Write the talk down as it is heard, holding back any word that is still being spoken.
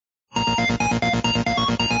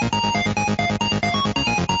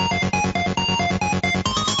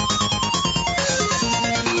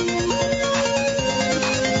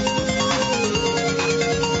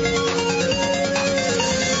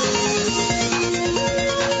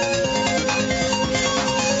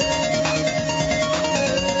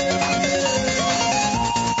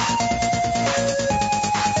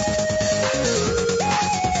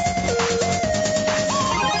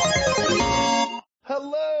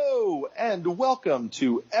and welcome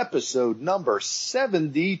to episode number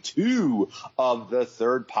 72 of The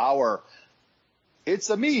Third Power. It's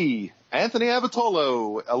me, Anthony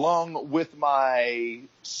Avatolo, along with my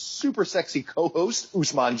super sexy co-host,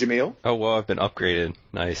 Usman Jamil. Oh, well, I've been upgraded.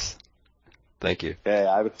 Nice. Thank you.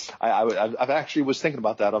 Yeah, I've actually was thinking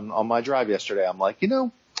about that on my drive yesterday. I'm like,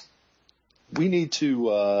 we need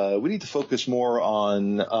to focus more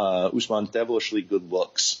on Usman's devilishly good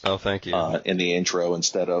looks. Oh, thank you. In the intro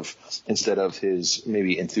instead of his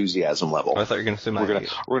maybe enthusiasm level. I thought you were going to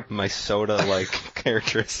say my soda-like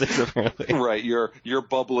characteristics, apparently. Right, you're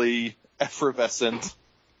bubbly, effervescent.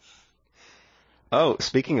 Oh,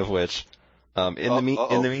 speaking of which, in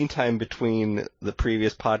the meantime, between the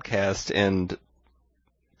previous podcast and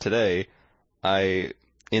today,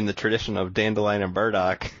 in the tradition of Dandelion and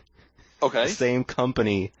Burdock. Okay. The same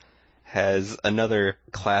company has another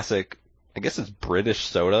classic, I guess it's British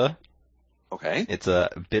soda. Okay. It's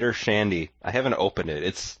a bitter shandy. I haven't opened it.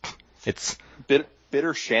 It's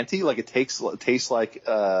bitter shanty, like it tastes like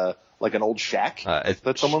an old shack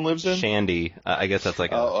that someone lives in. Shandy. I guess that's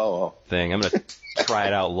like a thing. I'm gonna try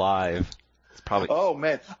it out live. It's probably. Oh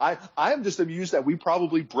man, I am just amused that we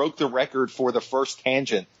probably broke the record for the first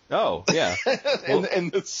tangent. Oh, yeah. in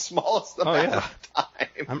the smallest amount of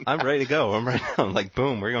time. I'm ready to go. I'm like,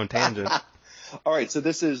 boom, we're going tangent. All right, so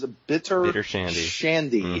this is bitter shandy.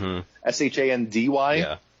 Shandy. Mm-hmm. Shandy.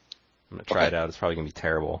 Yeah. I'm going to try it out. It's probably going to be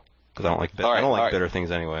terrible because I don't like bitter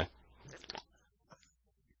things anyway.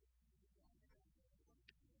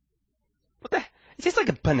 What the? It tastes like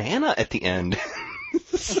a banana at the end.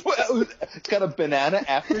 It's got a banana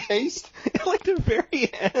aftertaste? Like the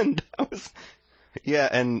very end. Yeah,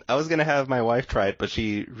 and I was going to have my wife try it, but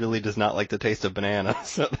she really does not like the taste of banana,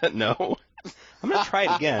 so no. I'm going to try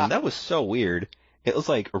it again. That was so weird. It was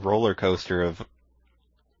like a roller coaster of...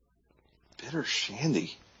 Bitter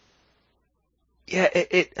shandy. Yeah,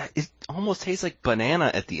 it almost tastes like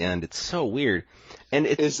banana at the end. It's so weird. And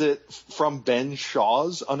is it from Ben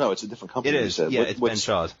Shaw's? Oh, no, it's a different company. It is, it's Ben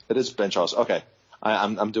Shaw's. It is Ben Shaw's. Okay.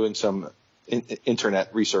 I'm doing some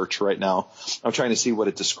internet research right now. I'm trying to see what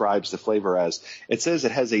it describes the flavor as. It says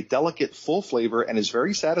it has a delicate, full flavor and is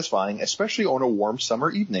very satisfying, especially on a warm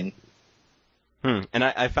summer evening. And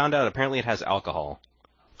I found out apparently it has alcohol.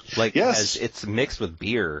 Like, yes. It's mixed with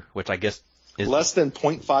beer, which I guess is less than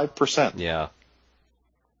 0.5%. Yeah.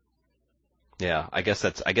 Yeah, I guess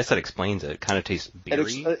that explains it. It kind of tastes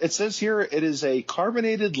beery. It says here it is a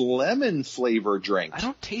carbonated lemon flavor drink. I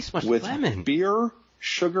don't taste much with lemon. Beer,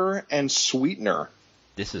 sugar, and sweetener.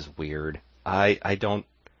 This is weird. I'm going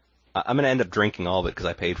to end up drinking all of it because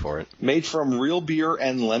I paid for it. Made from real beer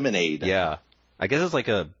and lemonade. Yeah. I guess it's like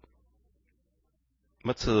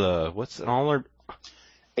what's an all?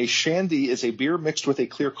 A shandy is a beer mixed with a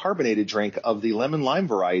clear carbonated drink of the lemon lime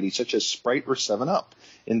variety, such as Sprite or 7-Up,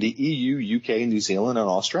 in the EU, UK, New Zealand, and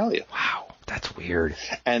Australia. Wow, that's weird.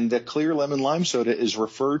 And the clear lemon lime soda is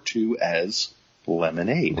referred to as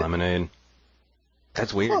lemonade. Lemonade.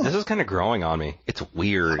 That's weird. Huh. This is kind of growing on me. It's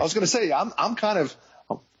weird. I was going to say, I'm not going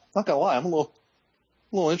to lie, I'm a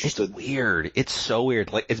little interested. It's weird. It's so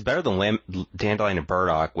weird. Like, it's better than Dandelion and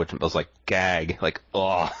Burdock, which was like gag. Like,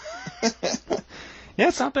 ugh. Yeah,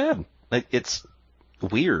 it's not bad. Like, it's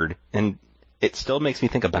weird, and it still makes me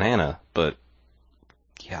think of banana, but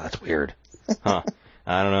yeah, that's weird. Huh.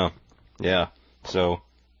 I don't know. Yeah. So,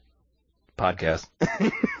 podcast.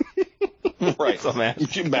 Right. So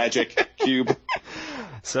Magic Cube.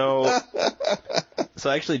 So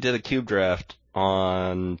I actually did a cube draft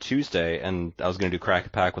on Tuesday, and I was going to do Crack a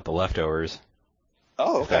Pack with the leftovers.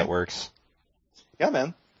 Oh, okay. If that works. Yeah,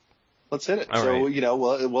 man. Let's hit it. All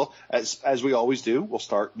right. Well, as we always do, we'll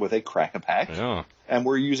start with a Crack a Pack. Yeah. And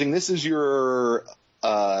we're using, this is your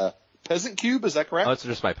peasant cube, is that correct? Oh, it's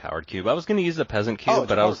just my powered cube. I was going to use the peasant cube,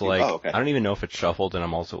 but I was like, okay. I don't even know if it's shuffled, and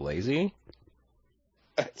I'm also lazy.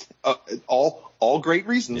 All great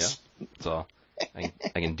reasons. Yeah. So I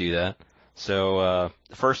can do that. So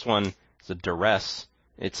the first one is a Duress.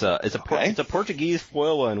 It's a Portuguese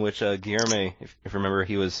foil one, which Guilherme, if you remember,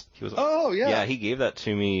 he was. Oh yeah. Yeah, he gave that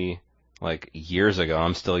to me like years ago.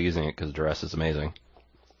 I'm still using it because Duress is amazing.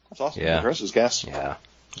 That's awesome. Yeah. Duress is gas. Yeah.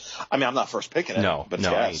 I mean, I'm not first picking it. No, but it's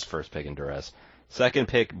I gas. ain't first picking Duress. Second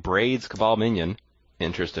pick, Braids Cabal Minion.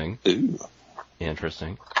 Interesting. Ooh.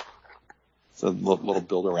 Interesting. It's a little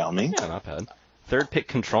build around me. Yeah, not bad. Third pick,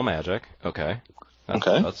 Control Magic. Okay.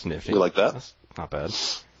 That's nifty. We like that. That's not bad.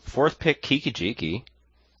 Fourth pick, Kiki-Jiki.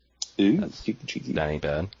 Ooh, Kiki-Jiki. That ain't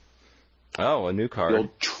bad. Oh, a new card. The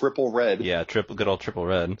old triple red. Yeah, good old triple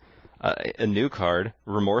red. A new card,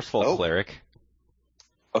 Remorseful Cleric.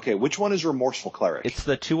 Okay, which one is Remorseful Cleric? It's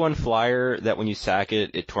the 2/1 flyer that when you sack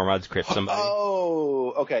it, it Tormod's Crypt somebody.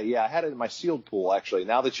 Oh, okay, yeah, I had it in my sealed pool, actually.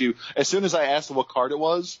 Now that as soon as I asked what card it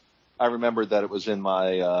was, I remembered that it was in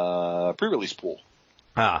my pre-release pool.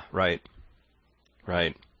 Ah, right.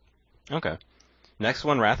 Right. Okay. Next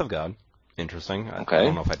one, Wrath of God. Interesting. Okay. I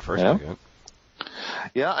don't know if I'd first pick it.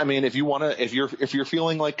 Yeah, I mean, if you're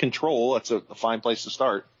feeling like Control, that's a fine place to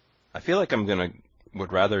start. I feel like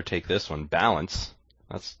would rather take this one, Balance.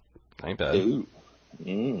 That's ain't bad. Ooh.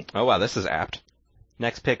 Oh wow, this is apt.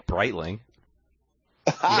 Next pick, Brightling.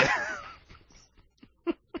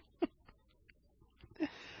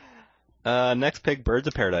 Next pick, Birds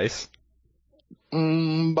of Paradise.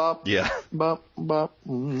 Bop. Yeah. Bop, bop,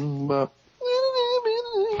 bop.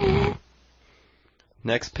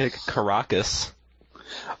 Next pick, Caracas.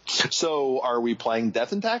 So, are we playing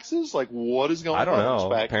Death and Taxes? Like, what is going on? I don't know. In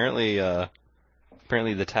this pack?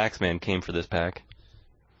 Apparently the Taxman came for this pack.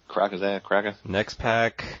 Cracker. Next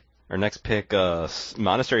pick,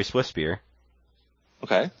 Monastery Swiftspear.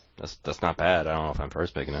 Okay. That's not bad. I don't know if I'm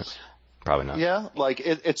first picking it. Probably not. Yeah, like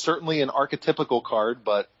it's certainly an archetypical card,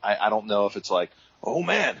 but I don't know if it's like, oh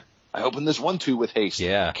man, I opened this 1/2 with haste.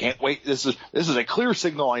 Yeah. Can't wait. This is a clear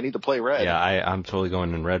signal. I need to play red. Yeah, I'm totally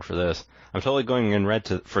going in red for this. I'm totally going in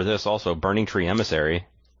red for this also. Burning Tree Emissary.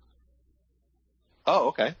 Oh,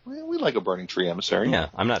 okay. We like a Burning Tree Emissary. Yeah,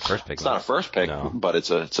 I'm not first picking. It's not a first pick, no. But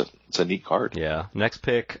it's a neat card. Yeah. Next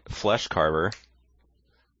pick, Flesh Carver.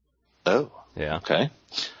 Oh. Yeah. Okay.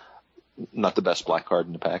 Not the best black card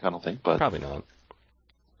in the pack, I don't think, but probably not.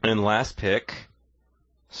 And last pick,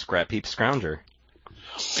 Scrap Heap Scrounger.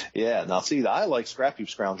 Yeah. Now, see, I like Scrap Heap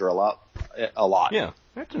Scrounger a lot. Yeah,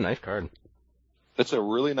 that's a nice card. It's a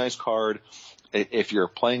really nice card. If you're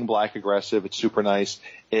playing black aggressive, it's super nice.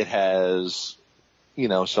 It has,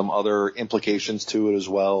 some other implications to it as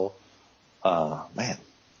well. Man.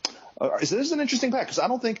 This is an interesting pack because I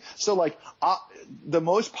don't think so. Like the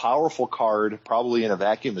most powerful card probably in a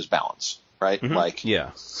vacuum is Balance, right? Mm-hmm. Like, yeah,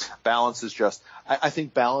 Balance is just. I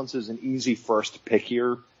think Balance is an easy first pick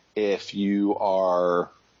here if you are,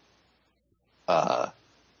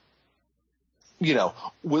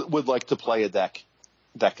 would like to play a deck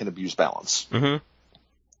that can abuse Balance. Mm-hmm.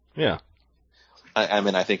 Yeah. I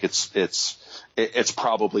mean, I think it's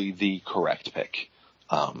probably the correct pick.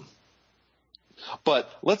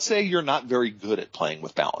 But let's say you're not very good at playing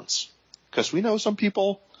with Balance, because we know some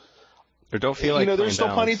people. Or don't feel like there's still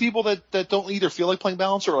Balance. plenty of people that don't either feel like playing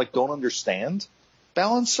Balance or like don't understand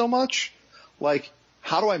Balance so much. Like,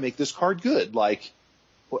 how do I make this card good? Like,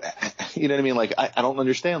 you know what I mean? Like, I don't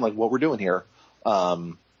understand like what we're doing here.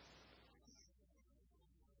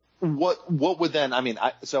 What would then? I mean,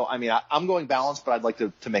 I'm going Balance, but I'd like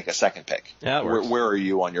to make a second pick. Yeah, where are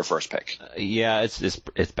you on your first pick? Yeah,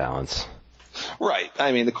 it's Balance. Right.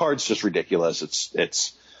 I mean, the card's just ridiculous.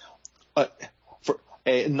 It's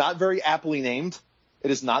not very aptly named.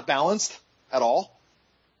 It is not balanced at all.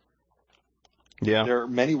 Yeah. There are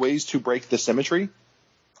many ways to break the symmetry.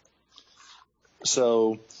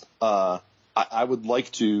 So, I would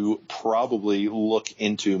like to probably look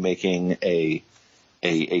into making a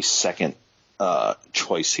second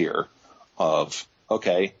choice here of,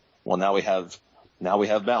 okay, well now we have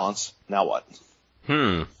Balance. Now what?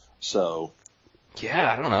 So,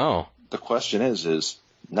 yeah, I don't know. The question is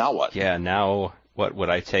now what? Yeah, now what would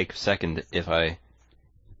I take second if I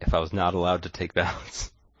was not allowed to take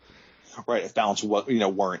Balance? Right, if Balance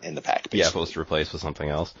weren't in the pack. Basically. Yeah, if it was to replace with something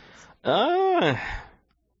else. I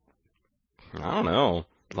don't know.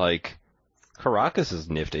 Like, Caracas is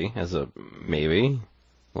nifty as a maybe.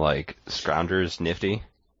 Like, Scrounger's nifty.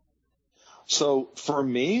 So for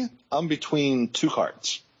me, I'm between two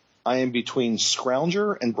cards. I am between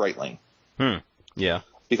Scrounger and Brightling. Yeah.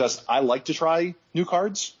 Because I like to try new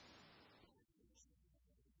cards.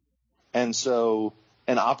 And so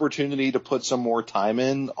an opportunity to put some more time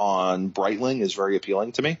in on Brightling is very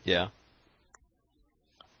appealing to me. Yeah.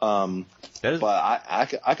 But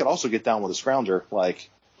I could also get down with a Scrounger. Like,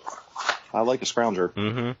 I like a Scrounger.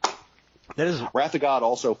 Mm-hmm. That is Wrath of God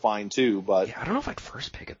also fine too, but yeah, I don't know if I'd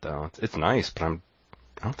first pick it though. It's nice, but I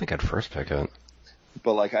don't think I'd first pick it.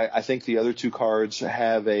 But like I think the other two cards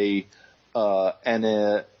have a form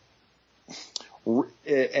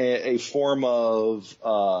of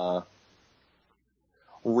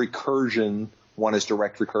recursion. One is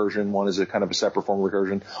direct recursion. One is a kind of a separate form of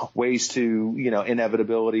recursion. Ways to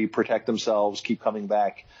inevitability, protect themselves, keep coming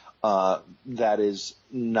back. That is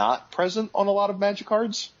not present on a lot of Magic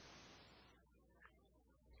cards.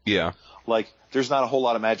 Yeah. Like, there's not a whole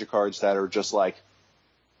lot of Magic cards that are just like,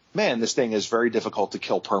 man, this thing is very difficult to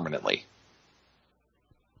kill permanently.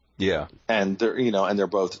 Yeah. And they're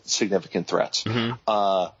both significant threats.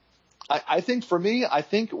 Mm-hmm. I think for me,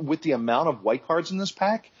 with the amount of white cards in this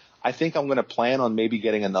pack, I think I'm going to plan on maybe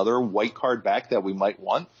getting another white card back that we might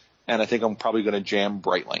want. And I think I'm probably going to jam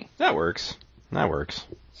Brightling. That works.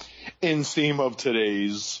 In theme of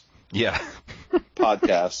today's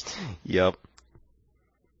podcast. Yep.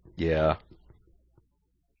 Yeah.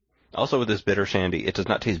 Also with this bitter shandy, it does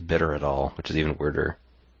not taste bitter at all, which is even weirder.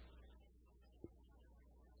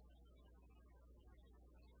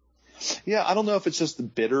 Yeah, I don't know if it's just the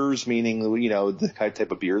bitters, meaning, the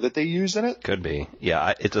type of beer that they use in it. Could be.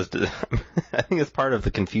 Yeah, it just, I think it's part of the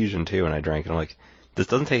confusion too when I drank it. I'm like, this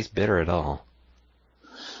doesn't taste bitter at all.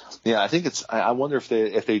 Yeah, I think I wonder if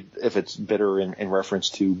it's bitter in reference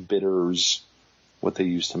to bitters, what they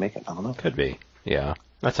use to make it. I don't know. Could be. Yeah,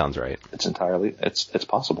 that sounds right. It's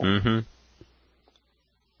possible. Mm-hmm.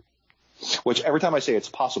 Which every time I say it's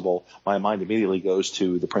possible, my mind immediately goes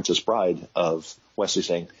to The Princess Bride of Wesley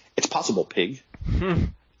saying, "It's possible, pig.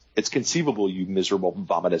 It's conceivable, you miserable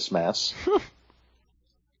vomitous mass."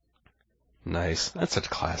 Nice. That's such a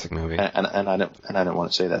classic movie. And I didn't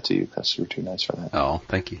want to say that to you because you were too nice for that. Oh,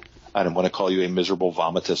 thank you. I didn't want to call you a miserable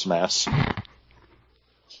vomitous mass.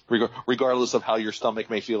 Regardless of how your stomach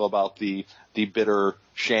may feel about the bitter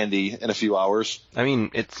shandy in a few hours. I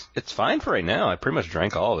mean, it's fine for right now. I pretty much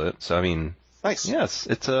drank all of it, so I mean, nice. Yes,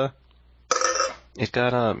 it got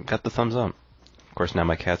the thumbs up. Of course, now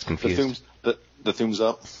my cat's confused. The thumbs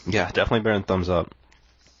up. Yeah, definitely better than thumbs up.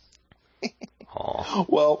 Aww.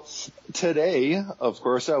 Well, today, of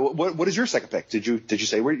course, what is your second pick? Did you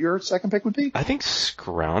say what your second pick would be? I think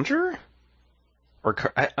Scrounger? Or,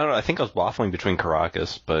 I don't know, I think I was waffling between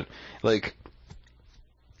Caracas, but, like,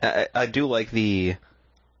 I do like the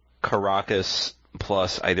Caracas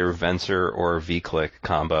plus either Venser or V-Click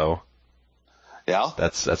combo. Yeah?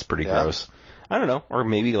 That's pretty gross. I don't know, or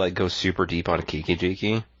maybe, like, go super deep on Kiki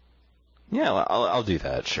Jiki. Yeah, I'll do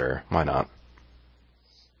that, sure. Why not?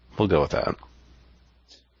 We'll go with that.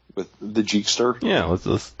 With the Jeekster? Yeah,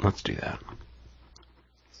 let's do that.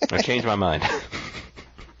 I changed my mind.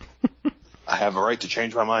 I have a right to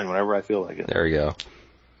change my mind whenever I feel like it. There we go.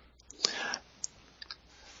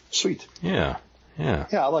 Sweet. Yeah. Yeah,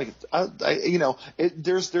 I like it.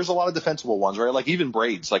 There's a lot of defensible ones, right? Like even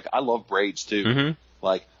braids. Like I love braids too. Mm-hmm.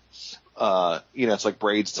 Like, it's like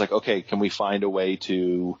braids. It's like, okay, can we find a way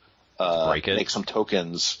to break it? Make some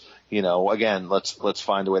tokens? Again, let's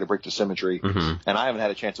find a way to break the symmetry. Mm-hmm. And I haven't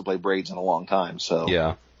had a chance to play braids in a long time, so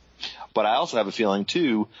yeah. But I also have a feeling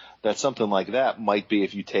too that something like that might be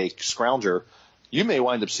if you take Scrounger, you may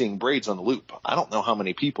wind up seeing braids on the loop. I don't know how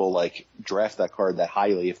many people like draft that card that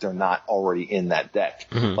highly if they're not already in that deck.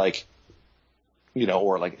 Mm-hmm. Like,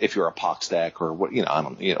 or like if you're a Pox deck or what, I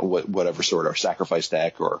don't, whatever sort of sacrifice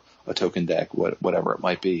deck or a token deck, whatever it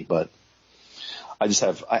might be. But I just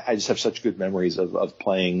have such good memories of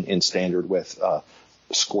playing in standard with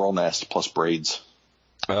Squirrel Nest plus braids.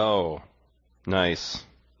 Oh, nice.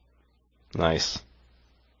 Nice.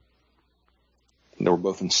 They were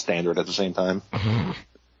both in standard at the same time.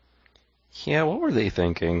 Yeah, what were they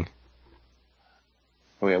thinking?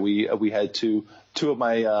 Oh yeah, we had two of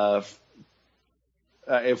my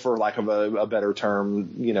for lack of a better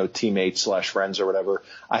term, teammates / friends or whatever.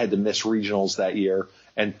 I had to miss regionals that year,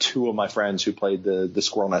 and two of my friends who played the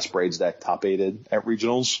Squirrel Nest Braids deck top 8'd at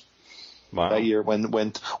regionals. Wow. That year when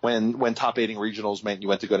top 8ing regionals meant you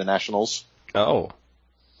went to go to nationals. Oh,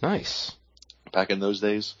 nice. Back in those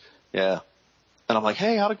days, yeah. And I'm like,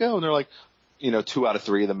 hey, how'd it go? And they're like, 2 out of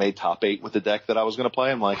 3 of them made top 8 with the deck that I was going to play.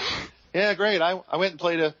 I'm like, yeah, great. I went and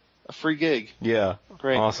played a free gig. Yeah,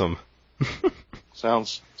 great, awesome.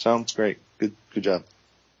 Sounds great. Good job.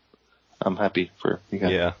 I'm happy for you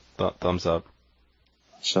guys. Yeah, thumbs up.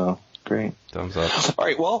 So great. Thumbs up. All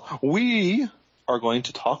right. Well, we are going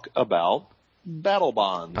to talk about Battle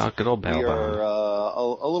Bond. Good old Battle Bond. We are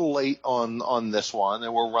a little late on this one,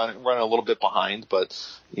 and we're running a little bit behind. But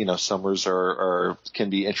summers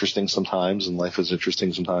can be interesting sometimes, and life is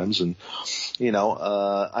interesting sometimes. And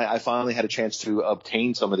I finally had a chance to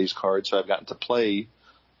obtain some of these cards, so I've gotten to play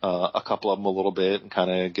a couple of them a little bit and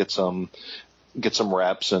kind of get some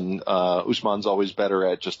reps. And Usman's always better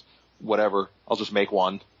at just whatever. I'll just make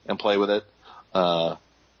one and play with it. I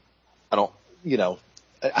don't,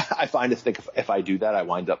 I find if I do that, I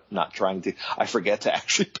wind up not trying to. I forget to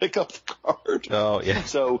actually pick up the card. Oh yeah.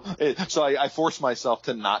 So I force myself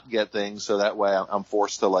to not get things, so that way I'm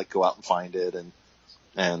forced to like go out and find it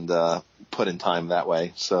and put in time that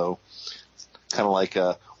way. So kind of like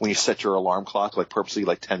when you set your alarm clock, like purposely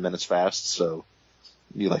like 10 minutes fast, so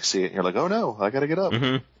you like see it and you're like, oh no, I gotta get up.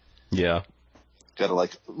 Mm-hmm. Yeah. gotta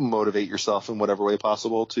like motivate yourself in whatever way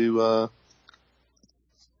possible to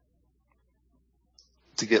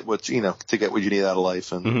get what you need out of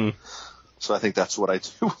life. And so I think that's what I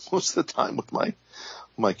do most of the time with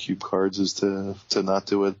my cube cards, is to not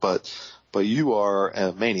do it. But you are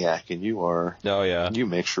a maniac, and you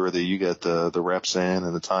make sure that you get the reps in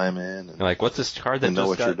and the time in, and like, what's this card that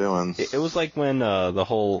know just what you're doing. It was like when the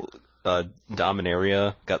whole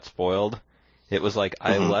Dominaria got spoiled. It was like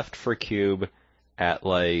I left for Cube at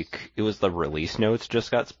like, it was the release notes just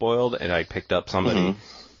got spoiled, and I picked up somebody,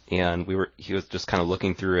 and he was just kind of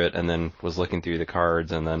looking through it, and then was looking through the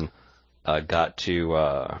cards, and then got to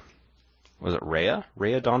was it Rhea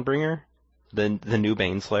Dawnbringer, the new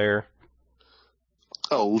Baneslayer.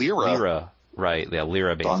 Oh, Lyra. Right, yeah,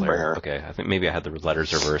 Lyra Baneslayer. Okay, I think maybe I had the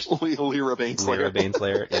letters reversed. Lyra Baneslayer. Lyra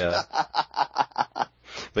Baneslayer, yeah.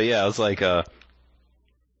 But yeah, I was like,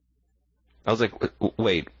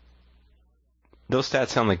 wait, those stats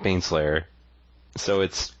sound like Baneslayer, so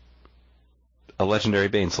it's a legendary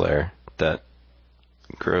Baneslayer that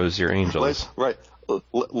grows your angels. Right.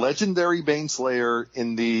 Legendary Baneslayer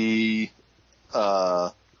in the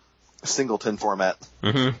Singleton format.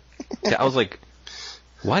 Yeah, I was like,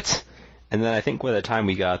 what? And then I think by the time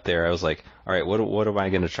we got there, I was like, all right, what am I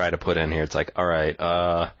going to try to put in here? It's like, all right,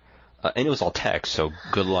 and it was all text, so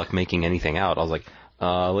good luck making anything out. I was like,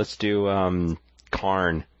 let's do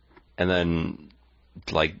Karn, and then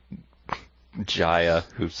like Jaya,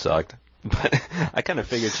 who sucked. But I kind of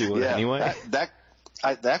figured she would anyway.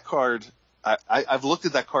 That card, I've looked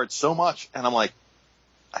at that card so much, and I'm like,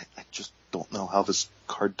 I just don't know how this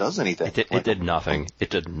card does anything. It did nothing. It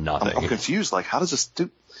did nothing. I'm confused. Like, how does this do?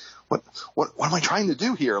 What am I trying to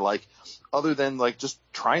do here? Like, other than like just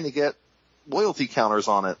trying to get loyalty counters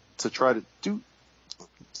on it to try to do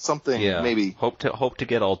something. Yeah. Maybe hope to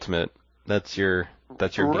get ultimate. That's your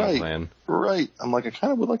game plan. Right. I'm like, I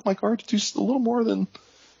kind of would like my card to do a little more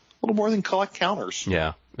than collect counters.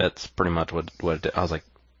 Yeah, that's pretty much what it did. I was like,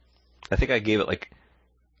 I think I gave it like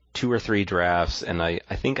 2 or 3 drafts, and I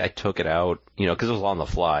think I took it out, because it was on the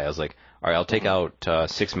fly. I was like, all right, I'll take out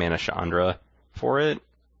 6 mana Chandra for it.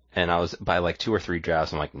 And I was, by like 2 or 3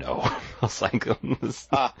 drafts, I'm like, no. I was like, let's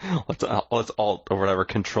alt or whatever,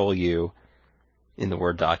 control U in the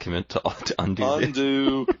Word document to undo.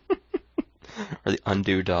 Undo. Or the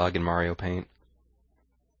undo dog in Mario Paint.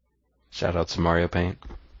 Shout out to Mario Paint.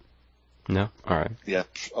 No? Alright. Yeah,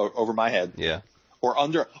 over my head. Yeah. Or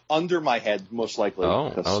under my head, most likely.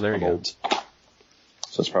 There you go.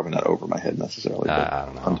 So it's probably not over my head necessarily. I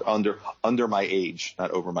don't know. Under my age,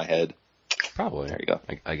 not over my head. Probably. There you go.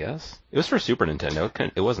 I guess. It was for Super Nintendo.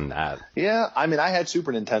 It wasn't that. Yeah, I mean, I had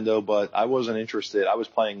Super Nintendo, but I wasn't interested. I was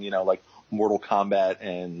playing, like Mortal Kombat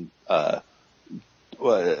and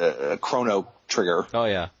Chrono Trigger. Oh,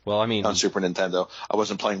 yeah. Well, I mean... on Super Nintendo. I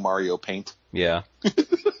wasn't playing Mario Paint. Yeah.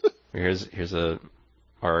 Here's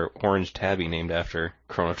our orange tabby named after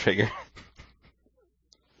Chrono Trigger.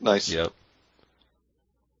 Nice. Yep.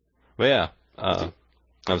 But yeah.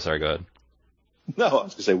 I'm sorry, go ahead. No, I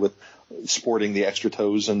was going to say, with sporting the extra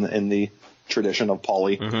toes in the tradition of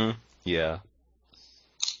Paulie. Mm-hmm. Yeah.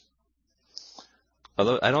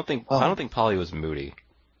 Although I don't think Paulie was moody.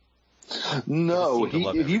 No,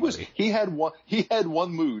 he had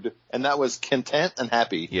one mood, and that was content and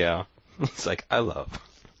happy. Yeah. It's like, I love.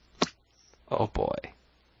 Oh boy.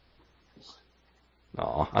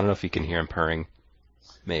 Aw, I don't know if you can hear him purring.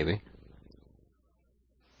 Maybe.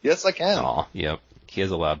 Yes, I can. Aw, yep. He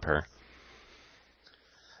has a loud purr.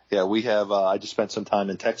 Yeah, we have. I just spent some time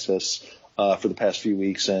in Texas for the past few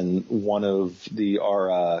weeks, and one of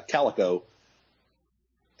our Calico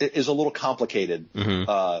is a little complicated.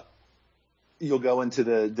 Mm-hmm. You'll go into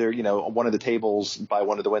one of the tables by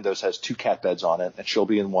one of the windows has 2 cat beds on it, and she'll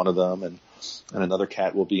be in one of them, and another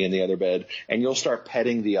cat will be in the other bed, and you'll start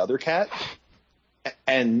petting the other cat,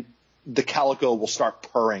 and the Calico will start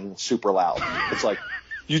purring super loud. It's like,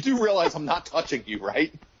 you do realize I'm not touching you,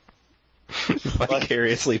 right?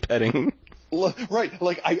 Vicariously petting. Right.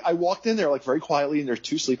 Like, I walked in there, like, very quietly, and there's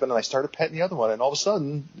 2 sleeping, and I started petting the other one, and all of a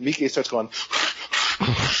sudden, Mike starts going,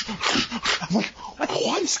 I'm like,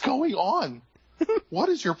 what is going on? What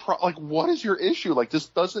is your what is your issue? Like, this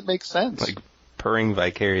doesn't make sense. Like, purring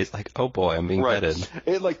vicarious, like, oh boy, I'm being petted.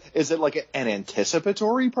 Is it like an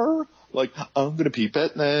anticipatory purr? Like, I'm gonna be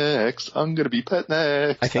pet next. I'm gonna be pet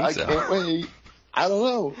next. I think so. I can't wait. I don't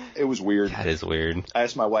know. It was weird. That is weird. I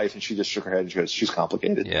asked my wife, and she just shook her head and she goes, "She's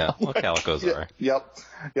complicated." Yeah, well, calicos are. Yep.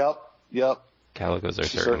 Calicos are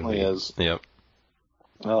she certainly is. Yep.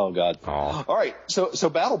 Oh God. Oh. All right. So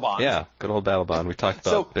Battle Bond. Yeah, good old Battle Bond. We talked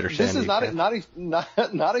about So Bitter this Sandy. is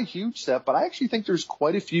not a huge set, but I actually think there's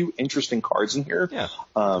quite a few interesting cards in here. Yeah,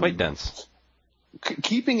 quite dense.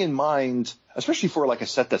 Keeping in mind, especially for like a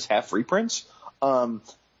set that's half reprints,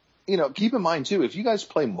 keep in mind too, if you guys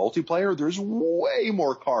play multiplayer, there's way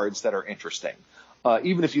more cards that are interesting.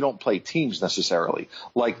 Even if you don't play teams necessarily,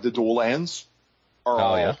 like the dual lands are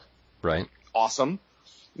all right, awesome.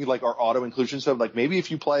 Like our auto inclusion stuff. Like maybe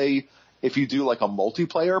if you do like a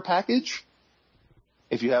multiplayer package,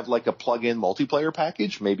 if you have like a plug-in multiplayer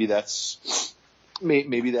package, maybe that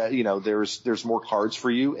there's more cards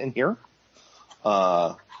for you in here.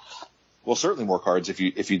 Well, certainly more cards if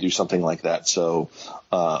you do something like that. So,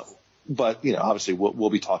 but obviously we'll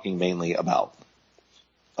be talking mainly about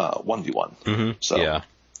 1v1. Mm-hmm. So yeah,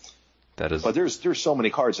 that is. But there's so many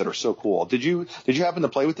cards that are so cool. Did you happen to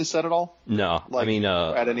play with this set at all? No, like, I mean,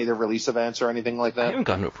 at any of the release events or anything like that? I haven't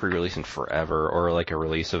gone to a pre-release in forever, or like a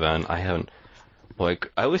release event. I haven't.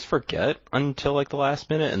 Like, I always forget until like the last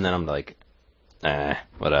minute, and then I'm like,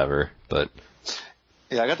 whatever. But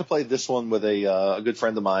yeah, I got to play this one with a good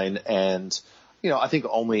friend of mine, and I think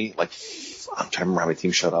only like I'm trying to remember how many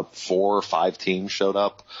teams showed up. 4 or 5 teams showed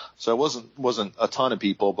up, so it wasn't a ton of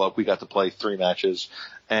people, but we got to play 3 matches,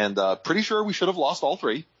 and pretty sure we should have lost all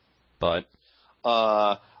 3. But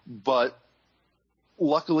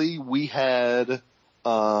luckily we had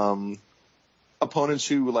opponents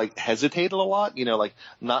who like hesitated a lot, like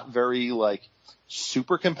not very like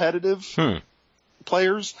super competitive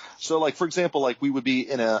players. So like, for example, like we would be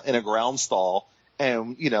in a ground stall,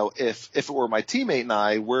 and if it were my teammate and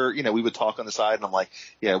I, we would talk on the side, and I'm like,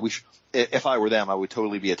 yeah, if I were them, I would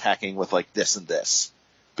totally be attacking with like this and this,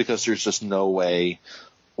 because there's just no way,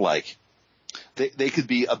 like they could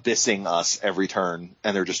be abyssing us every turn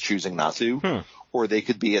and they're just choosing not to, or they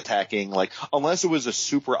could be attacking, like, unless it was a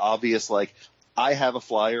super obvious, like, I have a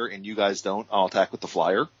flyer and you guys don't, I'll attack with the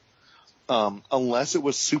flyer. Unless it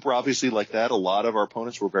was super obviously like that, a lot of our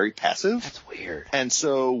opponents were very passive. That's weird. And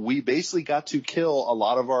so we basically got to kill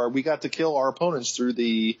our opponents through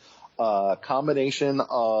the combination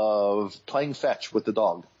of playing fetch with the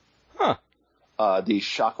dog. Huh. The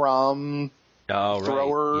Chakram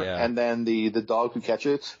thrower, right. Yeah. and then the dog who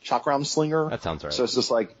catches, Chakram slinger. That sounds right. So it's just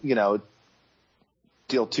like,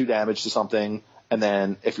 deal 2 damage to something, and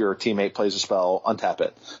then if your teammate plays a spell, untap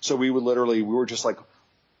it. So we were just like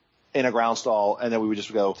in a ground stall, and then we would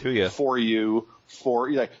just go to you, for you,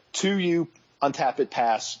 to you, untap it,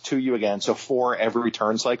 pass, to you again. So 4 every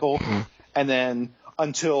turn cycle. Mm-hmm. And then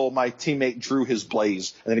until my teammate drew his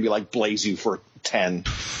blaze, and then he'd be like, blaze you for 10.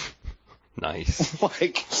 Nice.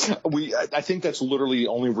 I think that's literally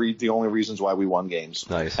the only reasons why we won games.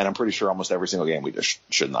 Nice. And I'm pretty sure almost every single game we just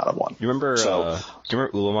should not have won. You remember, do you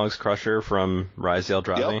remember Ulamog's Crusher from Rise the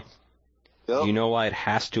Eldrazi? Yep. Do you know why it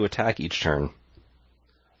has to attack each turn?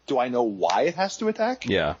 Do I know why it has to attack?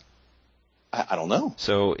 Yeah. I don't know.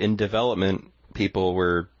 So in development, people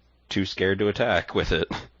were too scared to attack with it.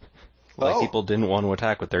 People didn't want to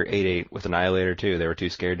attack with their 8/8 with Annihilator 2. They were too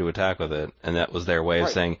scared to attack with it, and that was their way of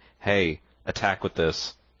saying, "Hey, attack with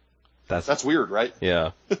this." That's weird, right?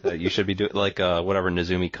 Yeah, you should be doing whatever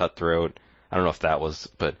Nezumi Cutthroat. I don't know if that was,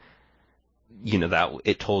 but that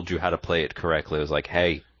it told you how to play it correctly. It was like,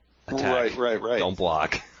 "Hey, attack! Right. Don't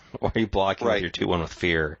block. Why are you blocking with your 2/1 with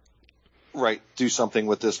fear?" Right. Do something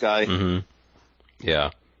with this guy. Mm-hmm.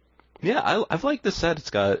 Yeah. Yeah, I've liked this set.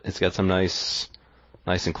 It's got some nice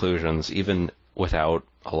inclusions, even without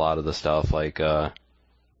a lot of the stuff like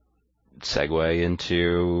segue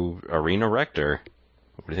into Arena Rector.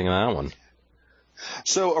 What do you think of that one?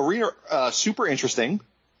 So Arena, super interesting.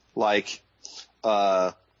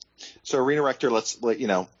 So Arena Rector,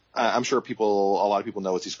 I'm sure a lot of people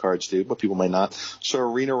know what these cards do, but people may not. So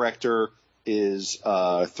Arena Rector is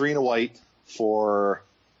 3 and a white for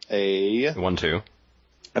a 1/2.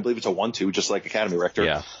 I believe it's a 1/2, just like Academy Rector.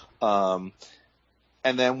 Yeah.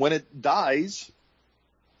 And then when it dies,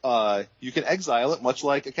 you can exile it, much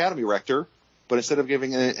like Academy Rector, but instead of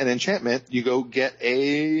giving an enchantment, you go get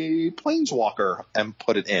a Planeswalker and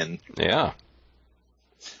put it in. Yeah.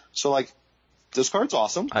 So, this card's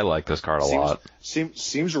awesome. I like this card a lot.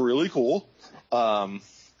 Seems really cool. I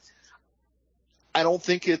don't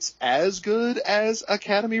think it's as good as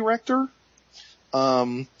Academy Rector.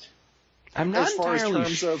 I'm not as far entirely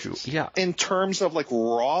as terms sure. of, yeah. In terms of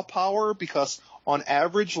raw power, because on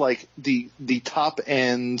average, the top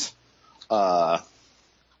end, I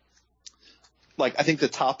think the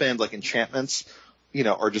top end enchantments,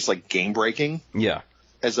 are just game breaking. Yeah.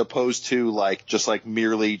 As opposed to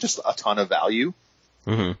merely just a ton of value.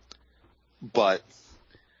 Mm-hmm. But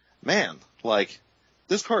man,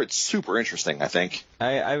 this card's super interesting, I think.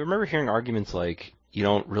 I remember hearing arguments like, you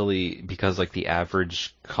don't really, because like the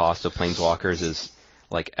average cost of Planeswalkers is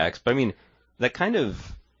like X, but I mean, that kind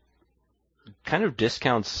of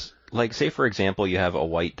discounts, like, say for example, you have a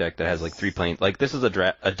white deck that has like 3 like this is a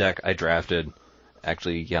deck I drafted,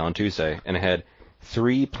 actually, on Tuesday, and it had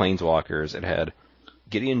 3 Planeswalkers. It had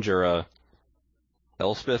Gideon Jura,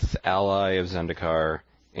 Elspeth, Ally of Zendikar,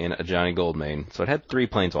 and a Johnny Goldmane. So it had 3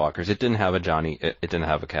 Planeswalkers. It didn't have a Johnny, it didn't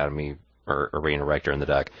have Academy or Arena Rector in the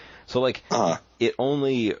deck. So like, it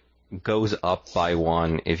only goes up by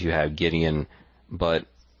 1 if you have Gideon, but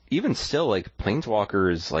even still, like,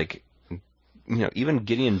 Planeswalkers, like, you know, even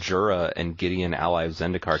Gideon Jura and Gideon Ally of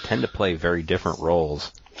Zendikar tend to play very different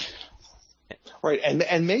roles. Right,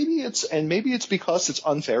 and maybe it's because it's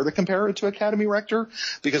unfair to compare it to Academy Rector,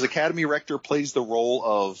 because Academy Rector plays the role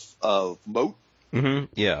of moat. Mm-hmm.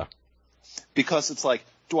 Yeah. Because it's like,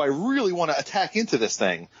 do I really want to attack into this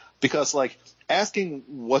thing? Because like asking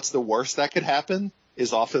what's the worst that could happen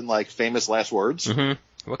is often like famous last words.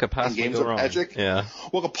 Mm-hmm. What could possibly in games go of wrong? Magic? Yeah.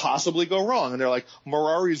 What could possibly go wrong? And they're like,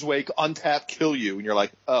 Mirari's Wake, untap, kill you, and you're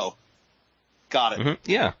like, oh, got it.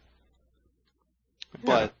 Mm-hmm. Yeah.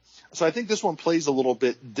 But so I think this one plays a little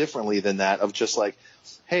bit differently than that, of just like,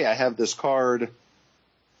 hey, I have this card.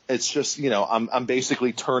 It's just, you know, I'm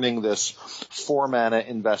basically turning this 4 mana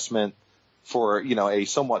investment for, you know, a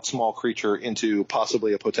somewhat small creature into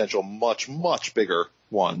possibly a potential much, much bigger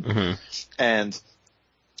one. Mm-hmm. And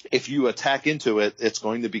if you attack into it, it's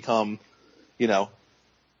going to become, you know,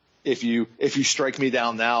 if you strike me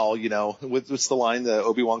down now, you know, what's the line, the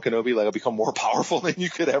Obi-Wan Kenobi, like, I'll become more powerful than you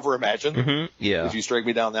could ever imagine. Mm-hmm. Yeah. If you strike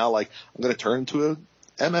me down now, like, I'm going to turn into a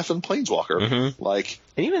MF and Planeswalker. Mm-hmm. Like,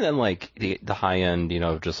 and even then, like, the high end, you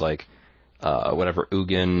know, just like, whatever,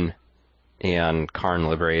 Ugin and Karn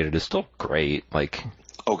Liberated is still great. Like,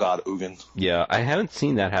 oh god, Ugin. Yeah, I haven't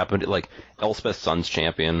seen that happen. Like, Elspeth Sun's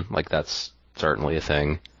Champion, like, that's certainly a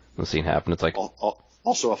thing I've seen happen. It's like,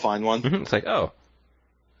 also a fine one. Mm-hmm. It's like, oh,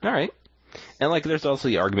 all right. And like, there's also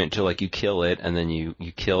the argument to, like, you kill it and then you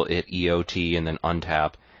kill it EOT and then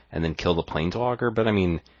untap and then kill the Planeswalker. But I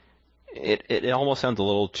mean, it almost sounds a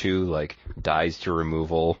little too, like, dies to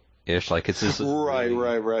removal ish. Like, it's just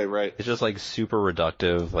right. It's just like super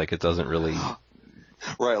reductive. Like, it doesn't really.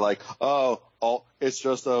 Right, like, it's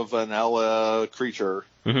just a vanilla creature.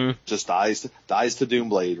 Mm-hmm. Just dies to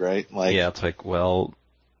Doomblade, right? Like, yeah, it's like, well,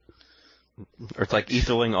 or it's like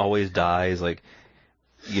Etherling always dies. Like,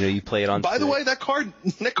 you know, you play it on. By the way, that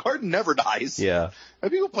card never dies. Yeah.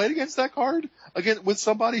 Have you played against that card again with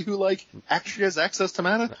somebody who, like, actually has access to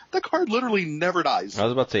mana? That card literally never dies. I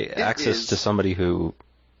was about to say access to somebody who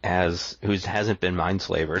hasn't been mind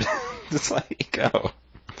slavered. It's like, oh.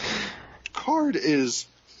 Card is.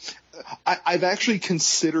 I've actually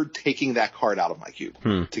considered taking that card out of my cube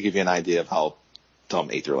to give you an idea of how dumb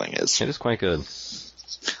Aetherling is. It is quite good.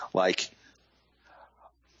 Like,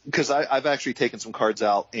 because I've actually taken some cards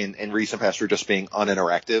out in recent past for just being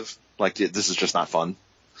uninteractive. Like, this is just not fun.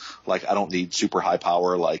 Like, I don't need super high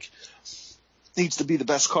power. Like, needs to be the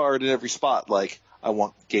best card in every spot. Like, I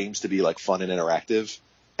want games to be, like, fun and interactive.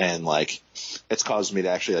 And, like, it's caused me to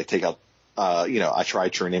actually, like, take out, you know, I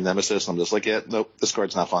tried True Name Nemesis. And I'm just like, yeah, nope, this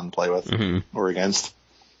card's not fun to play with or against.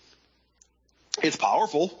 It's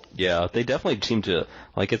powerful. Yeah, they definitely seem to,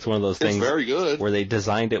 like, it's one of those things. It's very good. Where they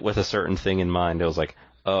designed it with a certain thing in mind. It was like,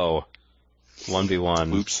 oh,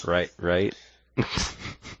 1v1. Oops. Right. Right.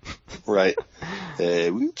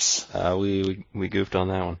 Whoops. We goofed on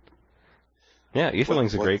that one. Yeah,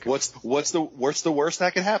 Etherling's a great. What's the worst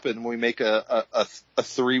that could happen when we make a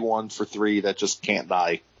 3/1 for 3 that just can't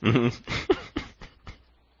die? Mm-hmm.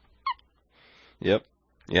 Yep.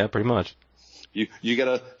 Yeah, pretty much. You get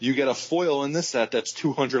a foil in this set that's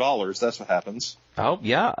 $200. That's what happens. Oh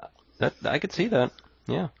yeah, that I could see that.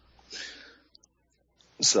 Yeah.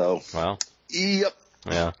 So. Wow. Yep.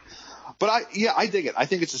 Yeah. But I dig it. I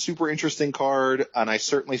think it's a super interesting card, and I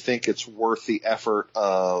certainly think it's worth the effort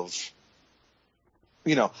of.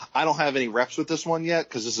 You know, I don't have any reps with this one yet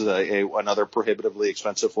because this is another prohibitively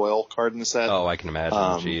expensive foil card in the set. Oh, I can imagine.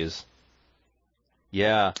 Jeez.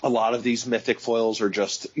 Yeah. A lot of these mythic foils are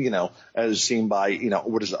just, you know, as seen by, you know,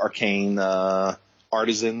 what is it, Arcane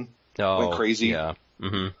Artisan went crazy. Yeah.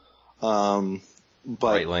 Mm-hmm.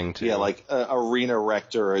 But Brightling too. Yeah, like Arena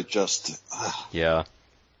Rector, it just yeah,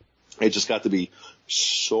 it just got to be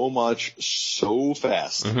so much so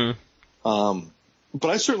fast. Mm-hmm. But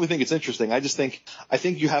I certainly think it's interesting. I think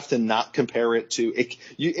you have to not compare it to it.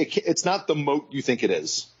 It's not the moat you think it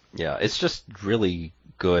is. Yeah, it's just really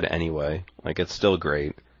good anyway. Like, it's still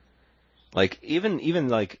great. Like, even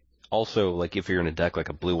like, also, like, if you're in a deck like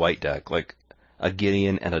a blue-white deck, like, a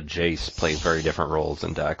Gideon and a Jace play very different roles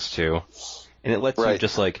in decks too, and it lets you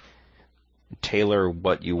just like tailor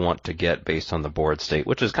what you want to get based on the board state,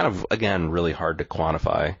 which is kind of again really hard to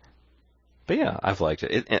quantify. But yeah, I've liked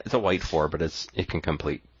it. It's a white 4, but it can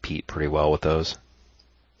compete pretty well with those.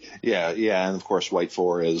 Yeah, and of course white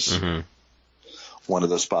 4 is one of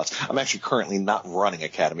those spots. I'm actually currently not running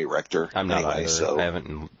Academy Rector. I'm not anyway, either. So I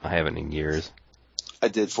haven't in years. I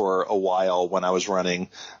did for a while when I was running,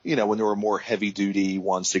 when there were more heavy duty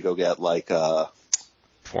ones to go get like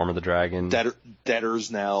Form of the Dragon, Debtor's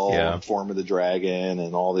Knell, Form of the Dragon,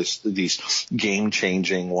 and all these game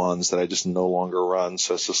changing ones that I just no longer run.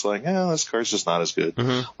 So it's just like, this card's just not as good.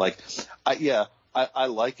 Like, I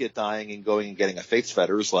like it dying and going and getting a Faith's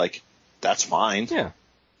Fetters. Like, that's fine. Yeah.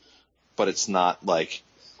 But it's not like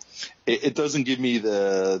it doesn't give me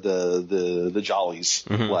the jollies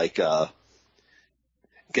like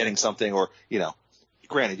getting something, or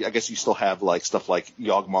granted, I guess you still have like stuff like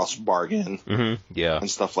Yawgmoth's Bargain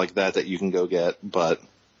and stuff like that you can go get, but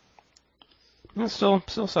it's still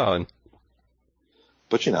solid.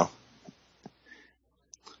 But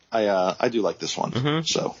I do like this one.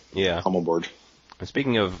 So yeah, I'm on board. And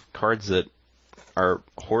speaking of cards that are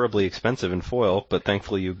horribly expensive in foil, but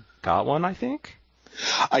thankfully you got one, I think?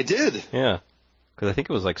 I did. Yeah. Because I think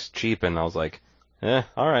it was like cheap, and I was like, all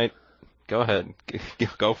right, go ahead,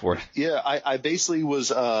 go for it. Yeah, I basically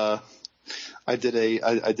was, I did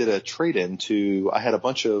a trade-in I had a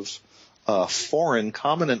bunch of foreign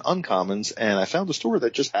common and uncommons, and I found a store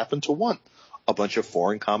that just happened to want a bunch of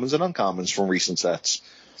foreign commons and uncommons from recent sets.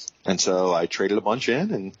 And so I traded a bunch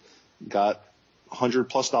in and got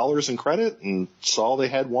 $100+ in credit, and saw they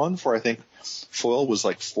had one for, I think foil was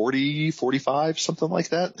like 40, 45, something like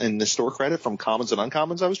that, in the store credit from commons and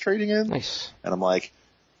uncommons I was trading in. Nice. And I'm like,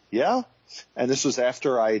 yeah. And this was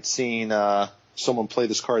after I had seen someone play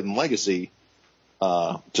this card in Legacy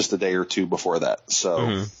just a day or two before that.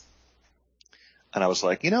 So, and I was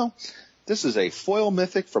like, this is a foil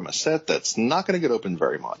mythic from a set that's not going to get opened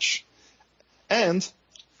very much. And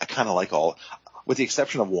I kind of like with the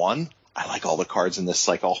exception of one, I like all the cards in this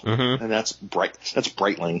cycle, and that's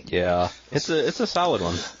Brightling. Yeah, it's a solid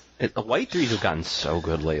one. The white 3s have gotten so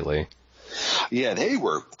good lately. Yeah, they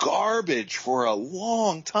were garbage for a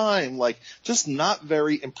long time. Like, just not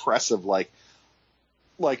very impressive. Like,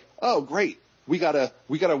 oh great, we got a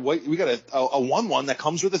 1/1 that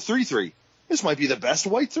comes with a 3/3. This might be the best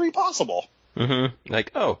white 3 possible.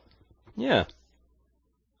 Like, oh, yeah.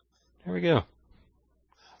 There we go.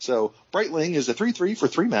 So Brightling is a 3/3 for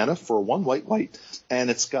 3 mana for 1 white, and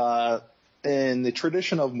it's got, in the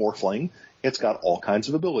tradition of Morphling, it's got all kinds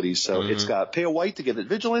of abilities. So it's got pay a white to give it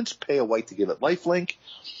Vigilance, pay a white to give it Lifelink.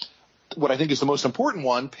 What I think is the most important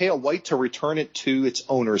one, pay a white to return it to its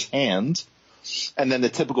owner's hand, and then the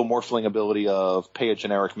typical Morphling ability of pay a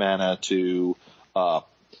generic mana to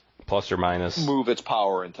plus or minus move its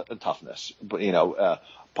power and toughness, but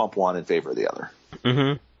pump one in favor of the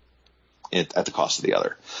other. At the cost of the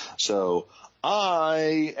other. So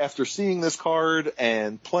I, after seeing this card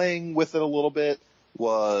and playing with it a little bit,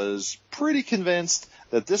 was pretty convinced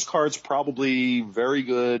that this card's probably very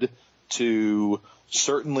good to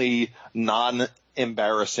certainly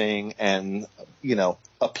non-embarrassing and,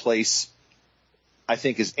 a place I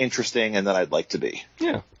think is interesting and that I'd like to be.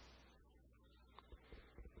 Yeah.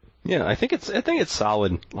 Yeah, I think it's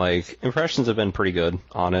solid. Like, impressions have been pretty good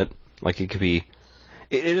on it. Like, it could be...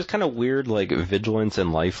 It is kind of weird, like, Vigilance and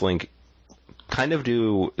Lifelink kind of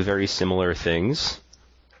do very similar things.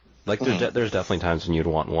 Like, there's definitely times when you'd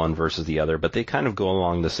want one versus the other, but they kind of go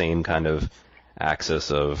along the same kind of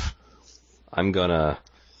axis of, I'm gonna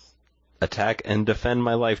attack and defend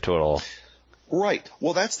my life total. Right.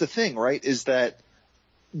 Well, that's the thing, right, is that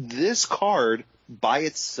this card, by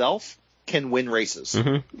itself, can win races.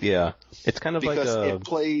 Yeah. It's kind of because it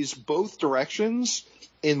plays both directions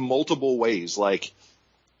in multiple ways. Like,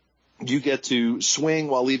 you get to swing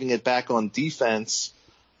while leaving it back on defense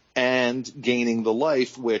and gaining the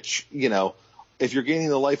life, which, if you're gaining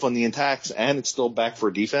the life on the attacks and it's still back for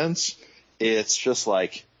defense, it's just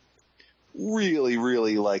like really,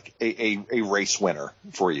 really like a race winner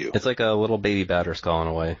for you. It's like a little baby Batterskull in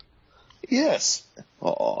a way. Yes.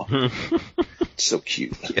 Aw. So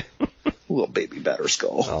cute. Yeah. Little baby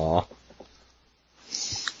Batterskull. Aw.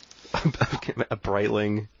 A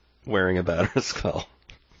Brightling wearing a Batterskull.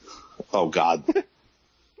 Oh God.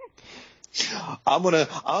 I'm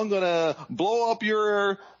gonna blow up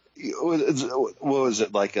your, what was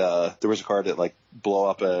it, like, there was a card that, like, blow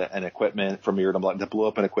up an equipment from Mirrodin Block, that blew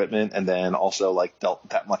up an equipment and then also, like, dealt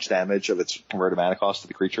that much damage of its converted mana cost to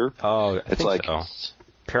the creature. Oh, I it's think like, so.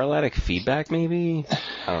 Paralytic feedback, maybe?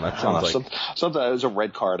 I don't know. That sounds like... Something, it was a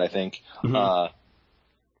red card, I think. Mm-hmm.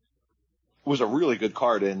 Was a really good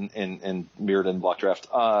card in Mirrodin block draft.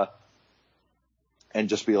 And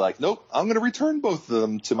just be like, nope, I'm going to return both of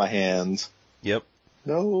them to my hand. Yep.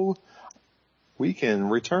 No, we can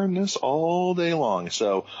return this all day long.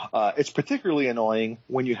 So it's particularly annoying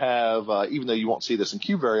when you have, even though you won't see this in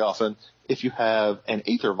Cube very often, if you have an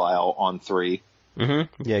Aether Vial on 3.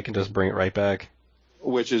 Mm-hmm. Yeah, you can just bring it right back.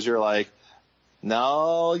 Which is you're like,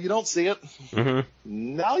 no, you don't see it.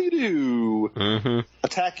 Mm-hmm. Now you do. Mm-hmm.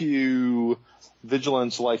 Attack you,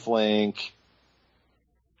 Vigilance, Lifelink,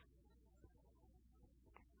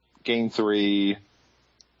 gain 3,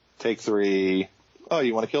 take 3. Oh,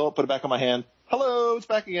 you want to kill it? Put it back on my hand. Hello, it's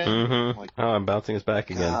back again. Mm-hmm. Like, I'm bouncing us back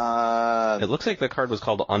again. It looks like the card was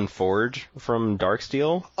called Unforge from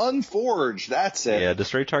Darksteel. Unforge, that's it. Yeah,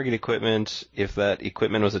 destroy target equipment. If that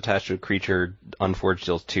equipment was attached to a creature, Unforge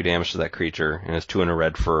deals 2 damage to that creature, and it's 2 in a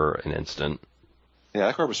red for an instant. Yeah,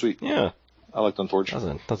 that card was sweet. Yeah. I liked Unforge.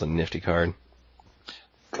 That's a nifty card.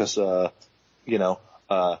 Because, not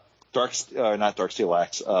Darksteel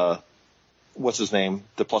Axe, what's his name?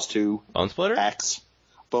 The +2 Bone Splitter? Axe.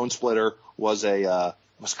 Bone Splitter was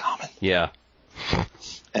common. Yeah.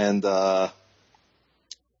 And,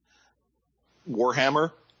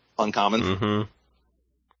 Warhammer, uncommon. Mm-hmm.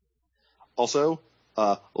 Also,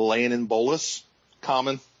 Leonin Bolus,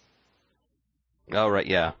 common. Oh, right,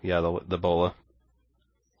 yeah. Yeah, the Bola.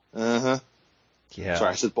 Uh-huh. Yeah.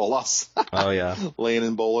 Sorry, I said Bolas. Oh, yeah.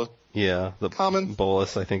 Leonin Bola. Yeah, the common.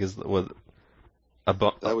 Bolus, I think, that would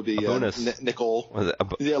be Abunus. Nicole. Was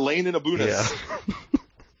it Leonin Abunus. Yeah.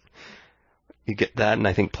 You get that, and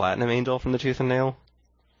I think Platinum Angel from the Tooth and Nail.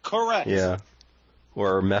 Correct. Yeah.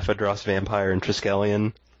 Or Mephidros Vampire and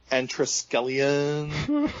Triskelion. And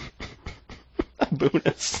Triskelion.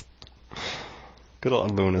 Abunus. Good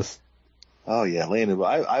old Abunus. Oh yeah, Leonin.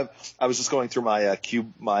 I was just going through my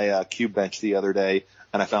cube bench the other day,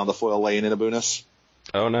 and I found the foil Leonin Abunus.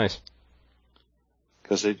 Oh, nice.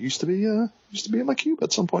 Because it used to be in my cube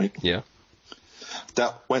at some point. Yeah.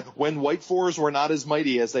 That when white 4s were not as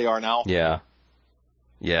mighty as they are now. Yeah.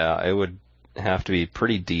 Yeah, it would have to be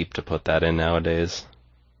pretty deep to put that in nowadays.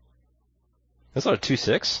 That's not a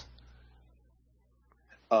 2/6?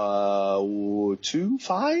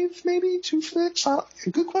 2/5 maybe?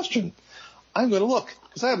 2/6? Good question. I'm going to look,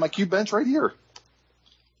 because I have my cube bench right here.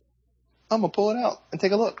 I'm going to pull it out and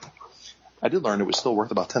take a look. I did learn it was still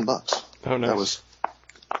worth about $10. Oh, nice.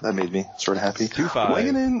 That made me sort of happy. 2/5.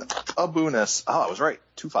 Leonin Abunus. Oh, I was right.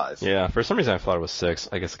 2/5. Yeah, for some reason I thought it was 6.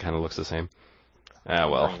 I guess it kind of looks the same. Ah,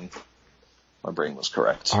 well. My brain was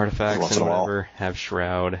correct. Artifacts and whatever. Have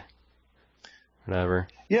Shroud. Whatever.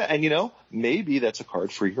 Yeah, and maybe that's a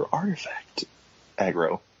card for your artifact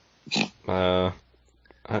aggro.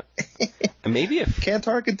 Maybe if can't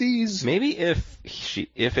target these. Maybe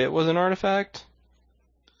if it was an artifact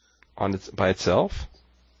by itself.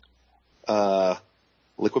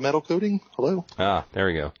 Liquid metal coating. Hello. Ah, there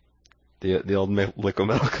we go. The old liquid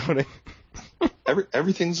metal coating.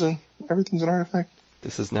 Everything's an artifact.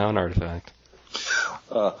 This is now an artifact.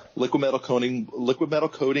 Liquid metal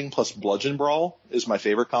coating plus bludgeon brawl is my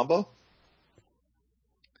favorite combo.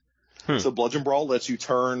 So bludgeon brawl lets you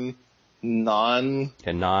turn non-creature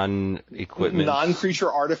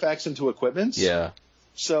artifacts into equipments. Yeah.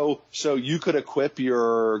 So you could equip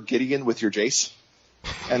your Gideon with your Jace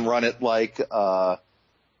and run it like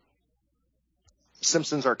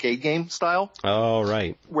Simpsons arcade game style. Oh,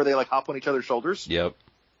 right. Where they hop on each other's shoulders. Yep.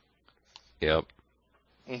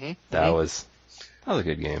 Mm-hmm. That was a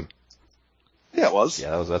good game. Yeah, it was.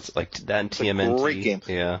 Yeah, that's like that and TMNT. Great game.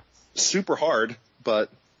 Yeah. Super hard, but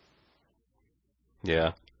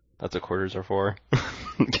yeah, that's what quarters are for.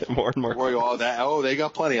 Get more and more. They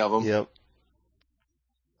got plenty of them. Yep.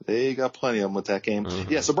 They got plenty of them with that game.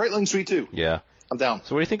 Mm-hmm. Yeah, so Brightling Suite 2. Yeah. I'm down.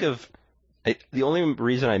 So what do you think of... the only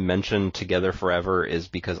reason I mentioned Together Forever is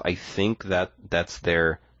because I think that's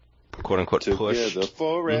their quote-unquote push. Together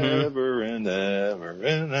forever and ever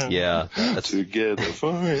and ever. Yeah. Together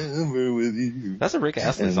forever with you. That's a Rick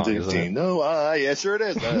Astley song, isn't it? Yeah, sure it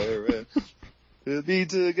is. We'll be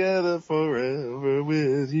together forever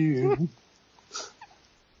with you.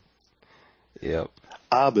 Yep.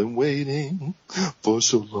 I've been waiting for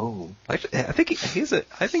so long. Actually, I think he has a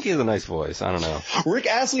nice voice. I don't know. Rick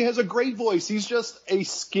Astley has a great voice. He's just a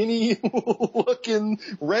skinny looking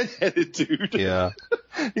redheaded dude. Yeah.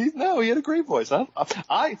 He had a great voice.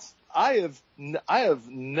 I have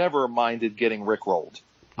never minded getting Rickrolled.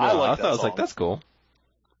 No, I like that I was song. like, that's cool.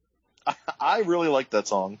 I really like that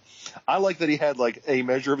song. I like that he had like a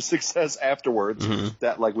measure of success afterwards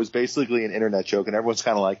that like was basically an internet joke, and everyone's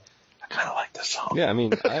kind of like, I kind of like this song. Yeah, I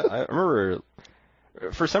mean, I remember,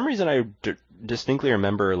 for some reason I distinctly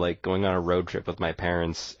remember like going on a road trip with my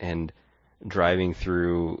parents and driving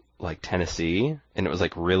through like Tennessee, and it was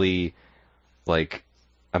like really like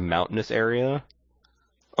a mountainous area.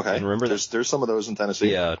 Okay. And remember there's some of those in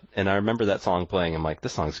Tennessee. Yeah, and I remember that song playing. I'm like,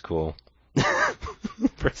 this song's cool.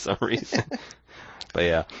 For some reason. But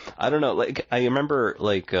yeah, I don't know. Like, I remember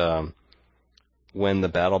like when the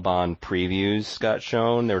Battle Bond previews got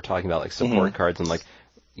shown, they were talking about like support cards and like,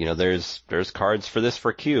 you know, there's cards for this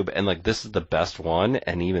for Cube, and like this is the best one,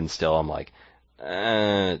 and even still, I'm like,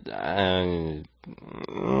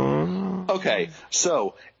 Okay,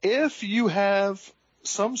 so if you have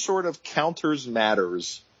some sort of counters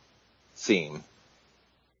matters theme,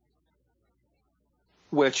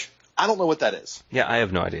 which I don't know what that is. Yeah, I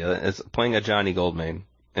have no idea. It's playing a Johnny Goldman,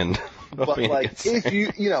 and but like if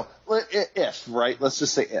you know, if right, let's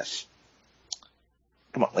just say if.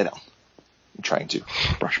 Come on, lay down. I'm trying to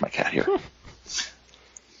brush my cat here.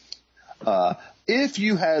 If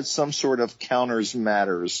you had some sort of counters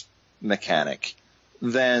matters mechanic,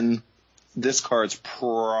 then this card's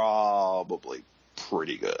probably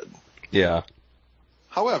pretty good. Yeah.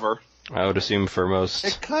 However, I would assume for most,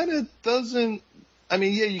 it kind of doesn't. I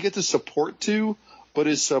mean, yeah, you get to support 2, but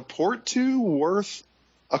is support 2 worth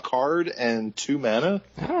a card and 2 mana?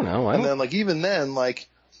 I don't know. And then, like, even then, like,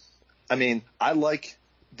 I mean, I like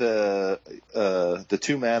the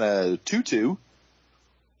 2 mana 2/2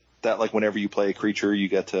 that, like, whenever you play a creature, you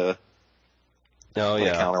get to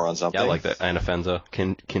counter on something. Yeah, I like that. Anafenza,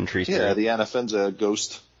 Kin Tree Spirit. Yeah, the Anafenza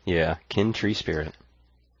ghost. Yeah, Kin Tree Spirit.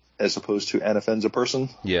 As opposed to Anafenza person.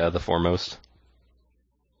 Yeah, the foremost.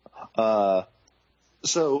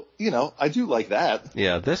 So, you know, I do like that.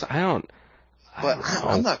 Yeah, this, But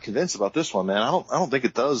I'm not convinced about this one, man. I don't think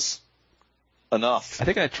it does enough. I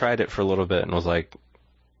think I tried it for a little bit and was like,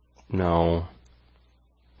 no.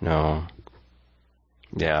 Yeah,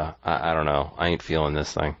 I don't know. I ain't feeling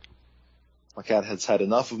this thing. My cat has had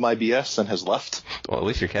enough of my BS and has left. Well, at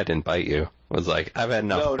least your cat didn't bite you. It was like, I've had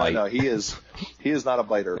enough bite. No, he is not a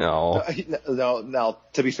biter. No. No, now,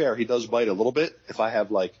 to be fair, he does bite a little bit. If I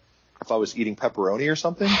was eating pepperoni or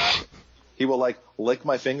something, he will like lick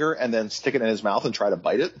my finger and then stick it in his mouth and try to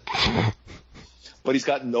bite it. But he's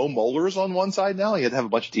got no molars on one side now. He had to have a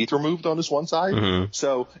bunch of teeth removed on this one side. Mm-hmm.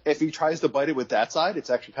 So if he tries to bite it with that side, it's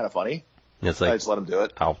actually kind of funny. It's like, I just let him do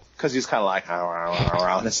it. Ow. Because he's kind of like,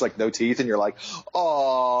 and it's like no teeth, and you're like,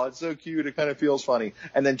 oh, it's so cute. It kind of feels funny.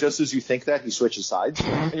 And then just as you think that, he switches sides,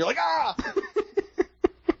 and you're like, ah!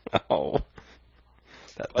 Oh.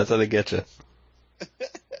 That's how they get you.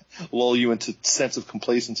 Lull you into sense of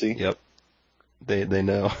complacency. Yep. They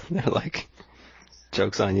know. They're like,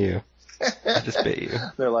 joke's on you. I just bit you.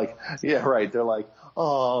 They're like, yeah, right. They're like,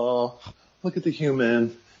 oh, look at the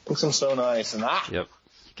human. Looks so nice. And Yep.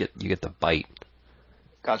 You get the bite.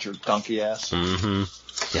 Got your donkey ass. Mm-hmm.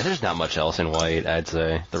 Yeah, there's not much else in white, I'd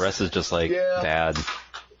say. The rest is just like bad.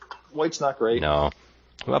 White's not great. No.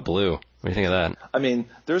 What about blue? What do you think of that? I mean,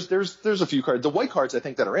 there's a few cards. The white cards I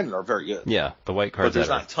think that are in it are very good. Yeah, the white cards. But there's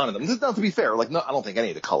not a ton of them. Now, to be fair, like, no, I don't think any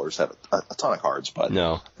of the colors have a ton of cards. But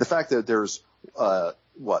no, the fact that there's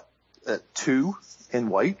 2 in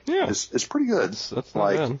white is pretty good. That's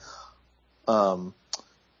not bad. All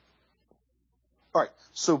right,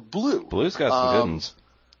 so blue. Blue's got some good ones.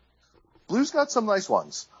 Blue's got some nice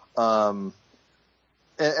ones. And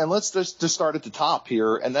let's just start at the top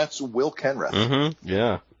here, and that's Will Kenrith. Mm-hmm.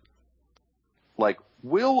 Yeah. Like,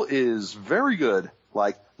 Will is very good.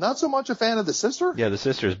 Like, not so much a fan of the sister. Yeah, the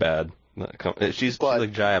sister's bad. She's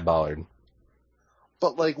like Jaya Ballard.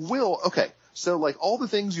 But, like, Will, okay. So, like, all the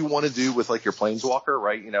things you want to do with, like, your Planeswalker,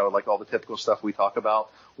 right? You know, like, all the typical stuff we talk about,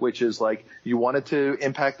 which is, like, you want it to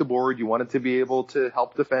impact the board, you want it to be able to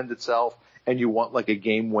help defend itself, and you want, like, a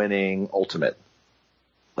game-winning ultimate.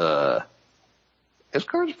 This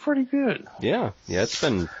card's pretty good. Yeah, it's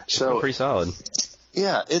been pretty solid.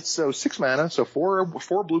 Yeah, it's 6 mana, so 4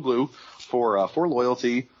 blue for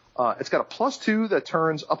loyalty. It's got a +2 that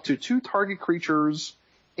turns up to 2 target creatures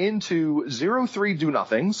into 0/3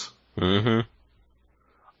 do-nothings. Mm-hmm.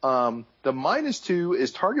 The -2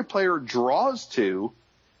 is target player draws 2,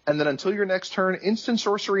 and then until your next turn, instant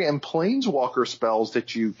sorcery and planeswalker spells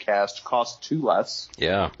that you cast cost 2 less.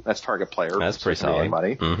 Yeah. That's target player. That's pretty solid.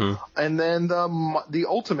 Money. Mm-hmm. And then the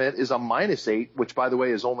ultimate is a -8, which, by the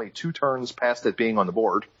way, is only 2 turns past it being on the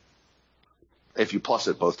board, if you plus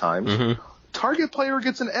it both times. Mm-hmm. Target player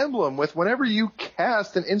gets an emblem with whenever you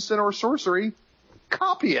cast an instant or sorcery,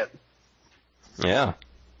 copy it. Yeah.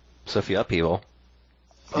 So if you upheaval,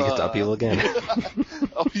 you get to upheaval again.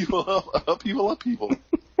 upheaval.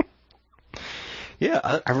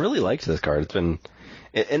 Yeah, I really liked this card. It's been,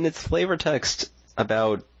 and its flavor text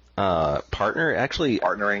about partner actually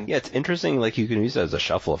Partnering. Yeah, it's interesting. Like you can use it as a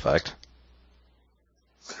shuffle effect.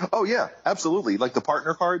 Oh yeah, absolutely. Like the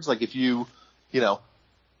partner cards. Like if you know,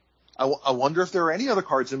 I wonder if there are any other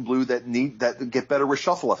cards in blue that get better with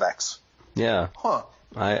shuffle effects. Yeah. Huh.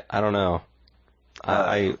 I don't know.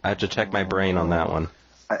 I have to check my brain on that one.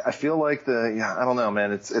 I feel like I don't know,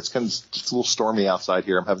 man. It's kind of it's a little stormy outside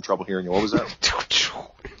here. I'm having trouble hearing you. What was that?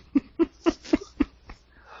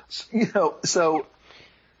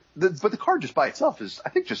 But the card just by itself is, I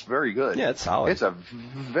think, just very good. Yeah, it's solid. It's a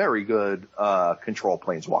very good control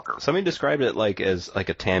planeswalker. Somebody described it as a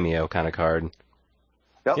Tamiyo kind of card.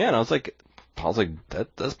 Yep. Yeah, and I was like,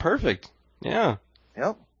 that's perfect. Yeah.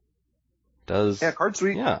 Yep. Yeah, card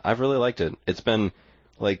sweet. Yeah, I've really liked it. It's been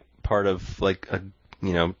like part of like a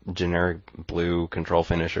generic blue control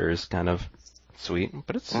finishers kind of sweet,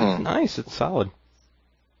 but it's nice. It's solid.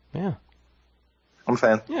 Yeah. I'm a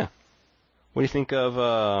fan. Yeah. What do you think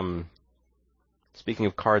of, speaking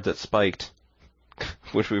of cards that spiked,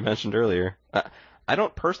 which we mentioned earlier, I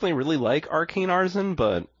don't personally really like Arcane Artisan,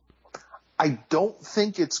 but I don't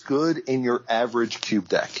think it's good in your average cube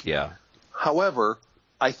deck. Yeah. However,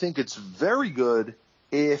 I think it's very good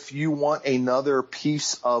if you want another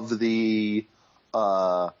piece of the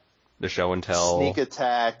show and tell, sneak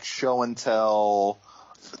attack, show and tell,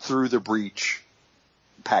 through the breach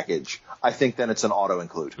package. I think then it's an auto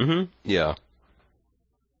include. Mm-hmm. Yeah.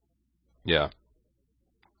 Yeah.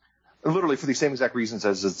 Literally for the same exact reasons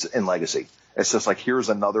as it's in Legacy. It's just like, here's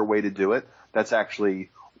another way to do it that's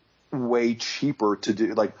actually way cheaper to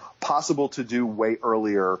do, like possible to do way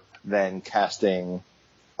earlier than casting,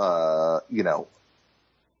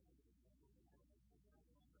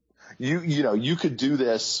 you could do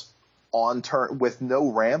this on turn with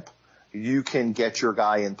no ramp. You can get your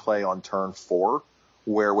guy in play on turn 4,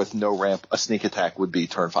 where with no ramp, a sneak attack would be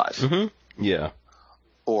turn 5. Mm-hmm. Yeah.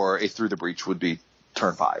 Or a through the breach would be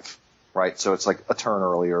turn 5, right? So it's like a turn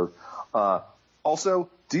earlier. Also,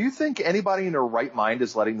 do you think anybody in their right mind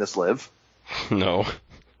is letting this live? No.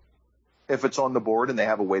 If it's on the board and they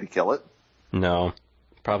have a way to kill it? No,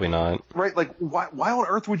 probably not. Right, like, why on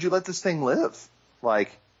earth would you let this thing live?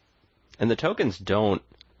 Like... And the tokens don't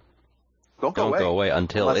go away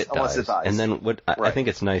until unless it dies. And then I think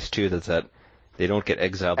it's nice, too, that they don't get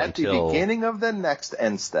exiled at until... the beginning of the next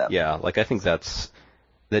end step. Yeah, like, I think that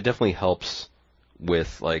definitely helps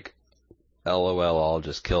with, like, LOL, I'll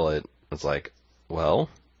just kill it. It's like, well,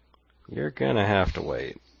 you're gonna have to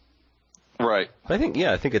wait. Right. But I think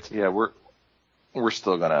it's... Yeah, we're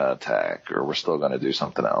still gonna attack, or we're still gonna do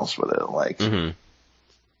something else with it, like... Mm-hmm.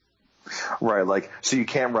 Right, like, so you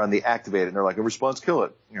can't run the activate it, and they're like, in response, kill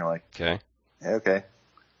it. And you're like... Okay. Okay.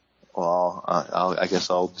 Well, I guess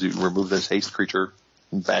I'll remove this haste creature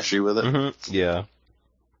and bash you with it. Mm-hmm. Yeah.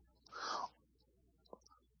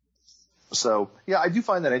 So, yeah, I do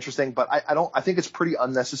find that interesting, but I think it's pretty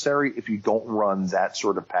unnecessary if you don't run that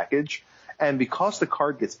sort of package. And because the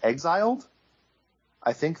card gets exiled,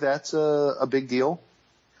 I think that's a big deal.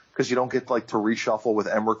 Because you don't get, like, to reshuffle with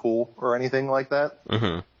Emrakul or anything like that.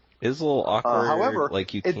 Mm-hmm. It's a little awkward. However,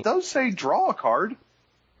 like it does say draw a card.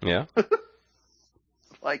 Yeah.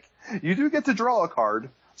 Like, you do get to draw a card,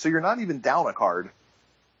 so you're not even down a card.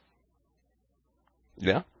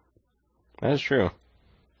 Yeah. That is true.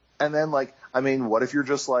 And then, like, I mean, what if you're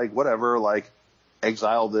just like, whatever, like,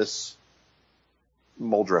 exile this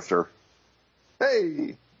Muldrifter?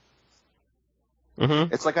 Hey!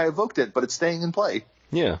 Mm-hmm. It's like I evoked it, but it's staying in play.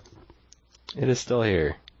 Yeah. It is still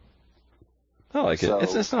here. I like So,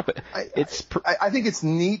 it. It's not bad. I think it's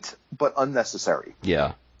neat, but unnecessary.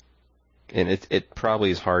 Yeah. And it probably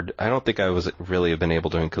is hard. I don't think I was really have been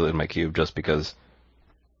able to include in my cube just because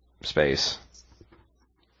space.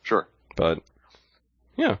 Sure. But,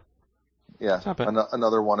 yeah. Yeah. It's not bad.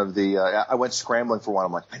 Another one of the, I went scrambling for one.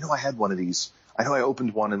 I'm like, I know I had one of these. I know I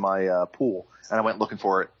opened one in my pool, and I went looking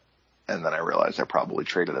for it, and then I realized I probably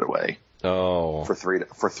traded it away. Oh. For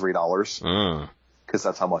 $3. Because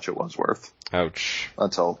that's how much it was worth. Ouch.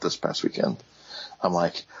 Until this past weekend. I'm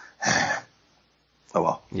like, oh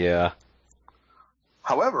well. Yeah.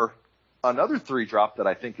 However, another 3-drop that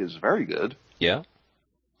I think is very good. Yeah.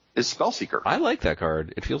 Is Spellseeker. I like that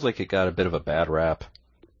card. It feels like it got a bit of a bad rap.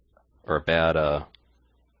 Or a bad,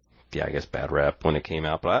 bad rap when it came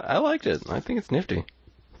out, but I liked it. I think it's nifty.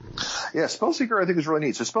 Yeah, Spellseeker I think is really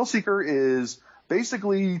neat. So Spellseeker is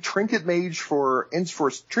basically Trinket Mage for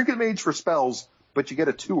spells, but you get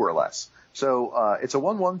a 2 or less. So it's a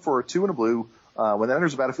 1/1 for a 2 and a blue. When it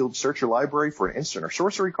enters the battlefield, search your library for an instant or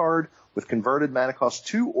sorcery card with converted mana cost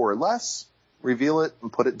 2 or less, reveal it,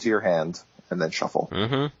 and put it into your hand, and then shuffle.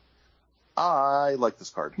 Mm-hmm. I like this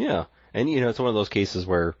card. Yeah. And, it's one of those cases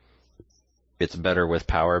where it's better with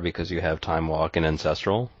power because you have Time Walk and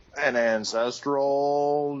Ancestral. And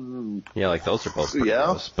Ancestral... Yeah, like, those are both pretty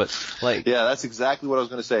close. But, like... Yeah, that's exactly what I was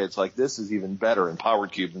going to say. It's like, this is even better in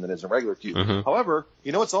Powered Cube than it is in regular Cube. Mm-hmm. However,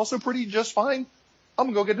 it's also pretty just fine? I'm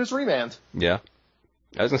going to go get this Remand. Yeah.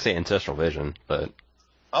 I was going to say Ancestral Vision, but...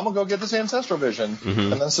 I'm going to go get this Ancestral Vision,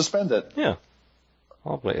 mm-hmm. and then suspend it. Yeah.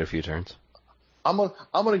 I'll wait a few turns. I'm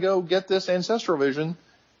gonna go get this Ancestral Vision.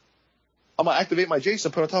 I'm gonna activate my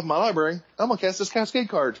Jason, put it on top of my library. I'm gonna cast this Cascade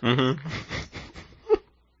card. Mm-hmm.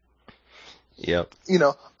 Yep.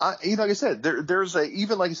 Like I said, there's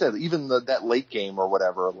even that late game or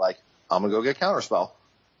whatever. Like, I'm gonna go get Counterspell.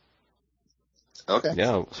 Okay.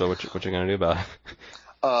 Yeah. So what you gonna do about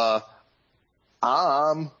it?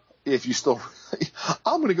 I'm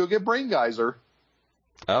gonna go get Brain Geyser.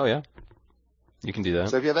 Oh yeah. You can do that.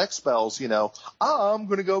 So if you have X spells, I'm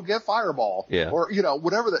going to go get Fireball. Yeah. Or,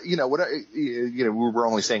 whatever we're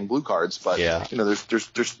only saying blue cards, but, yeah.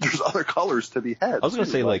 There's other colors to be had. I was going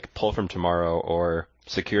to say, like, Pull from Tomorrow or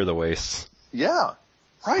Secure the Wastes. Yeah.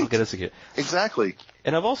 Right. I'll get a secure. Exactly.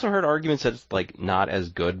 And I've also heard arguments that it's, like, not as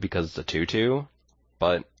good because it's a 2/2,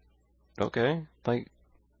 but, okay. Like,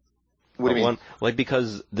 what do you mean? Like,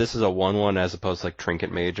 because this is a 1/1 as opposed to, like,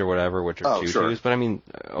 Trinket Mage or whatever, which are 2/2s, sure. But I mean,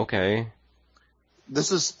 okay.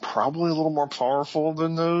 This is probably a little more powerful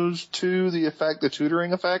than those two, the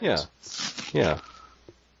tutoring effect. Yeah. Yeah.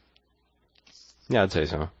 Yeah, I'd say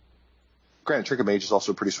so. Granted, Trinket Mage is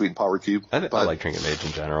also pretty sweet in Power Cube. I like Trinket Mage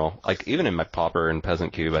in general. Like, even in my Pauper and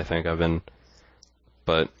Peasant Cube, I think I've been,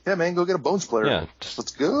 but... Yeah, man, go get a Bone Splitter. Yeah.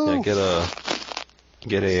 Let's go. Yeah, get a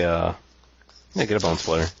Bone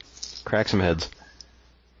Splitter. Crack some heads.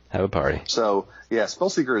 Have a party. So, yeah,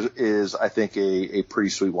 Spellseeker is I think, a pretty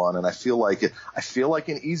sweet one, and I feel like an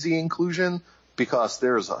easy inclusion because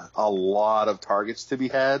there's a lot of targets to be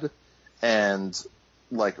had, and,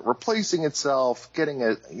 like, replacing itself, getting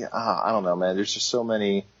it, I don't know, man, there's just so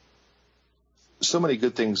many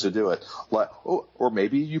good things to do it. Like, or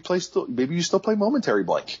maybe you still play Momentary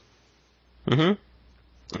Blink. Mm-hmm.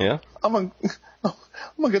 Yeah. I'm gonna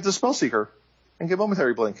get the Spellseeker and get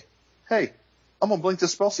Momentary Blink. Hey, I'm going to blink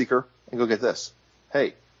this Spellseeker and go get this.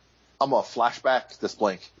 Hey, I'm going to flashback this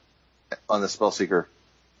blink on the Spellseeker.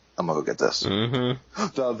 I'm going to go get this. Mm-hmm.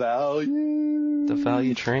 The value. The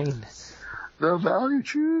value train. The value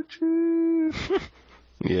choo-choo.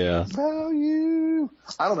 Yeah. Value.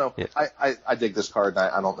 I don't know. Yeah. I dig this card,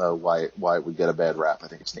 and I don't know why it would get a bad rap. I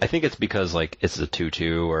think it's neat. I think it's because, like, it's a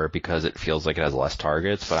 2/2 or because it feels like it has less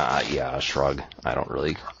targets, but shrug. I don't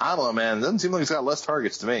know, man. It doesn't seem like it's got less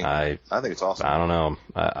targets to me. I think it's awesome. I don't know.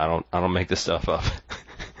 I don't make this stuff up.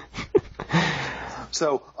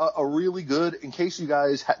 So, a really good, in case you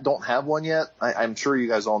guys don't have one yet, I'm sure you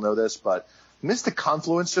guys all know this, but Mystic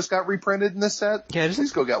Confluence just got reprinted in this set. Yeah,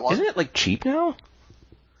 please go get one. Isn't it, like, cheap now?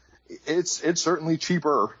 It's certainly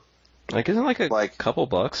cheaper. Like, isn't it like a couple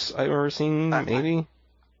bucks I've ever seen, maybe?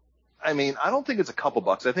 I mean, I don't think it's a couple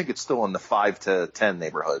bucks. I think it's still in the 5 to 10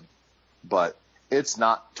 neighborhood. But it's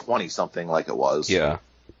not 20-something like it was. Yeah.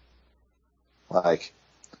 Like,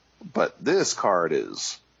 but this card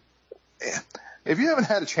is... If you haven't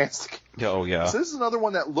had a chance to... Oh, yeah. So this is another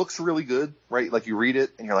one that looks really good, right? Like, you read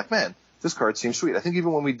it, and you're like, man, this card seems sweet. I think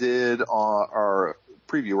even when we did our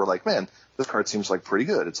preview, we're like, man, this card seems like pretty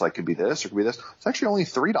good. It's like, could be this or could be this. It's actually only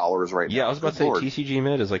 $3 right now. Yeah, I was about to say TCG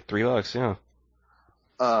mid is like $3,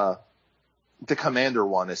 yeah. The Commander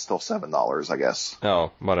one is still $7, I guess.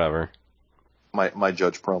 Oh, whatever. My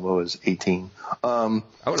Judge promo is $18. I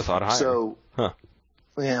would have thought higher. So,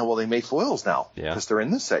 yeah, well, they make foils now. Yeah. Because they're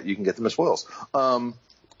in this set. You can get them as foils. And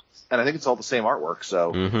I think it's all the same artwork,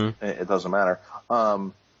 so it doesn't matter.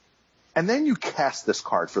 And then you cast this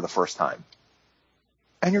card for the first time.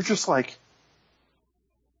 And you're just like,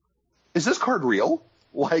 is this card real?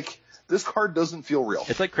 Like, this card doesn't feel real.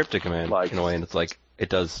 It's like Cryptic Command in a way, and it's like, it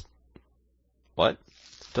does... What? It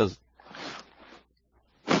does...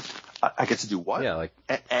 I get to do what? Yeah, like...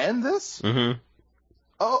 And this? Mm-hmm.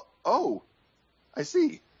 Oh, I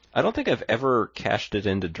see. I don't think I've ever cashed it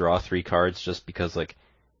in to draw 3 cards just because, like,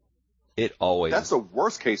 it always... That's the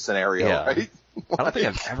worst case scenario, right? I don't think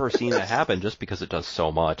I've ever seen that happen just because it does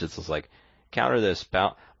so much. It's just like, counter this,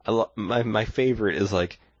 my favorite is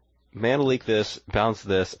like, mana leak this, bounce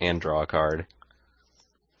this, and draw a card.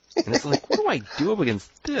 And it's like, what do I do up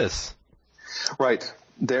against this? Right.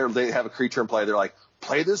 They have a creature in play. They're like,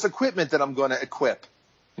 play this equipment that I'm going to equip.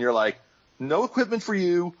 And you're like, no equipment for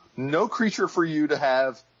you. no creature for you to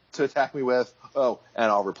have to attack me with. Oh, and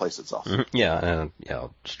I'll replace itself. Mm-hmm. Yeah,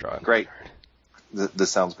 I'll just draw it. Great.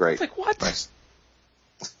 This sounds great. It's like, what? Nice.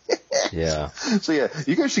 Yeah. So yeah,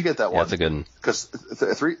 you guys should get that one. Yeah, that's a good one. Because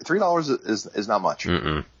 $3 is not much.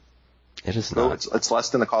 Mm-mm. It is So not. it's less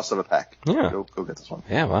than the cost of a pack. Yeah. Go get this one.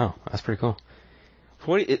 Yeah, wow. That's pretty cool.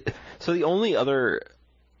 So the only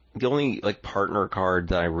like partner card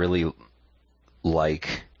that I really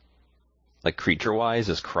like creature-wise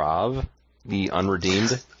is Krav, the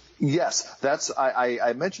unredeemed. Yes,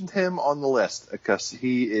 I mentioned him on the list because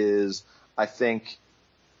he is, I think,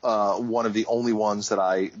 one of the only ones that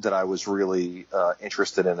I was really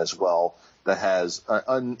interested in as well. That has,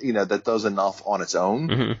 that does enough on its own.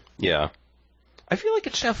 Mm-hmm. Yeah. I feel like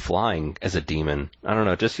it should have flying as a demon. I don't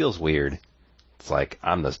know. It just feels weird. It's like,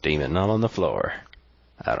 I'm this demon, not on the floor.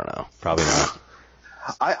 I don't know. Probably not.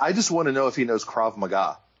 I just want to know if he knows Krav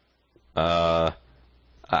Maga. I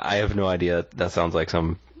have no idea. That sounds like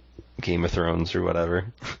some Game of Thrones or whatever.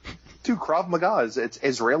 Dude, Krav Maga it's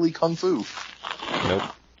Israeli Kung Fu. Nope.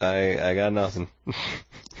 I got nothing.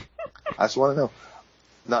 I just want to know.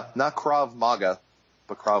 Not Krav Maga,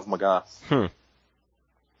 but Krav Maga.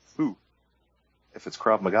 Who? If it's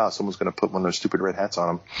Krav Maga, someone's going to put one of those stupid red hats on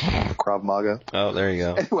him. Krav Maga. Oh, there you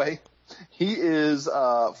go. Anyway, he is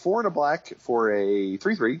 4 and a black for a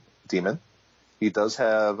 3/3 demon. He does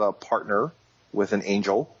have a partner with an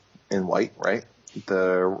angel in white, right?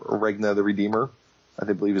 The Regna the Redeemer, I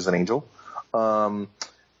believe, is an angel. And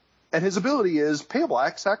his ability is pay a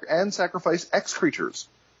black and sacrifice X creatures.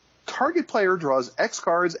 Target player draws X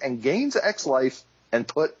cards and gains X life and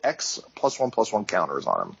put X +1/+1 counters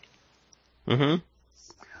on him. Mm-hmm.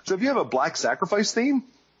 So if you have a black sacrifice theme,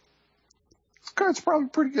 this card's probably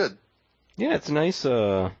pretty good. Yeah, it's a nice,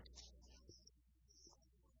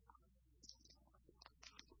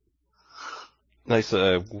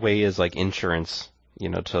 way as like insurance,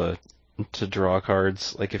 to draw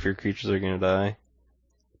cards, like if your creatures are gonna die.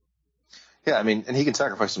 Yeah, I mean, and he can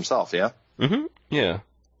sacrifice himself, yeah? Mm-hmm. Yeah.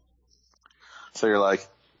 So you're like,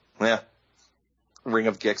 yeah, Ring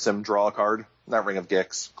of Gix him, draw a card. Not Ring of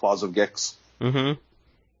Gix, Claws of Gix. Mm-hmm.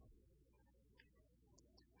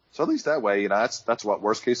 So at least that way, that's what,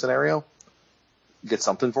 worst case scenario? Get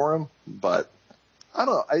something for him, but I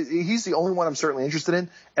don't know. He's the only one I'm certainly interested in.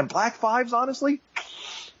 And Black Fives, honestly,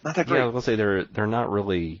 not that great. Yeah, I was gonna say they're not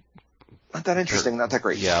really... Not that interesting, not that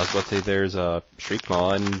great. Yeah, I was about to say there's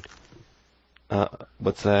Shriekmaw and,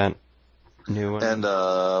 what's that new one? And,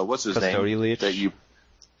 what's his Custody name? Leech.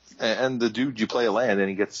 And the dude, you play a land and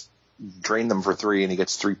he gets, drain them for 3 and he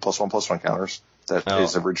gets 3 +1/+1 counters. That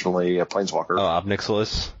is originally a Planeswalker. Oh,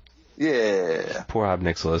 Obnixilis? Yeah. Poor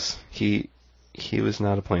Obnixilis. He was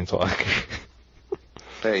not a Planeswalker.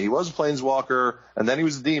 Hey, he was a Planeswalker, and then he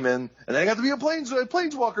was a demon, and then he got to be a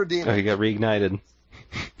Planeswalker demon. Oh, he got reignited.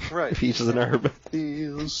 Right. Peach is an herb.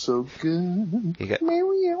 Feels so good. He got...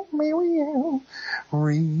 Meow,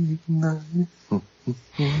 reignite.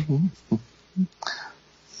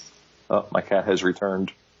 Oh, my cat has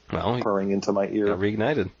returned, Well, he purring into my ear. got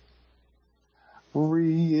reignited.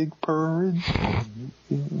 Purring.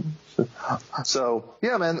 So,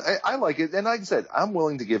 yeah, man, I like it. And like I said, I'm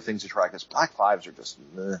willing to give things a try because Black Fives are just,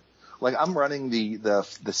 meh. Like, I'm running the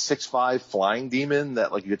 6/5 flying demon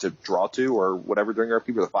that, like, you get to draw to or whatever during RP,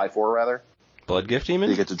 or the 5/4 rather. Blood Gift Demon?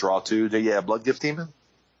 You get to draw to. Yeah, Blood Gift Demon.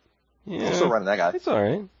 Yeah. I'm still running that guy. It's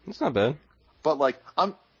alright. It's not bad. But, like,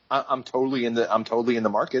 I'm totally in the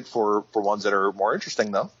market for ones that are more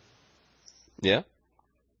interesting though. Yeah.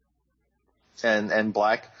 And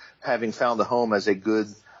black, having found a home as a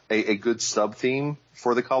good sub theme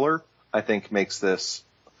for the color, I think makes this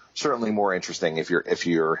certainly more interesting if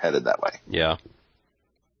you're headed that way. Yeah.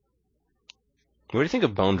 What do you think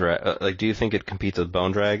of Bone Dragon? Do you think it competes with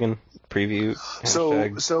Bone Dragon? Preview.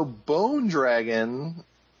 Hashtag? So Bone Dragon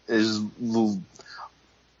is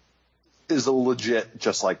a legit,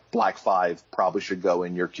 just like Black 5 probably should go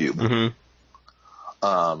in your cube.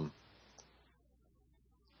 Mm-hmm.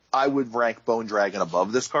 I would rank Bone Dragon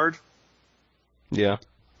above this card. Yeah.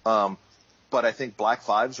 But I think Black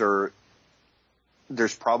 5s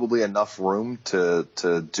there's probably enough room to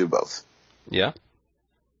do both. Yeah.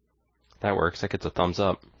 That works. That gets a thumbs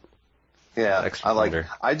up. Yeah. Extra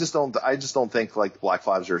I just don't think like Black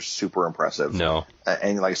 5s are super impressive. No.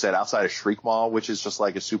 And like I said, outside of Shriekmaw, which is just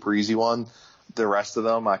like a super easy one, the rest of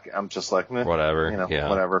them, I'm just like, meh, whatever. Yeah.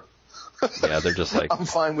 Whatever. Yeah, they're just like, I'm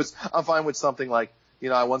fine with something like,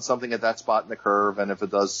 I want something at that spot in the curve, and if it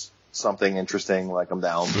does something interesting, like I'm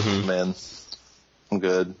down, I'm in, I'm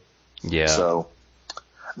good. Yeah. So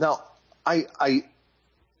now, I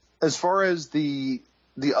as far as the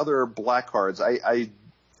other black cards, I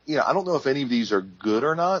I don't know if any of these are good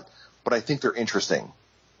or not, but I think they're interesting,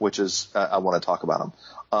 which is, I want to talk about them.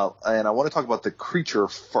 And I want to talk about the creature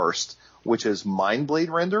first, which is Mindblade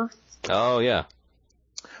Render. Oh, yeah.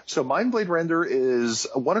 So Mindblade Render is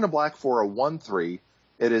 1 and a black for a 1/3.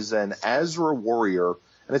 It is an Azra warrior,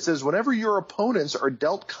 and it says whenever your opponents are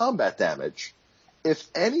dealt combat damage, if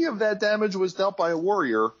any of that damage was dealt by a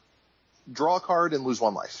warrior, draw a card and lose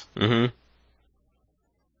 1 life. Mm-hmm.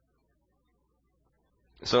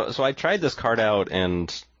 So I tried this card out,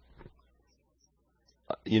 and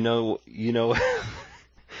you know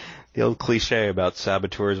the old cliche about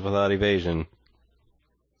saboteurs without evasion.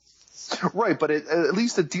 Right, but at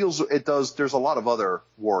least it does, there's a lot of other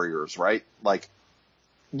warriors, right? Like,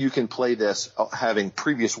 you can play this having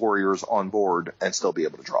previous warriors on board and still be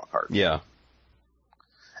able to draw a card. Yeah.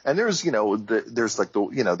 And there's, there's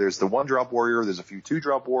the 1-drop warrior, there's a few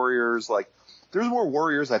 2-drop warriors, like, there's more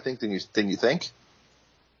warriors, I think, than you think.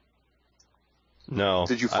 No.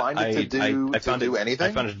 Did you find it to do anything?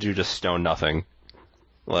 I found it to do just stone nothing.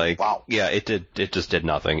 Like, wow. Yeah, it just did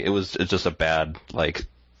nothing. It's just a bad, like,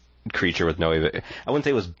 creature with no, I wouldn't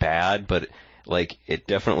say it was bad, but, like, it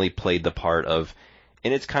definitely played the part of,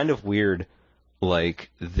 and it's kind of weird,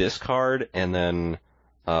 like, this card and then,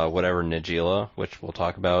 whatever, Najeela, which we'll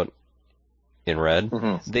talk about in red,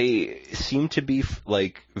 they seem to be,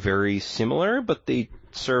 like, very similar, but they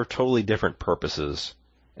serve totally different purposes.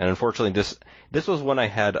 And unfortunately, this was one I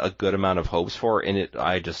had a good amount of hopes for, and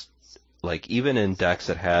I just, like, even in decks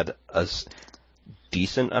that had a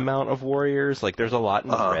decent amount of warriors, like, there's a lot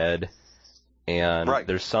in red, and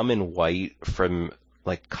there's some in white from,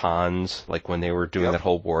 like, cons, like, when they were doing that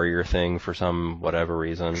whole warrior thing for some whatever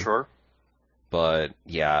reason. Sure. But,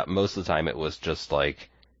 yeah, most of the time it was just, like,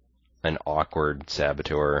 an awkward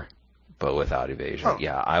saboteur, but without evasion. Oh.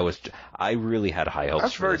 Yeah, I really had high hopes for this thing.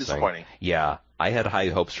 That's very disappointing. Yeah, I had high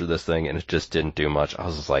hopes for this thing, and it just didn't do much. I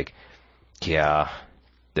was just like, yeah,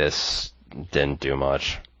 this didn't do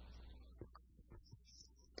much.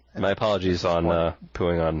 My apologies on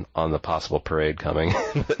pooing on the possible parade coming.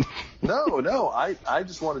 No, I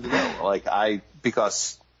just wanted to know, like,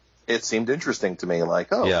 because it seemed interesting to me, like,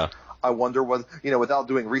 yeah. I wonder what, without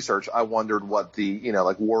doing research, I wondered what the,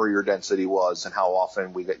 like, warrior density was and how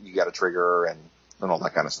often you got a trigger and all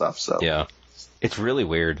that kind of stuff. So yeah, it's really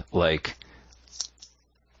weird. Like,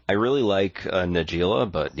 I really like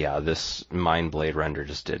Najeela, but yeah, this Mindblade Render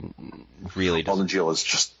just didn't really. Well, Najeela's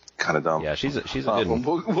just kind of dumb. Yeah, she's a good one.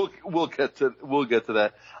 We'll get to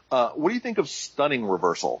that. What do you think of Stunning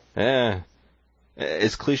Reversal?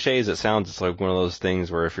 As cliche as it sounds, it's like one of those things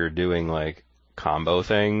where if you're doing, like, combo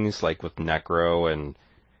things, like with Necro and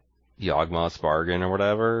Yawgmoth's Bargain or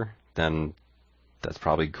whatever, then that's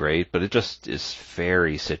probably great, but it just is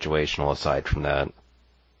very situational aside from that.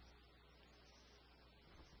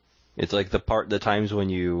 It's like the times when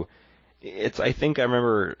I think I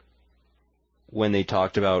remember when they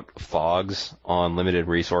talked about fogs on limited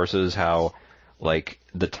resources, how, like,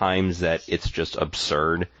 the times that it's just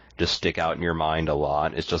absurd just stick out in your mind a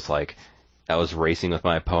lot. It's just like, I was racing with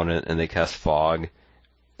my opponent and they cast fog,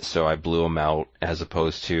 so I blew them out, as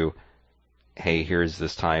opposed to, hey, here's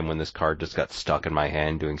this time when this card just got stuck in my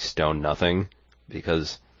hand doing stone nothing,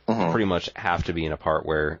 because you pretty much have to be in a part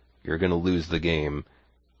where you're going to lose the game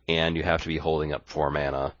and you have to be holding up 4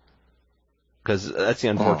 mana. Because that's the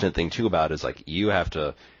unfortunate thing too about it, is, like, you have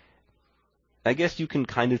to, I guess you can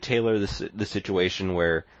kind of tailor the situation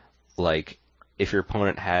where, like, if your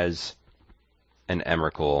opponent has an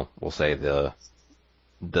Emrakul, we'll say the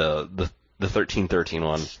 13/13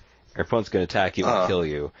 one, your opponent's going to attack you and kill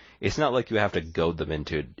you. It's not like you have to goad them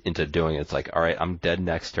into doing it. It's like, all right, I'm dead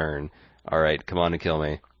next turn. All right, come on and kill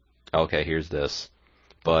me. Okay, here's this.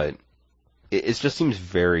 But it just seems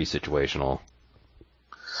very situational.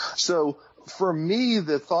 So for me,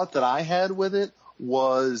 the thought that I had with it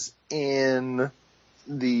was in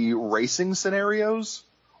the racing scenarios,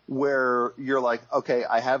 where you're like, okay,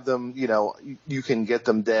 I have them, you can get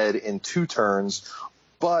them dead in 2 turns,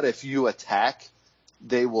 but if you attack,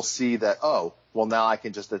 they will see that, oh, well, now I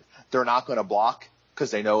can just, they're not going to block,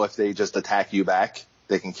 because they know if they just attack you back,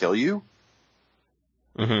 they can kill you.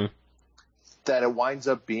 Mm-hmm. That it winds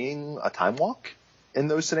up being a time walk in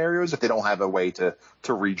those scenarios, if they don't have a way to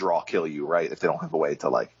redraw kill you, right? If they don't have a way to,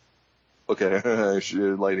 like, okay,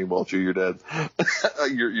 lightning bolt you, you're dead.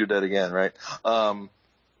 you're dead again, right?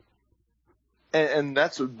 And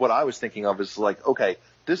that's what I was thinking of, is like, okay,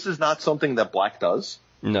 this is not something that black does.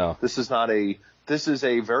 No. This is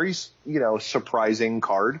a very, surprising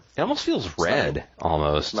card. It almost feels red,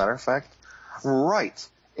 almost. As a matter of fact. Right.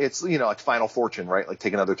 It's, like Final Fortune, right? Like,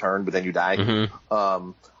 take another turn, but then you die.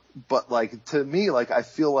 Mm-hmm. but like to me, like I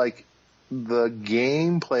feel like the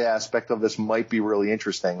gameplay aspect of this might be really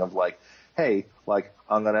interesting. Of like, hey, like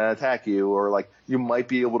I'm gonna attack you, or like you might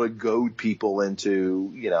be able to goad people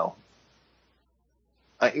into,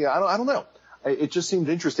 I don't know. It just seemed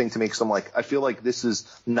interesting to me because I'm like, I feel like this is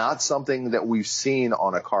not something that we've seen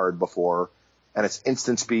on a card before, and it's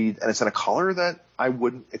instant speed, and it's in a color that I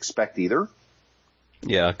wouldn't expect either.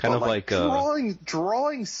 Yeah, kind of like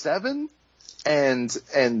drawing 7 and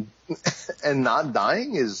not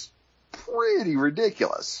dying is pretty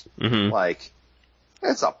ridiculous. Mm-hmm. Like,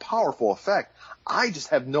 it's a powerful effect. I just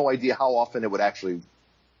have no idea how often it would actually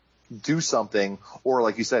do something, or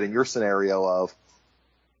like you said in your scenario of,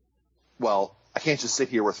 well, I can't just sit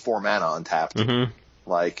here with 4 mana untapped. Mm-hmm.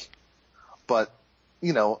 Like, but,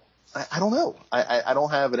 I don't know. I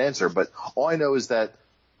don't have an answer, but all I know is that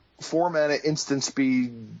 4 mana instant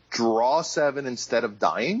speed, draw 7 instead of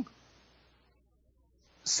dying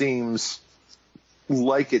seems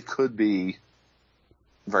like it could be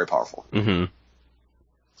very powerful. Mm-hmm.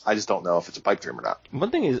 I just don't know if it's a pipe dream or not.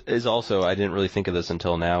 One thing is also, I didn't really think of this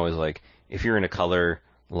until now, is like, if you're in a color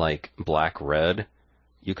like black-red,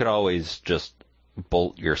 you could always just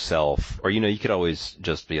bolt yourself, or, you could always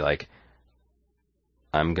just be like,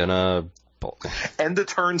 I'm gonna bolt. End the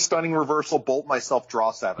turn, stunning reversal, bolt myself,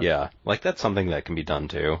 draw 7. Yeah, like that's something that can be done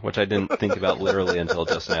too, which I didn't think about literally until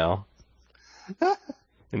just now.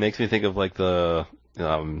 It makes me think of like the,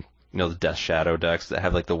 the Death Shadow decks that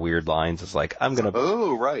have like the weird lines. It's like, I'm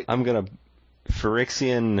gonna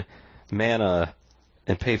Phyrexian mana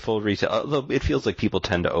and pay full retail. Although it feels like people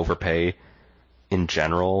tend to overpay in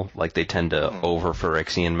general, like they tend to over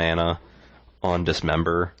Phyrexian mana on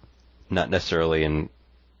Dismember, not necessarily in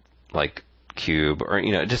like Cube, or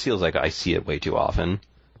it just feels like I see it way too often.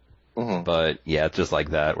 Mm-hmm. But yeah, it's just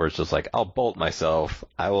like that, where it's just like, I'll bolt myself.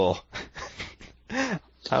 I will.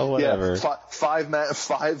 Whatever. Yeah, 5 mana,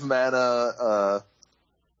 5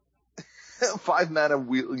 mana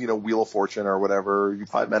Wheel of Fortune or whatever.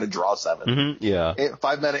 5 mana draw 7. Mm-hmm, yeah.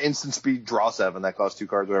 5 mana instant speed draw 7. That costs 2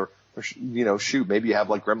 cards, whatever. Or, shoot, maybe you have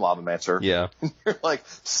like Grim Lavamancer. Yeah. you're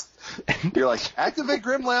like, activate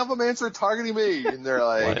Grim Lavamancer targeting me, and they're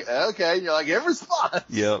like, okay. And you're like, in response.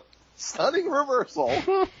 Yep. Stunning reversal.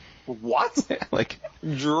 What? Like,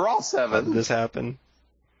 draw 7. How did this happen?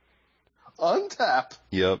 Untap.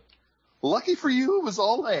 Yep. Lucky for you, it was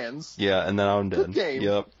all hands. Yeah, and then I'm dead. Good game.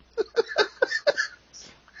 Yep.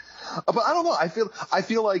 But I don't know. I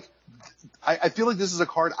feel like this is a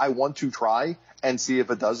card I want to try and see if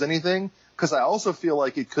it does anything. Because I also feel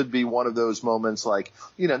like it could be one of those moments, like,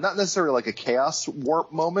 not necessarily like a Chaos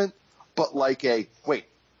Warp moment, but like wait,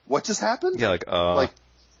 what just happened? Yeah, like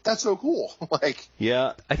that's so cool.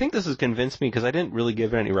 Yeah, I think this has convinced me because I didn't really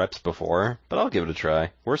give it any reps before, but I'll give it a try.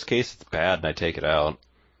 Worst case, it's bad and I take it out.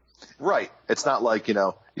 Right. It's not like,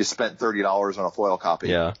 you spent $30 on a foil copy.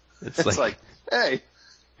 Yeah. It's like, hey,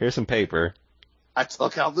 here's some paper. I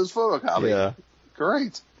took out this photocopy. Yeah.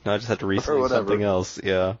 Great. No, I just had to resell something else.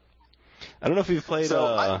 Yeah. I don't know if you've played. So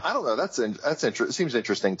I don't know. That's it seems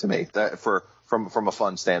interesting to me that from a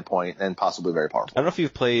fun standpoint and possibly very powerful. I don't know if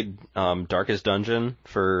you've played Darkest Dungeon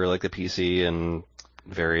for like the PC and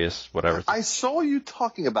various whatever. I saw you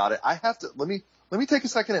talking about it. I have to let me take a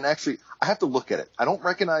second and actually I have to look at it. I don't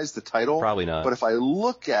recognize the title. Probably not. But if I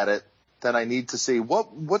look at it, then I need to see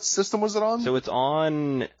what system was it on? So it's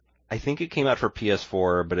on. I think it came out for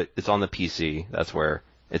PS4, but it's on the PC. That's where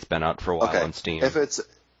it's been out for a while on Steam. If it's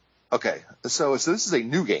okay, so this is a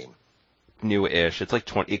new game. New-ish. It's like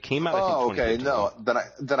 20. It came out. I think, okay. No,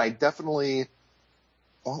 then I definitely.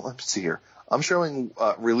 Well, let's see here. I'm showing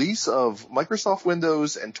release of Microsoft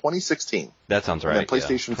Windows in 2016. That sounds right. And then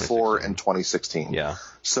PlayStation 4 in 2016. Yeah.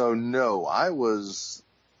 So no.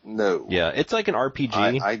 Yeah, it's like an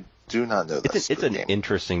RPG. I do not know this. It's an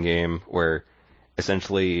interesting game where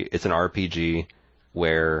essentially it's an RPG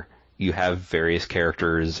where you have various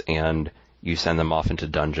characters and you send them off into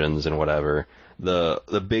dungeons and whatever.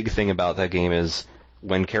 The big thing about that game is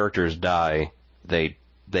when characters die, they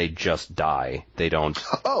just die. They don't.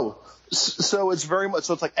 Oh, so it's very much,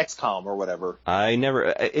 so it's like XCOM or whatever.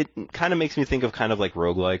 It kind of makes me think of kind of like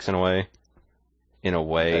roguelikes in a way.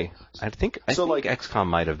 Okay. I think XCOM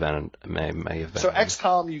may have been. So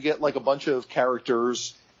XCOM, you get like a bunch of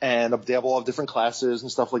characters and they all have different classes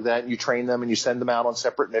and stuff like that. And you train them and you send them out on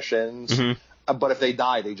separate missions. Mm-hmm. But if they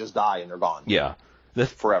die, they just die and they're gone. Yeah.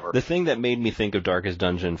 Forever. The thing that made me think of Darkest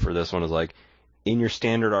Dungeon for this one is like, in your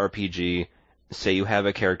standard RPG, say you have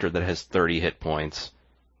a character that has 30 hit points,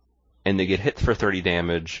 and they get hit for 30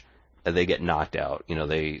 damage, they get knocked out.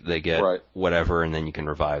 They get whatever, and then you can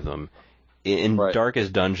revive them. In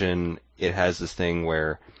Darkest Dungeon, it has this thing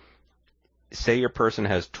where say your person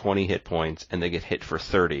has 20 hit points and they get hit for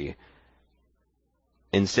 30.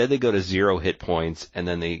 Instead, they go to 0 hit points, and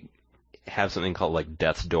then they have something called like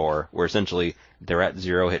Death's Door, where essentially they're at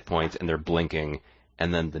 0 hit points and they're blinking,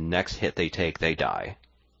 and then the next hit they take, they die.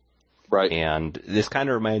 Right. And this kind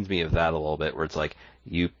of reminds me of that a little bit, where it's like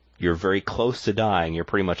you're very close to dying, you're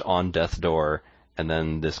pretty much on Death's Door, and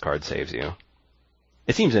then this card saves you.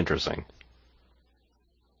 It seems interesting.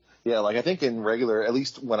 Yeah, like I think in regular, at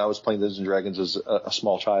least when I was playing Dungeons and Dragons as a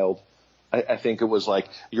small child, I think it was like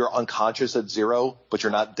you're unconscious at 0, but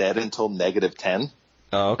you're not dead until -10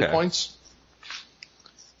 Oh, okay. hit points.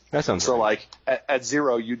 That sounds So right. like at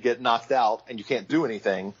 0, you'd get knocked out and you can't do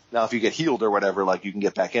anything. Now, if you get healed or whatever, like you can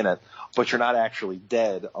get back in it, but you're not actually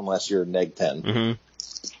dead unless you're -10. Mm-hmm.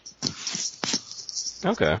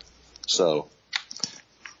 Okay. So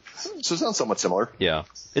it sounds somewhat similar. Yeah.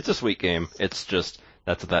 It's a sweet game. It's just,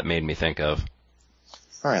 that's what that made me think of.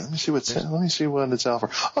 All right, let me see what it's out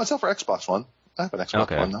for. Oh, it's out for Xbox One. I have an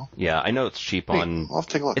Xbox One though. Yeah, I know it's cheap Hey, on. I'll have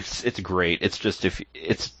to take a look. It's great. It's just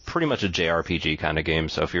it's pretty much a JRPG kind of game.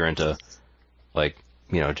 So if you're into like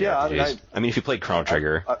JRPGs, Yeah, I mean, if you played Chrono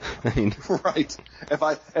Trigger, I mean, Right.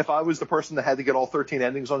 If I was the person that had to get all 13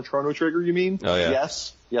 endings on Chrono Trigger, you mean? Oh, yeah.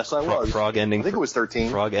 Yes, I was. frog ending. I think it was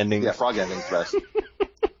 13. Frog ending. Yeah, frog ending's best.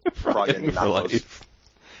 frog ending for life.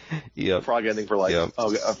 Yep. Frog ending for life. Yep.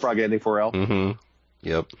 Oh, frog ending for L. Mm-hmm.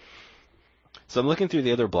 Yep. So I'm looking through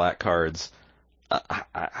the other black cards.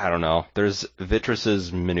 I don't know. There's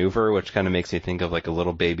Vitrus's Maneuver, which kind of makes me think of like a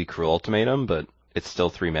little baby Cruel Ultimatum, but it's still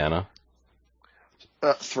 3 mana.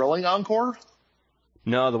 Thrilling Encore?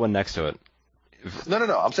 No, the one next to it.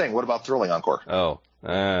 No. I'm saying, what about Thrilling Encore? Oh,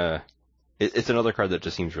 it's another card that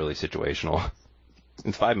just seems really situational.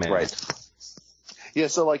 It's 5 mana. Right. Yeah,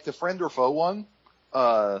 so like the Friend or Foe one,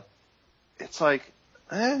 it's like,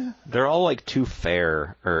 They're all like too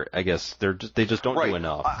fair, or I guess they just don't do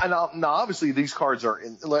enough. Now, obviously, these cards are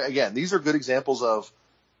again. These are good examples of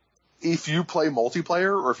if you play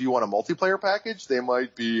multiplayer or if you want a multiplayer package, they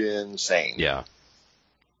might be insane. Yeah.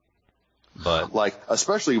 But like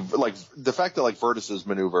especially like the fact that like Virtus's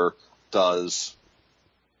Maneuver does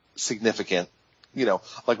significant,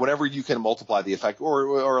 like whenever you can multiply the effect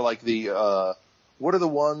or like the what are the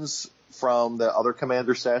ones from the other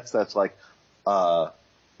commander sets that's like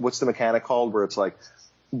what's the mechanic called where it's like,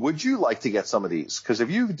 would you like to get some of these? Because if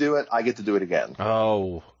you do it, I get to do it again.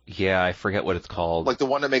 Oh, yeah, I forget what it's called. Like the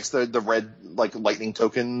one that makes the red, like, lightning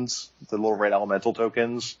tokens, the little red elemental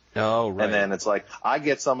tokens. Oh, right. And then it's like, I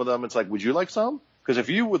get some of them. It's like, would you like some? Because if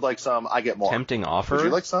you would like some, I get more. Tempting Offer? Would you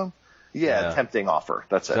like some? Yeah. Tempting Offer.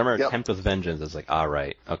 That's it. I remember Tempt with Vengeance. It's like,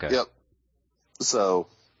 right. Okay. Yep. So,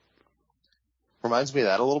 reminds me of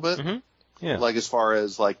that a little bit. Mm-hmm. Yeah. Like, as far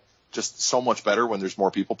as, like, just so much better when there's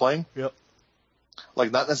more people playing. Yep.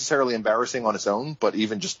 Like, not necessarily embarrassing on its own, but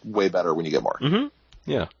even just way better when you get more. Mm-hmm.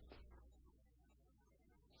 Yeah.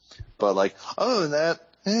 But, like, other than that,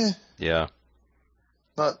 yeah.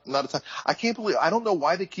 Not a ton. I can't believe, I don't know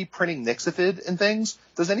why they keep printing Nixifid and things.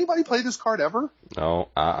 Does anybody play this card ever? No,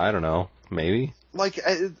 I don't know. Maybe. Like,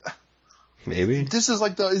 maybe. This is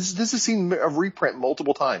like this has seen a reprint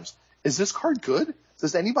multiple times. Is this card good?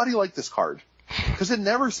 Does anybody like this card? Because it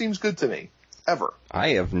never seems good to me. Ever. I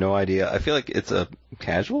have no idea. I feel like it's a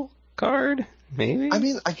casual card, maybe? I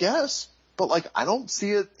mean, I guess. But, like, I don't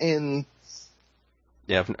see it in...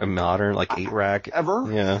 Yeah, a modern, like, 8-rack. Ever?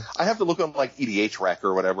 Yeah. I have to look on, like, EDH rack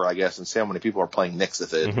or whatever, I guess, and see how many people are playing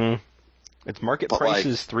Nixifid. Mm-hmm. Its market price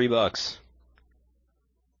is $3.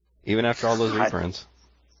 Even after all those reprints.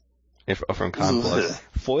 From Conflux.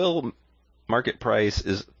 Foil market price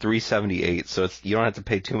is $3.78, so you don't have to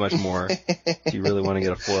pay too much more if you really want to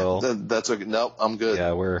get a foil. That's okay. Nope, I'm good.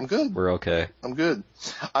 Yeah, I'm good. We're okay. I'm good.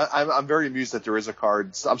 I'm very amused that there is a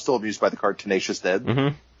card. I'm still amused by the card Tenacious Dead.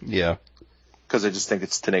 Mm-hmm. Yeah. Because I just think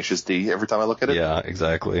it's Tenacious D every time I look at it. Yeah,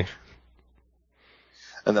 exactly.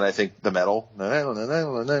 And then I think the metal.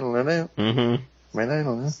 Mm-hmm.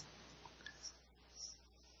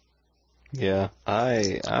 Yeah,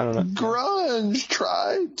 I don't know. Grunge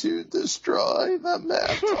tried to destroy the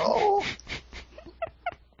metal.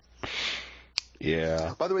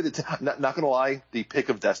 Yeah. By the way, not gonna lie, the Pick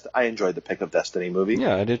of Destiny. I enjoyed the Pick of Destiny movie.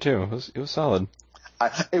 Yeah, I did too. It was solid.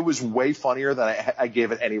 It was way funnier than I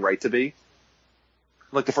gave it any right to be.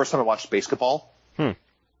 Like the first time I watched Basketball.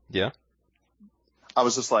 Yeah. I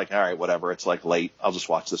was just like, all right, whatever. It's like late. I'll just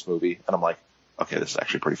watch this movie, and I'm like, okay, this is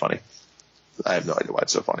actually pretty funny. I have no idea why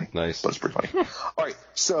it's so funny. Nice. But it's pretty funny. All right,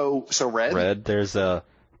 so Red. Red, there's Rowan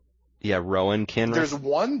Kinrith. There's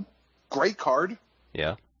one great card.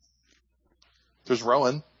 Yeah. There's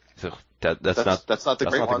Rowan. That's not the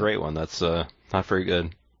great one. one. The great one. That's not very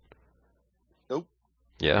good.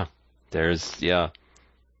 Yeah. There's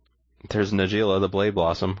Najila the Blade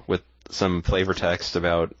Blossom with some flavor text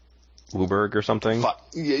about Wooburg or something.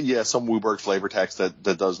 Yeah, some Wooburg flavor text that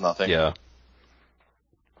does nothing. Yeah.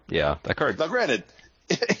 Yeah, that card. Now, granted,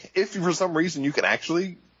 if for some reason you can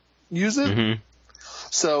actually use it, Mm-hmm.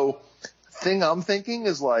 so thing I'm thinking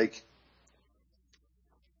is like,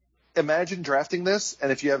 imagine drafting this,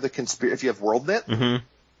 and if you have if you have WorldNet, Mm-hmm.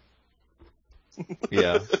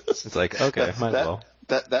 Yeah. It's like, okay, might as well.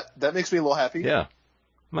 That makes me a little happy. Yeah.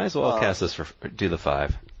 Might as well cast this do the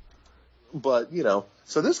 5. But,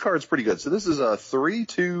 so this card's pretty good. So this is a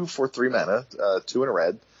 3/2 for 3 mana, 2 and a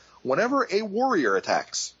red. Whenever a warrior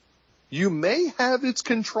attacks, you may have its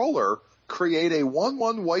controller create a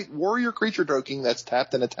 1/1 white warrior creature token that's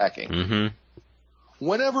tapped and attacking. Mm-hmm.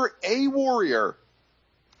 Whenever a warrior,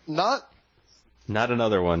 not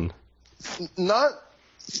another one. Not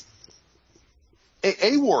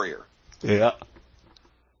a warrior. Yeah.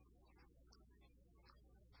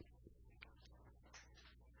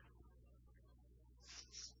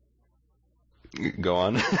 Go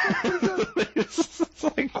on. It's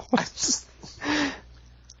like,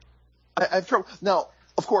 I've trouble. Now,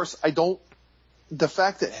 of course, I don't. The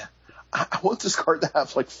fact that I want this card to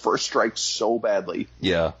have like first strike so badly.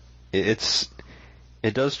 yeah, it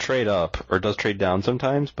does trade up or does trade down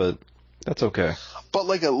sometimes, but that's okay. But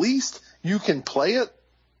like at least you can play it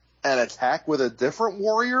and attack with a different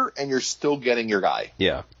warrior, and you're still getting your guy.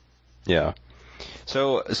 Yeah, yeah.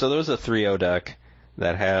 So there was a 3/0 deck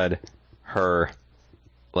that had her,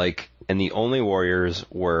 like, and the only warriors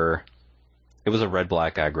were, it was a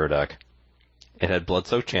red-black aggro deck. It had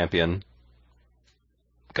Bloodsoaked Champion,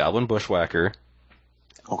 Goblin Bushwhacker,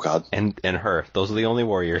 Oh God, and her. Those are the only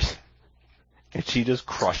warriors. And she just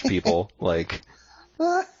crushed people, like,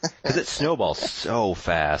 because it snowballs so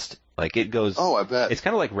fast. Like, it goes, oh, I bet. it's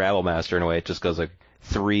kind of like Rabblemaster in a way. It just goes like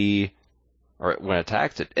 3, or when it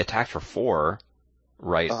attacks for 4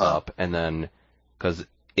 right up, and then, because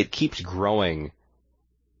it keeps growing,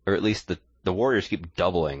 or at least the warriors keep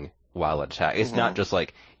doubling while it attacks. It's not just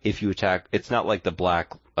like, if you attack, it's not like the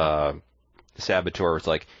black Saboteur where it's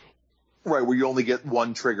like, right, where you only get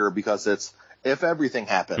one trigger because it's if everything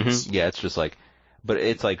happens. Yeah, it's just like, but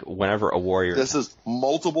it's like whenever a warrior. This is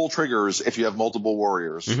multiple triggers if you have multiple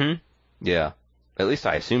warriors. Yeah, at least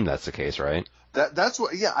I assume that's the case, right? That's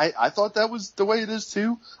what. Yeah, I thought that was the way it is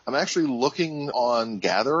too. I'm actually looking on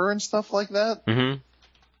Gatherer and stuff like that, and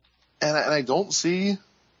I don't see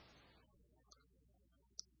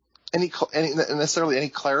any necessarily any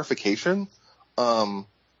clarification.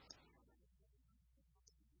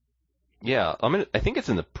 Yeah, I think it's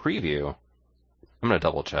in the preview. I'm gonna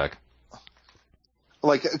double check.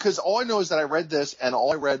 Like, because all I know is that I read this, and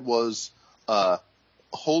all I read was,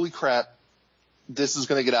 holy crap, this is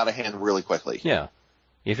going to get out of hand really quickly. Yeah.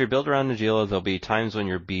 If you're built around Najila, there'll be times when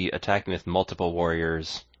you'll be attacking with multiple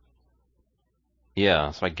warriors.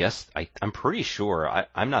 Yeah, so I guess, I'm pretty sure,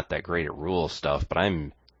 I'm not that great at rules stuff, but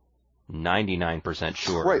I'm 99%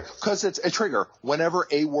 sure. Right, because it's a trigger whenever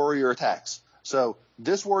a warrior attacks. So,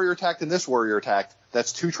 this warrior attacked and this warrior attacked,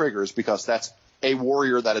 that's 2 triggers because that's a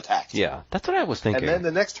warrior that attacked. Yeah, that's what I was thinking. And then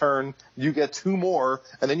the next turn, you get 2 more,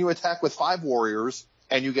 and then you attack with 5 warriors,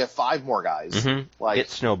 and you get 5 more guys. Like, it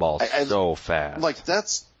snowballs so fast. Like,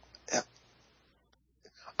 that's...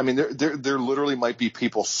 I mean, there literally might be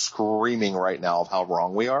people screaming right now of how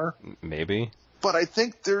wrong we are. Maybe. But I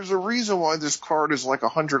think there's a reason why this card is like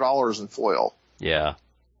 $100 in foil. Yeah.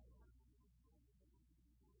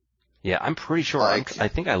 Yeah, I'm pretty sure. Like, I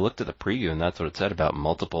think I looked at the preview, and that's what it said about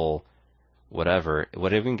multiple... whatever.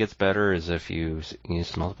 What even gets better is if you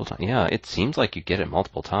use multiple times. Yeah, it seems like you get it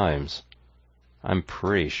multiple times. I'm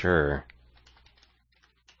pretty sure.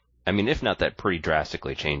 I mean, if not, that pretty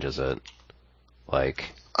drastically changes it.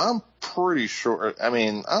 Like, I'm pretty sure. I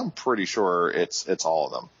mean, I'm pretty sure it's all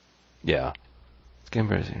of them. Yeah. I'm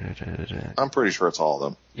pretty sure it's all of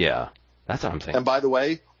them. Yeah, that's what I'm saying. And by the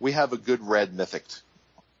way, we have a good red mythic.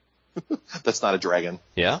 That's not a dragon.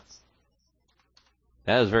 Yeah.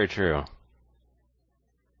 That is very true.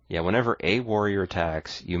 Yeah, whenever a warrior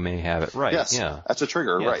attacks, you may have it. Right, yes, yeah. That's a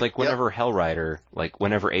trigger, yeah, right. It's like whenever Hellrider, like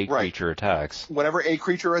whenever a creature attacks. Whenever a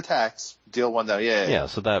creature attacks, deal 1 down. Yeah. Yeah,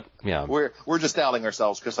 so that, yeah. We're just doubting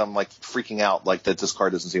ourselves because I'm like freaking out like that this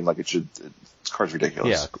card doesn't seem like it should. This card's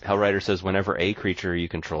ridiculous. Yeah, Hellrider says whenever a creature you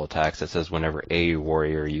control attacks, it says whenever a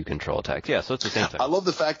warrior you control attacks. Yeah, so it's the same thing. I love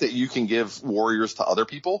the fact that you can give warriors to other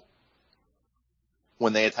people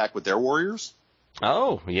when they attack with their warriors.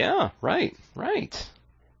 Oh, yeah, right.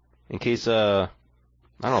 In case, I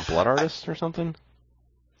don't know, Blood Artist or something?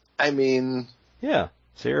 I mean... Yeah.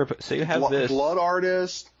 So you have this... Blood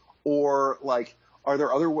Artist, or, like, Are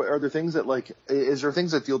there things that like, is there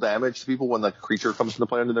things that deal damage to people when the creature comes into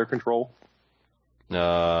play under their control?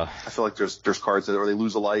 I feel like there's cards that, or they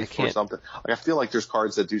lose a life or something. Like, I feel like there's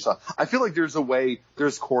cards that do something. I feel like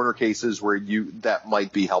there's corner cases where that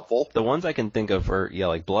might be helpful. The ones I can think of are,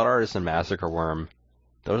 like Blood Artist and Massacre Worm.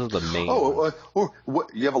 Those are the main ones. Or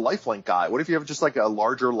what, you have a lifelink guy. What if you have just like a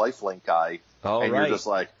larger lifelink guy? Oh, and right. You're just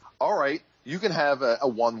like, all right, you can have a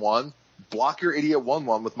 1/1, block your idiot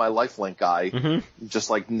 1/1 with my lifelink guy, just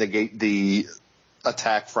like negate the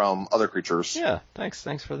attack from other creatures. Yeah,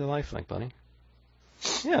 thanks for the lifelink, buddy.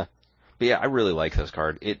 Yeah, but yeah, I really like this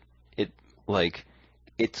card. It's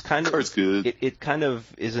kind of, card's good. It kind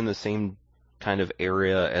of is in the same kind of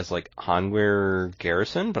area as like Hanweir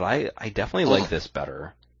Garrison, but I definitely like this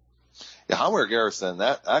better. Yeah, Hanweir Garrison,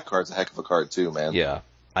 that card's a heck of a card too, man. Yeah,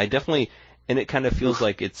 I definitely, and it kind of feels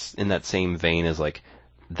like it's in that same vein as like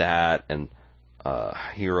that and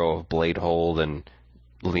Hero of Bladehold and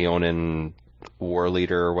Leonin War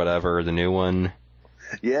Leader or whatever, the new one.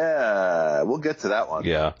 Yeah, we'll get to that one.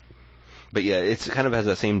 Yeah. But yeah, it's kind of has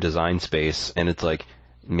that same design space, and it's like,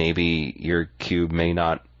 maybe your cube may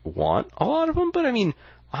not want a lot of them, but I mean,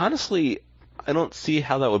 honestly, I don't see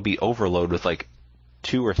how that would be overload with like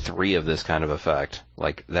 2 or 3 of this kind of effect,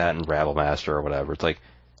 like that and Rabblemaster or whatever. It's like,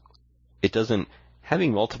 it doesn't,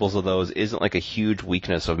 having multiples of those isn't like a huge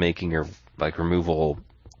weakness of making your like removal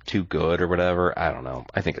too good or whatever. I don't know.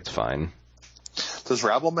 I think it's fine. Is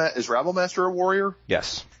Rabblemaster a warrior?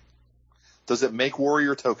 Yes. Does it make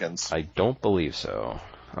warrior tokens? I don't believe so.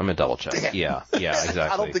 I'm gonna double check. Damn. Yeah, exactly.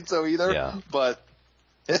 I don't think so either. Yeah. But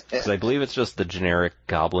because I believe it's just the generic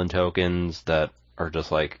goblin tokens that are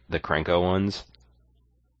just like the Krenko ones.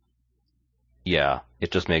 Yeah,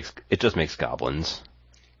 it just makes goblins.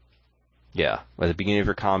 Yeah, at the beginning of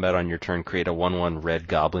your combat on your turn, create a 1/1 red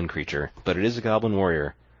goblin creature, but it is a goblin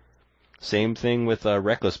warrior. Same thing with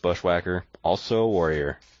Reckless Bushwhacker, also a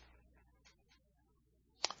warrior.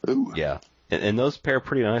 Ooh. Yeah, and those pair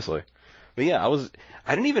pretty nicely. But yeah,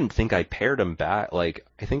 I didn't even think I paired them back. Like,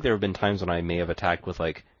 I think there have been times when I may have attacked with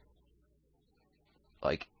like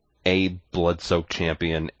a blood-soaked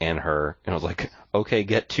champion and her, and I was like, okay,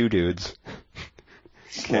 get 2 dudes.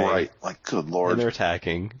 Okay. Right, like, good lord. And they're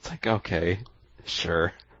attacking. It's like, okay,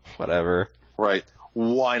 sure, whatever. Right,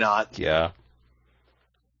 why not? Yeah.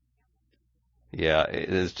 Yeah, it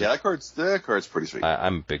is just... Yeah, that card's pretty sweet.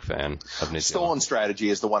 I'm a big fan of Nizio. Stolen Strategy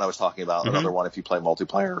is the one I was talking about. Another one, if you play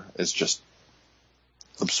multiplayer, is just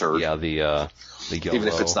absurd. Yeah, the YOLO. Even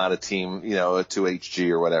if it's not a team, a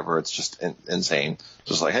 2HG or whatever, it's just insane.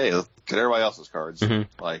 Just like, hey, get everybody else's cards.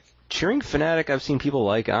 Like, Cheering Fanatic, I've seen people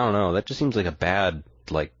like, I don't know, that just seems like a bad,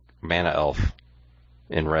 like, mana elf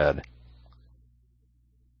in red.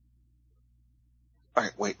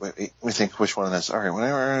 Alright, wait. Let me think which one of this. Alright,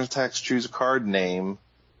 whenever it attacks, choose a card name.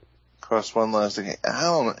 Cost 1 less. I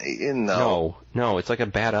don't know. No, it's like a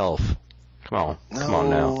bad elf. Come on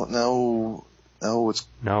now. No, it's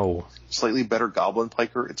slightly better Goblin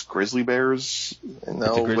Piker. It's Grizzly Bears.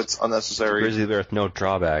 No, it's unnecessary. It's a Grizzly Bear with no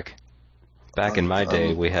drawback. Back in my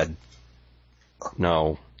day, we had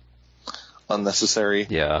no. Unnecessary.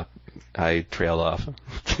 Yeah, I trailed off.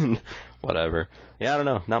 Whatever. Yeah, I don't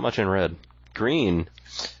know. Not much in red. Green.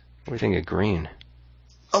 What do you think of green?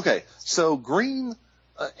 Okay, so green,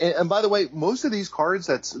 and by the way, most of these cards,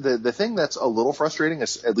 that's the thing that's a little frustrating,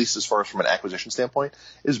 at least as far as from an acquisition standpoint,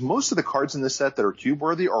 is most of the cards in this set that are cube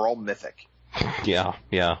worthy are all mythic. Yeah.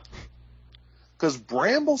 Because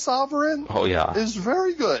Bramble Sovereign is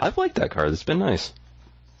very good. I've liked that card. It's been nice.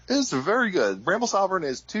 It's very good. Bramble Sovereign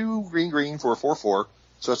is 2 green for a 4/4,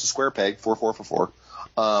 so it's a square peg, 4/4 for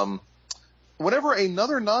 4. Whenever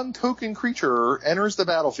another non-token creature enters the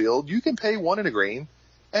battlefield, you can pay 1 and a green,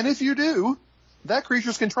 and if you do, that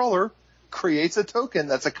creature's controller creates a token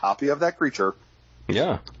that's a copy of that creature.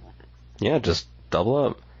 Yeah, just double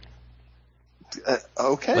up.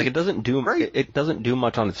 Okay. Like, it doesn't do Great. It doesn't do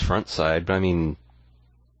much on its front side, but I mean,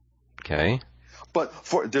 okay. But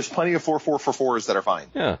there's plenty of 4/4 for 4s that are fine.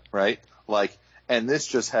 Yeah. Right? Like, and this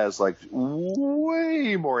just has like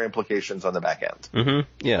way more implications on the back end.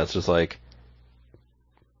 Yeah, it's just like,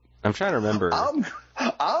 I'm trying to remember.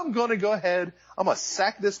 I'm going to go ahead. I'm going to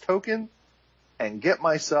sack this token and get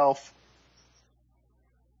myself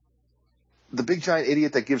the big giant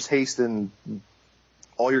idiot that gives haste, and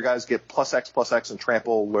all your guys get +X and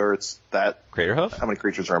trample where it's that. Crater Hoof? How many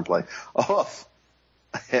creatures are in play? A hoof.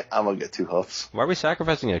 I'm going to get 2 hoofs. Why are we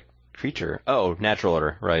sacrificing a creature? Oh, natural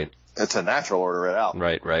order. Right. It's a natural order right out.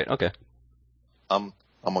 Right. Okay. I'm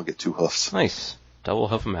going to get 2 hoofs. Nice. Double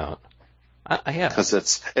hoof them out. Yeah. Because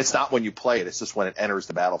it's not when you play it, it's just when it enters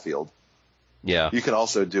the battlefield. Yeah. You can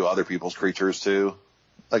also do other people's creatures too.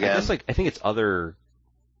 Again, I think it's other.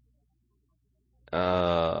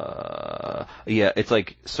 Yeah, it's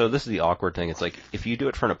like, so this is the awkward thing. It's like, if you do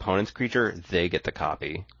it for an opponent's creature, they get the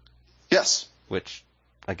copy. yes. Which,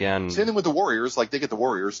 again, Same thing with the Warriors. Like, they get the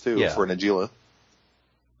Warriors too Yeah. for Najeela.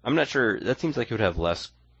 I'm not sure. That seems like it would have less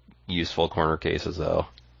useful corner cases, though.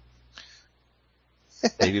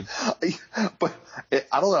 Maybe. But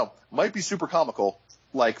I don't know. Might be super comical.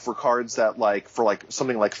 Like for cards that for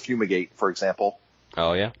something like Fumigate, for example.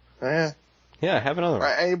 Oh yeah. Yeah, have another one.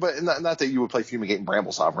 Right, but not that you would play Fumigate and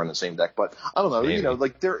Bramble Sovereign in the same deck, but I don't know. Maybe. You know,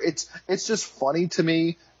 like it's just funny to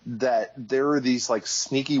me that there are these like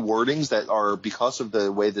sneaky wordings that are, because of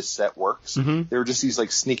the way this set works, Mhm. there are just these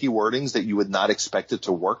like sneaky wordings that you would not expect it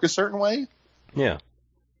to work a certain way. Yeah.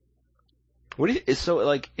 So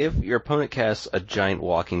like, if your opponent casts a giant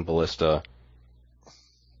walking ballista,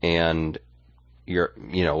 and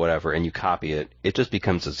whatever, and you copy it, it just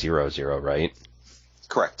becomes a 0/0, right?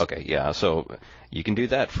 Correct. Okay, yeah. So you can do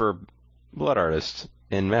that for Blood Artist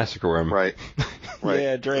and Massacre Worm. Right. Right.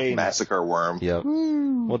 Yeah, drain. Massacre Worm. Yep.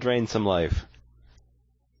 We'll drain some life.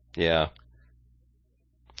 Yeah.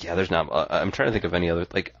 Yeah, there's not. I'm trying to think of any other.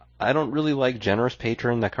 Like, I don't really like Generous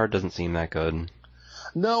Patron. That card doesn't seem that good.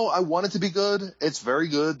 No, I want it to be good. It's very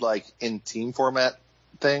good, like in team format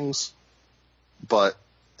things, but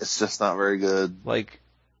it's just not very good Like,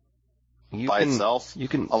 itself. You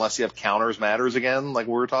can. Unless you have counters matters again, like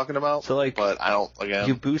we were talking about. So, like, but I don't. Again,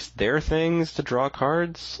 you boost their things to draw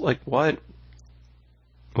cards. Like, what?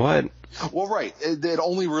 What? well, right. It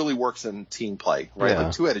only really works in team play, right? Yeah.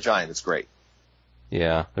 Like Two-Headed Giant is great.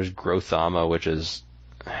 Yeah. There's Grothama, which is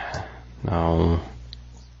no.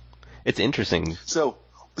 It's interesting. So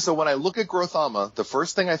when I look at Grothama, the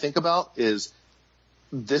first thing I think about is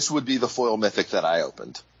this would be the foil mythic that I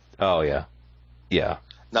opened. Oh yeah. Yeah.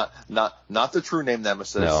 Not the true name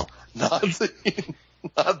Nemesis. No. Not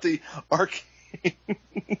the arcane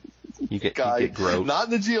You get Groth. Not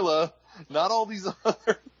Najeela. Not all these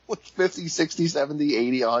other like $50, $60,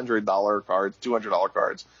 $70, $80, $100 cards, $200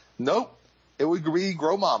 cards. Nope. It would be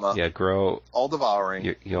Grow Mama. Yeah, All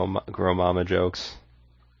devouring. Grow Mama jokes.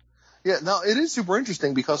 Yeah, now it is super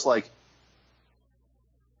interesting because like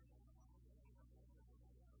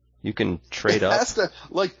You can trade it up. has to,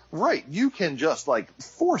 like, right, you can just like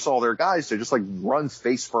force all their guys to just like run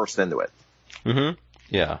face first into it Mm-hmm.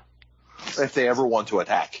 Yeah. if they ever want to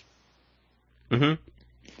attack. Mm-hmm.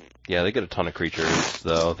 Yeah, they get a ton of creatures,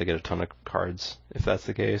 though. They get a ton of cards, if that's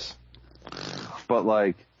the case. But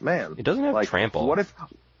like, man, It doesn't have like, trample. What if?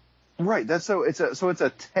 Right, it's a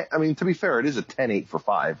 10, I mean, to be fair, it is a 10/8 for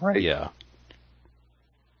 5, right? Yeah.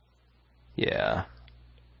 Yeah.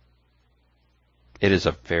 It is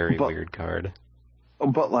a very weird card.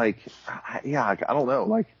 But like, yeah, I don't know,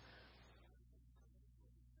 like,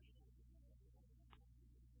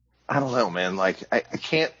 I don't know, man. Like, I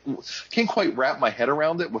can't quite wrap my head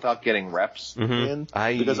around it without getting reps in,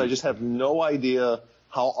 because I just have no idea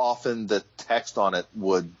how often the text on it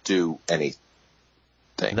would do anything.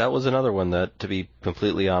 That was another one that, to be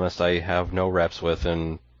completely honest, I have no reps with,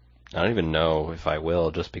 and I don't even know if I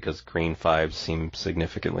will, just because green 5s seem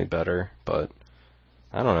significantly better, but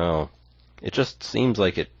I don't know. It just seems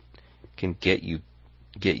like it can get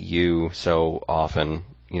you so often,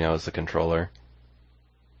 as the controller.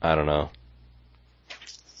 I don't know.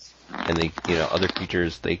 And other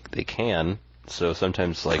creatures, they can, so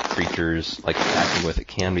sometimes, like, creatures, like, attacking with it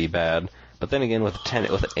can be bad, but then again, with an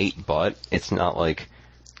 8 butt, it's not like,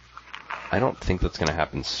 I don't think that's going to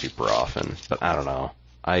happen super often, but I don't know.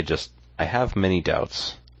 I have many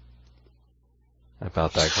doubts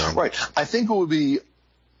about that game. Right. I think it would be,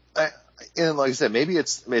 and like I said, maybe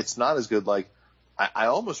it's not as good. Like, I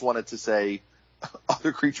almost wanted to say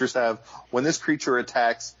other creatures have, when this creature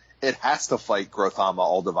attacks, it has to fight Grothama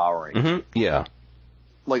All Devouring. Mm-hmm. Yeah.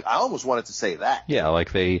 Like, I almost wanted to say that. Yeah,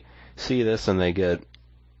 like they see this and they get.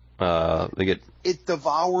 It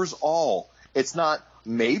devours all. It's not,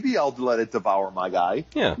 maybe I'll let it devour my guy.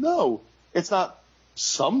 Yeah. No, it's not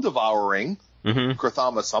some devouring. Mm-hmm.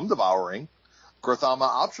 Grothama some devouring. Grothama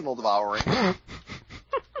optional devouring.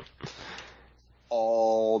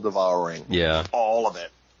 All devouring. Yeah. All of it.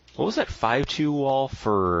 What was that 5/2 wall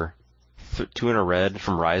for 2 in a red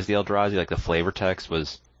from Rise of the Eldrazi? Like, the flavor text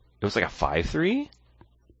was like a 5/3?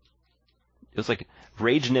 It was like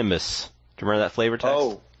Rage Nimbus. Do you remember that flavor text?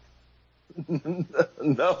 Oh.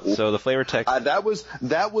 No. So the flavor text. That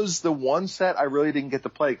was the one set I really didn't get to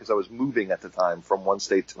play because I was moving at the time from one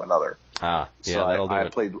state to another. Yeah, so that'll do I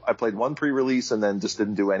it. played one pre-release and then just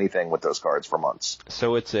didn't do anything with those cards for months.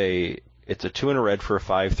 So it's It's a 2 and a red for a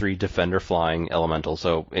 5/3 defender flying elemental,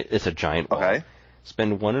 so it's a giant ball. Okay.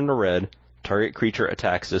 Spend 1 and a red. Target creature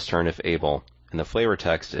attacks this turn if able. And the flavor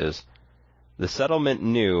text is, the settlement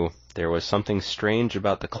knew there was something strange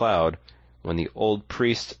about the cloud when the old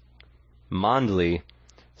priest Mondli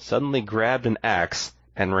suddenly grabbed an axe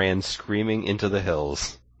and ran screaming into the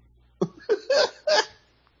hills.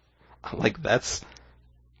 Like, that's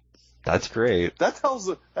great. That tells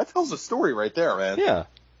a story right there, man. Yeah.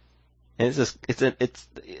 And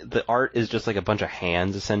the art is just like a bunch of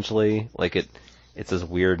hands essentially. Like it's this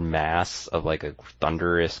weird mass of like a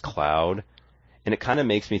thunderous cloud. And it kind of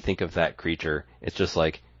makes me think of that creature. It's just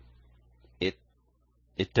like,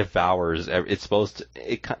 it devours, it's supposed to,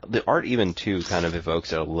 the art even too kind of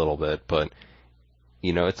evokes it a little bit, but,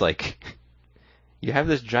 you know, it's like, you have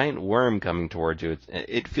this giant worm coming towards you.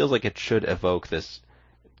 It feels like it should evoke this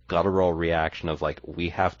guttural reaction of like, we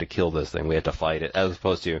have to kill this thing, we have to fight it, as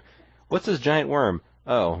opposed to, what's this giant worm?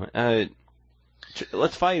 Oh,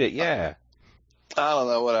 let's fight it, yeah. I don't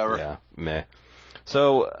know, whatever. Yeah, meh.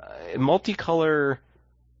 So, multicolor,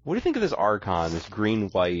 what do you think of this Archon, this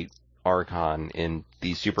green-white Archon in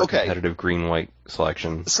the super competitive green-white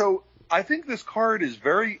selection? So, I think this card is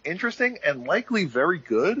very interesting and likely very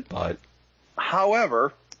good. But,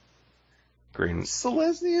 however, green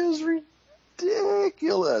Selesnya is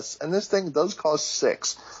ridiculous, and this thing does cost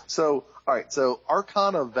 6. So, alright, so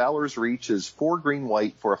Archon of Valor's Reach is 4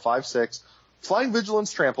 green-white for a 5/6. Flying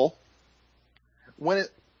Vigilance Trample. When it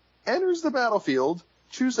enters the battlefield,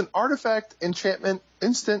 choose an artifact, enchantment,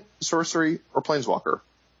 instant, sorcery, or planeswalker.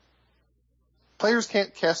 Players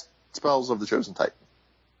can't cast spells of the chosen type.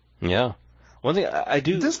 Yeah. One thing I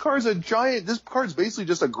do... This card's basically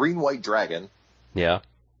just a green-white dragon. Yeah.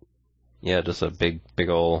 Yeah, just a big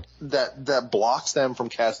ol'... That blocks them from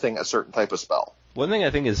casting a certain type of spell. One thing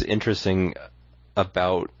I think is interesting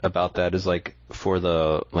about that is like for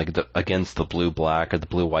the against the blue-black or the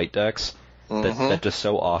blue-white decks, that just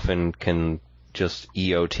so often can just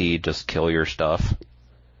EOT, just kill your stuff.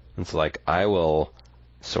 It's like, I will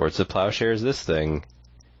Swords of Plowshares this thing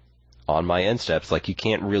on my end steps. Like, you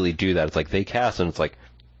can't really do that. It's like, they cast and it's like,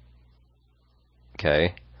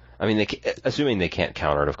 okay. I mean, assuming they can't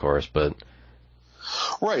counter it, of course, but...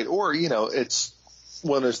 Right, or, you know, it's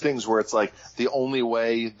one of those things where it's like, the only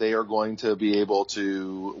way they are going to be able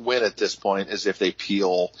to win at this point is if they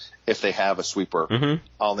peel, if they have a sweeper. Mm-hmm.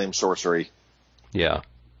 I'll name sorcery. Yeah.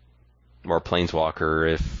 Or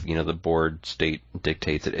Planeswalker if, you know, the board state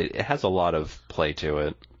dictates it. It has a lot of play to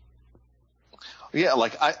it. Yeah,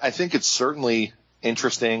 like, I think it's certainly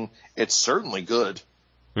interesting. It's certainly good.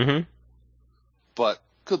 Mm-hmm. But,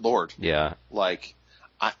 good lord. Yeah. Like,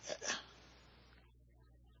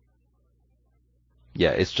 yeah,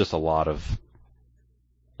 it's just a lot of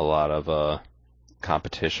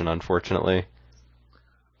competition, unfortunately.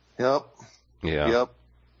 Yep. Yeah. Yep.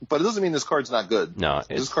 But it doesn't mean this card's not good. No.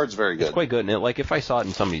 This card's very good. It's quite good. And if I saw it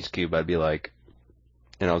in somebody's cube, I'd be like,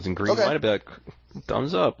 and I was in green white, I'd be like,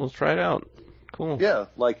 thumbs up, let's try it out. Cool. Yeah,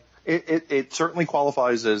 like, it certainly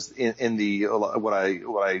qualifies as in the, what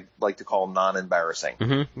I like to call non-embarrassing.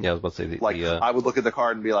 Mm-hmm. Yeah, I was about to say I would look at the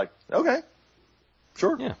card and be like, okay,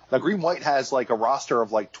 sure. Yeah. Now, green-white has like a roster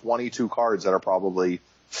of like 22 cards that are probably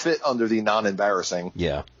fit under the non-embarrassing.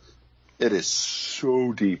 Yeah. It is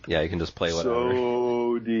so deep. Yeah, you can just play whatever.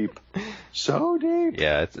 So deep. So deep.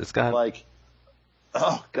 Yeah, it's got... Like,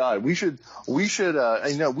 oh god, we should, we did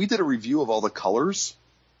a review of all the colors.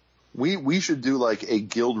 We should do like a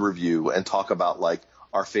guild review and talk about like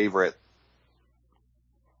our favorite,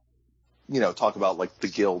 talk about like the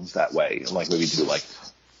guilds that way. And like maybe do like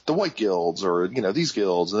the white guilds or, these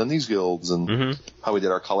guilds and then these guilds and how we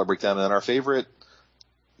did our color breakdown and then our favorite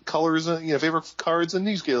colors and, favorite cards in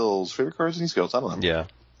these guilds, favorite cards in these guilds. I don't know. Yeah.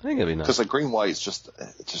 I think it'd be nice. Because like green white is just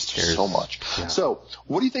so much. Yeah. So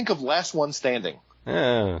what do you think of Last One Standing?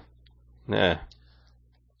 Yeah.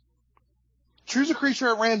 Choose a creature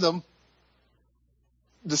at random.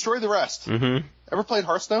 Destroy the rest. Mm-hmm. Ever played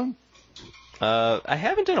Hearthstone? I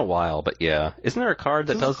haven't in a while, but yeah. Isn't there a card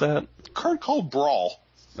that does that? A card called Brawl.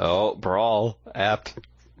 Oh, Brawl. Apt.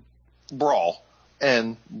 Brawl.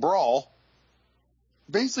 And Brawl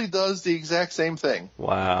basically does the exact same thing.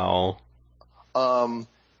 Wow.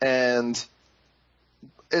 And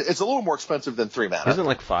it's a little more expensive than 3 mana. Isn't it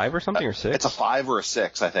like 5 or something, or 6? It's a 5 or a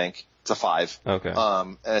 6, I think. It's a 5. Okay.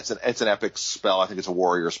 And it's an epic spell. I think it's a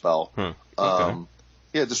warrior spell. Okay.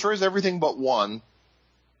 Yeah, it destroys everything but 1.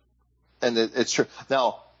 And it's true.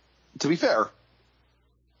 Now, to be fair,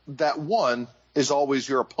 that 1 is always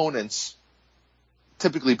your opponent's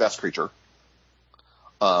typically best creature.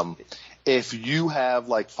 If you have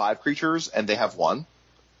like 5 creatures and they have 1,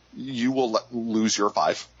 you will lose your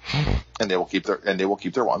 5, and they will keep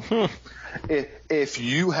their 1. If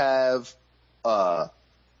you have, or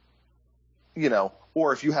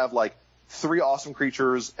if you have like 3 awesome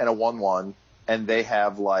creatures and a 1/1, and they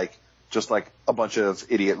have like just like a bunch of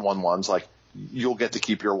idiot 1/1s, like you'll get to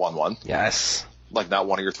keep your 1/1. Yes. Like not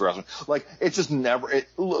one of your 3 awesome. Like it's just never.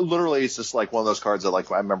 Literally, it's just like one of those cards that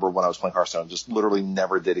like I remember when I was playing Hearthstone, just literally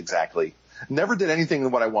never did anything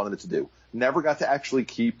in what I wanted it to do. Never got to actually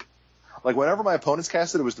keep. Like, whenever my opponents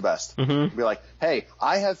cast it was the best. Mm-hmm. Be like, hey,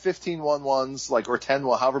 I have 15 1/1s, like, or 10,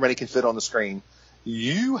 well, however many can fit on the screen.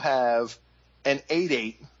 You have an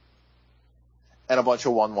 8/8 and a bunch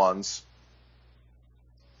of 1/1s.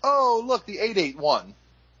 Oh, look, the 8/8 won.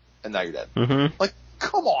 And now you're dead. Mm-hmm. Like,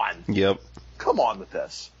 come on. Yep. Come on with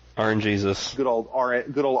this. RNGesus. Good old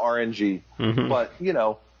RNG. Mm-hmm. But,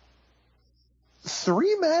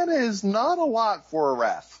 3 mana is not a lot for a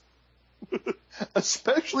Wrath.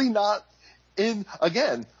 Especially not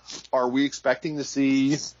again, are we expecting to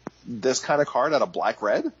see this kind of card out of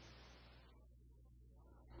black-red?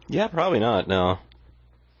 Yeah, probably not, no.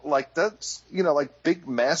 Like, that's, like, big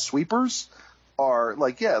mass sweepers are,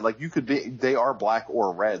 like, yeah, like, they are black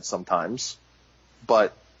or red sometimes,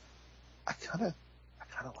 but I kind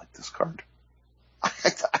of like this card. I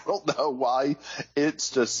don't know why.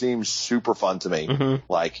 It just seems super fun to me. Mm-hmm.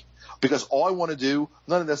 Like, because all I want to do,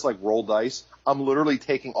 none of this, like, roll dice. I'm literally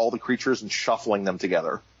taking all the creatures and shuffling them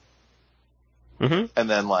together. Mm-hmm. And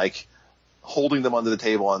then, like, holding them under the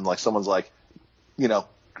table and, like, someone's like,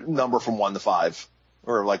 number from 1 to 5.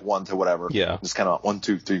 Or, like, 1 to whatever. Yeah. Just kind of 1,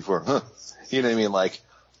 2, 3, 4. Huh. You know what I mean? Like,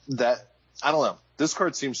 that, I don't know. This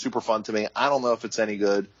card seems super fun to me. I don't know if it's any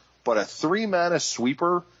good. But a 3-mana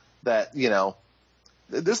sweeper that,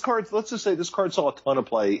 this card, let's just say this card saw a ton of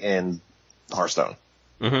play in Hearthstone.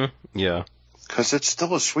 Mm-hmm. Yeah. Because it's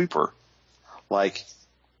still a sweeper. Like,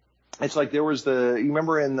 it's like there was you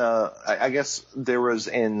remember in, I guess there was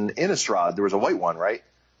in Innistrad, there was a white one, right?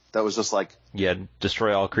 That was just like. Yeah,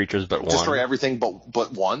 destroy all creatures but 1. Destroy everything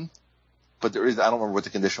but 1. But I don't remember what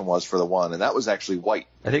the condition was for the 1, and that was actually white.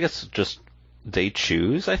 I think it's just, they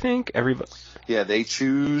choose, I think, everybody. Yeah, they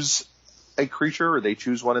choose a creature, or they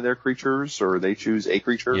choose one of their creatures, or they choose a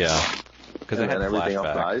creature. Yeah. Because it had everything else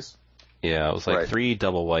flashback. dies. Yeah, it was like Right. 3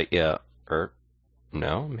 double white, yeah. Or,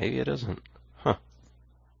 no, maybe it isn't. Huh.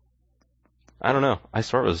 I don't know. I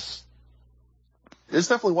swear it was, It's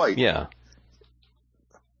definitely white. yeah.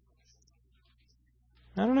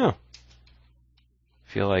 I don't know.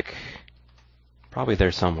 Feel like, probably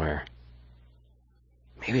there somewhere.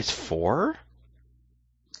 Maybe it's 4?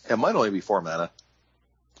 It might only be 4 mana.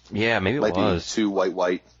 Yeah, maybe it Might was. be 2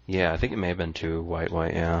 white. Yeah, I think it may have been 2 white,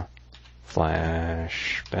 yeah.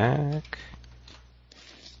 Flashback.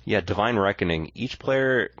 Yeah, Divine Reckoning. Each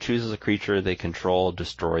player chooses a creature they control,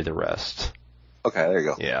 destroy the rest. Okay, there you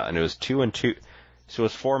go. Yeah, and it was 2 and 2. So it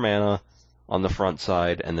was 4 mana on the front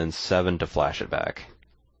side, and then 7 to flash it back.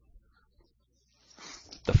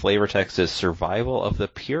 The flavor text is Survival of the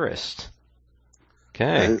Purest.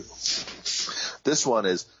 Okay. This one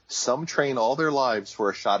is, some train all their lives for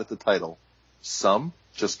a shot at the title. Some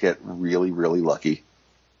just get really, really lucky.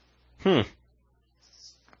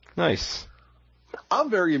 Nice. I'm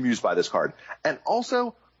very amused by this card. And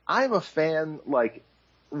also, I'm a fan, like,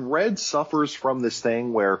 Red suffers from this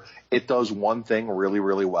thing where it does one thing really,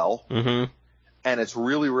 really well. Mm-hmm. And it's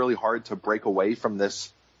really, really hard to break away from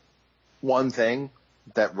this one thing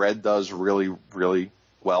that Red does really, really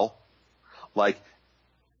well. Like,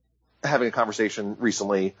 having a conversation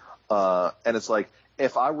recently, and it's like,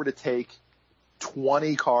 if I were to take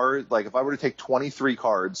 20 cards, like if I were to take 23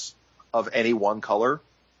 cards of any one color,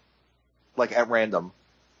 like at random,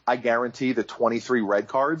 I guarantee the 23 red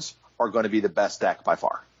cards are going to be the best deck by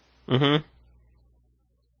far. Mm-hmm.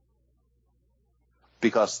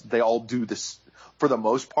 Because they all do this, for the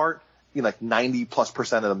most part, like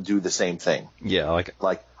 90+% of them do the same thing. Yeah,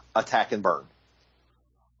 Like attack and burn.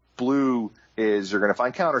 Blue is, you're going to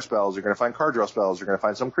find counter spells, you're going to find card draw spells, you're going to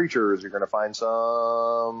find some creatures, you're going to find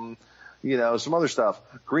some, some other stuff.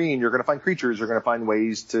 Green, you're going to find creatures, you're going to find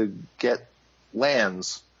ways to get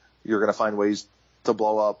lands, you're going to find ways to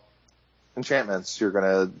blow up enchantments, you're going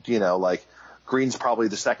to, green's probably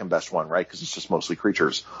the second best one, right? Because it's just mostly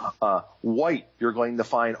creatures. White, you're going to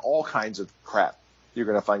find all kinds of crap. You're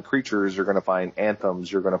going to find creatures, you're going to find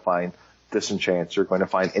anthems, you're going to find disenchants, you're going to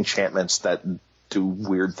find enchantments that do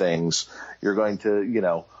weird things. You're going to,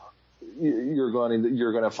 you're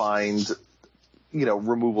going to find,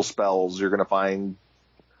 removal spells. You're going to find,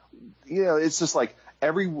 it's just like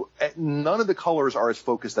none of the colors are as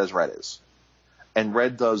focused as red is. And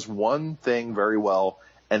red does one thing very well,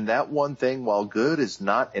 And that one thing, while good, is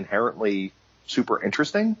not inherently super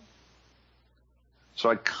interesting. So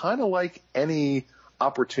I kind of like any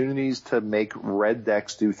opportunities to make red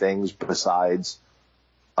decks do things besides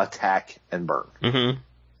attack and burn. Mm-hmm.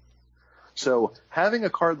 So having a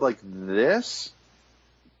card like this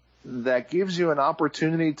that gives you an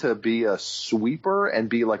opportunity to be a sweeper and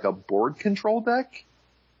be like a board control deck,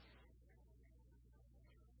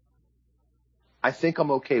 I think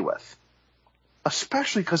I'm okay with.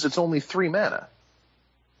 Especially because it's only 3 mana.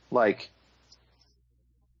 Like,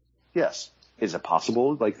 yes. Is it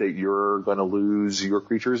possible, like, that you're going to lose your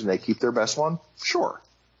creatures and they keep their best one? Sure.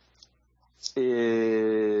 Is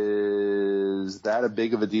that a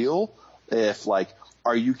big of a deal? If, like,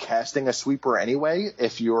 are you casting a sweeper anyway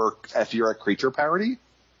if you're at creature parity?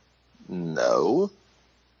 No.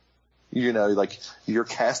 You know, like, you're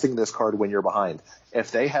casting this card when you're behind. If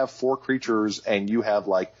they have 4 creatures and you have,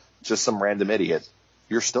 like, just some random idiot,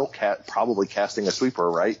 you're still probably casting a sweeper,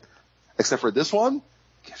 right? Except for this one,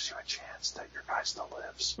 gives you a chance that your guy still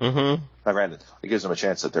lives. Mm-hmm. Now, granted, it gives them a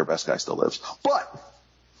chance that their best guy still lives. But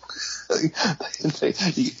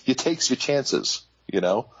it takes your chances, you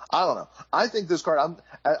know? I don't know. I think this card,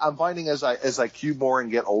 I'm finding as I cube more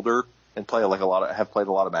and get older and play like have played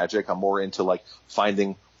a lot of Magic, I'm more into like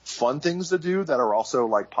finding fun things to do that are also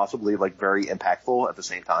like possibly like very impactful at the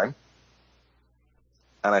same time.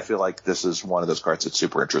 And I feel like this is one of those cards that's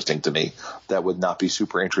super interesting to me that would not be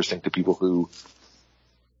super interesting to people who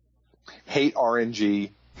hate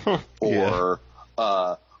RNG or,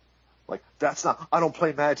 like, that's not, I don't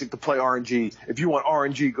play Magic to play RNG. If you want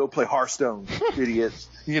RNG, go play Hearthstone, idiot.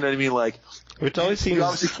 You know what I mean? Like, which always seems... you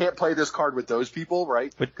obviously can't play this card with those people,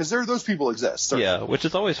 right? Because those people exist. Certainly. Yeah, which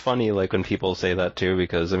is always funny, like, when people say that, too,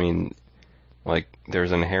 because, I mean, like,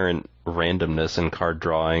 there's inherent randomness in card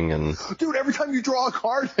drawing, and... Dude, every time you draw a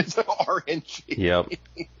card, it's an RNG. Yep.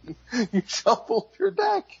 You shuffle your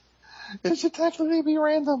deck. It should technically be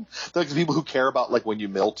random. Like the people who care about, like, when you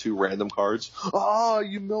mill 2 random cards. Oh,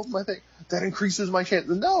 you milled my thing. That increases my chance.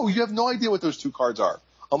 No, you have no idea what those 2 cards are.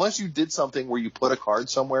 Unless you did something where you put a card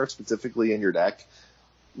somewhere specifically in your deck,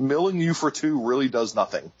 milling you for 2 really does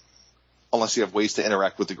nothing. Unless you have ways to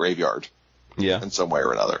interact with the graveyard. Yeah. In some way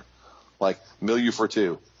or another. Like, mill you for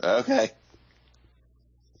 2. Okay.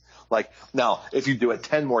 Like, now, if you do it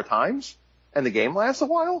 10 more times, and the game lasts a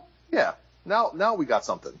while, yeah. Now we got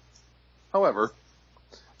something. However,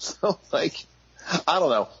 so, like, I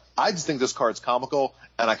don't know. I just think this card's comical,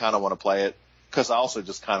 and I kind of want to play it, because I also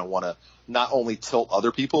just kind of want to not only tilt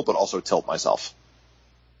other people, but also tilt myself.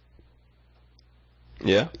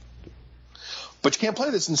 Yeah. But you can't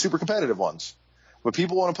play this in super competitive ones. When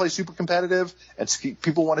people want to play super competitive, and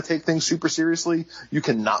people want to take things super seriously, you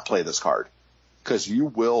cannot play this card. Because you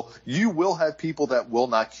will have people that will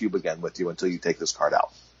not cube again with you until you take this card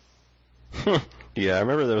out. Yeah, I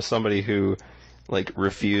remember there was somebody who, like,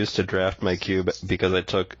 refused to draft my cube because I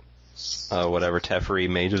took, Teferi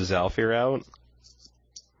Mage of Zhalfir out.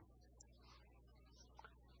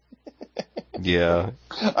 Yeah.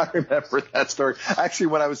 I remember that story. Actually,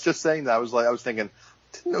 when I was just saying that, I was thinking,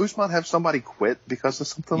 didn't Usman have somebody quit because of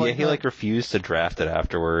something like that? Yeah, he, like, refused to draft it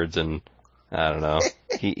afterwards, and I don't know.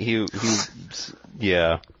 he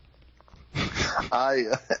yeah. I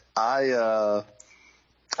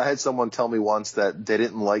had someone tell me once that they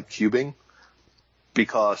didn't like cubing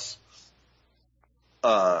because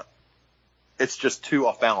it's just too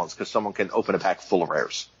off balance because someone can open a pack full of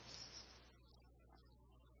rares.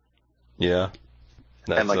 Yeah.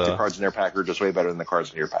 And like the cards in their pack are just way better than the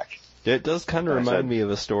cards in your pack. Yeah, it does kind of remind me of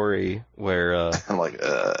a story where I'm like,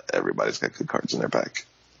 everybody's got good cards in their pack.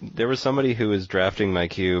 There was somebody who was drafting my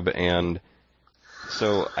cube, and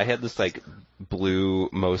so I had this like blue,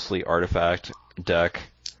 mostly artifact deck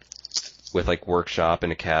with like Workshop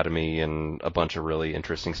and Academy and a bunch of really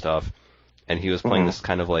interesting stuff. And he was playing this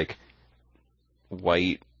kind of like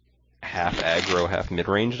white, half aggro, half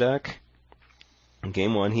mid-range deck. In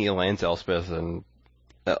game 1, he lands Elspeth and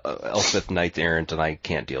Elspeth Knights Errant, and I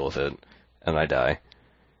can't deal with it, and I die.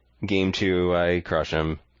 Game 2, I crush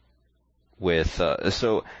him with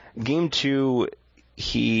so game 2,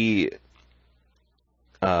 he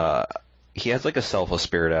has like a Selfless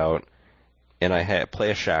Spirit out, and I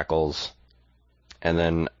play a Shackles, and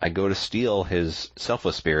then I go to steal his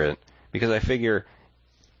Selfless Spirit because I figure,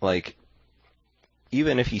 like,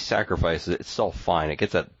 even if he sacrifices it, it's still fine. It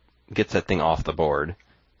gets that thing off the board.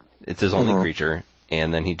 It's his only creature,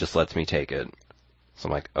 and then he just lets me take it. So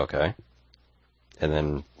I'm like, okay. And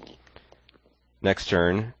then next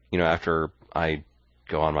turn, after I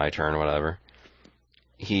go on my turn or whatever,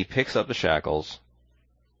 he picks up the Shackles,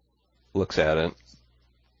 looks at it,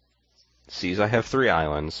 sees I have 3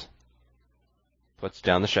 islands, puts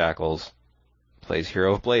down the shackles, plays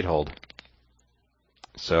Hero of Bladehold.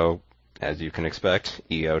 So, as you can expect,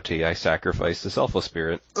 EOT, I sacrifice the Selfless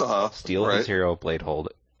Spirit, steal his Hero of Bladehold,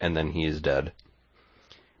 and then he is dead.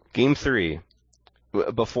 Game 3,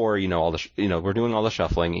 before, all the, we're doing all the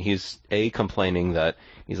shuffling, he's, complaining that,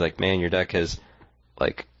 he's like, man, your deck has,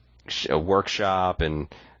 like, a workshop and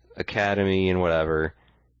academy and whatever.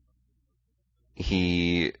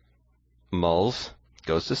 He mulls,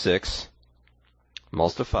 goes to 6,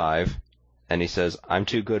 mulls to 5, and he says, I'm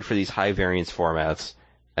too good for these high variance formats,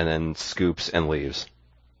 and then scoops and leaves.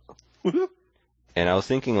 And I was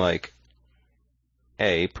thinking, like,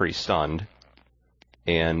 A, pretty stunned,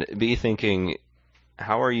 and B, thinking,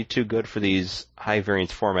 how are you too good for these high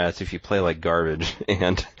variance formats if you play like garbage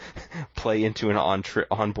and play into an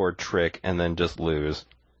onboard trick and then just lose?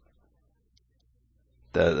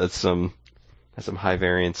 That's some high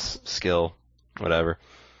variance skill, whatever.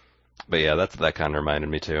 But yeah, that kind of reminded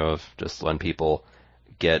me too of just when people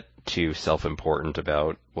get too self-important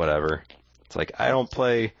about whatever. It's like,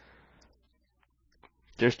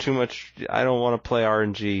 there's too much, I don't want to play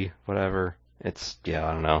RNG, whatever. I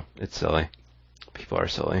don't know. It's silly. People are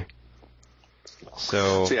silly.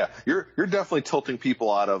 So yeah, you're definitely tilting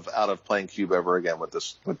people out of playing Cube ever again with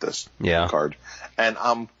this card. And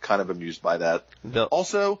I'm kind of amused by that.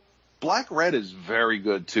 Also, Black-Red is very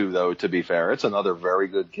good too, though, to be fair. It's another very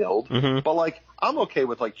good guild. Mm-hmm. But, like, I'm okay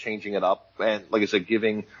with, like, changing it up and, like I said,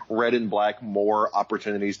 giving Red and Black more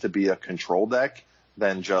opportunities to be a control deck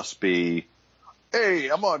than just be, hey,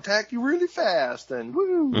 I'm going to attack you really fast and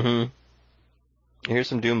woo. Mm-hmm. Here's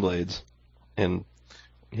some Doomblades. And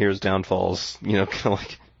here's Downfalls, kind of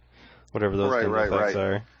like whatever those effects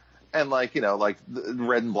are. And, like, like,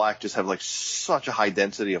 Red and Black just have, like, such a high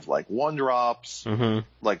density of, like, 1-drops,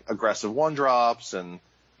 like, aggressive 1-drops, and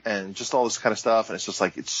just all this kind of stuff. And it's just,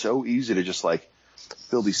 like, it's so easy to just, like,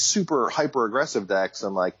 build these super hyper-aggressive decks.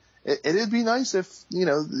 And, like, it'd be nice if,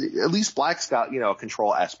 at least Black's got, a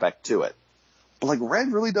control aspect to it. But, like,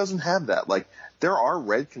 Red really doesn't have that. Like, there are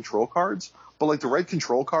Red control cards, but, like, the Red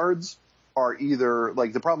control cards are either,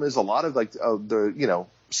 like, the problem is a lot of, like, the,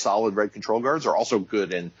 solid Red control cards are also good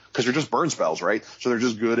because they're just burn spells, right? So they're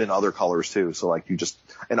just good in other colors too. So, like,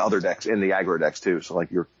 in other decks, in the aggro decks too. So,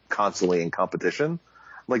 like, you're constantly in competition.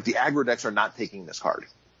 Like, the aggro decks are not taking this card.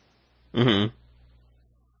 Mm-hmm.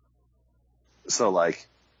 So, like,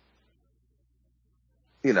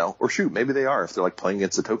 or shoot, maybe they are if they're, like, playing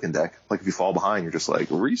against a token deck. Like, if you fall behind, you're just like,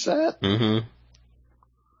 reset. Mm-hmm.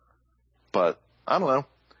 But, I don't know.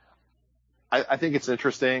 I think it's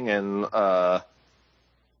interesting, and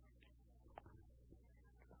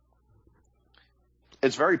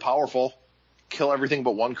it's very powerful. Kill everything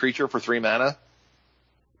but 1 creature for 3 mana.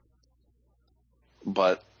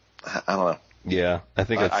 But I don't know. Yeah, I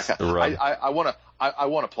think it's the rub. I want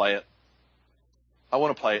to play it. I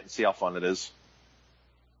want to play it and see how fun it is.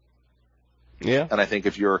 Yeah. And I think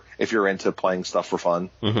if you're into playing stuff for fun,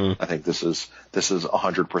 mm-hmm. I think this is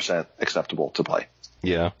 100% acceptable to play.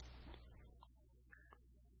 Yeah.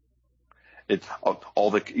 It's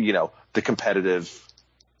all the the competitive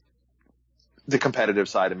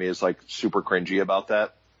side of me is, like, super cringy about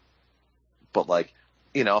that. But, like,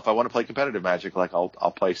 if I want to play competitive Magic, like, I'll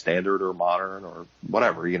play Standard or Modern or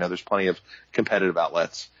whatever. There's plenty of competitive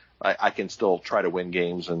outlets. I can still try to win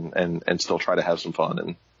games and still try to have some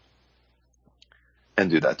fun and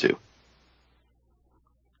do that too.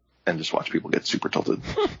 And just watch people get super tilted.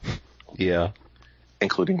 Yeah.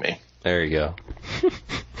 Including me. There you go.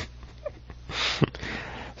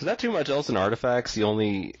 Is that too much else in Artifacts? The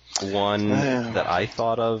only one that I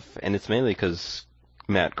thought of, and it's mainly because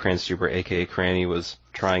Matt Cranstuber, a.k.a. Cranny, was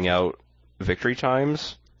trying out Victory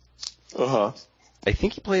Times. Uh-huh. I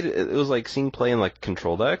think he played it was like seeing play in, like,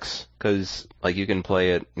 control decks, because, like, you can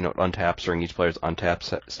play it, untaps during each player's untap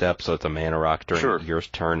step, so it's a mana rock during your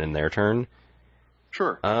turn and their turn.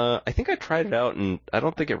 Sure. I think I tried it out, and I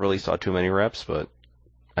don't think it really saw too many reps, but,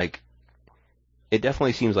 like, it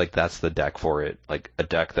definitely seems like that's the deck for it. Like, a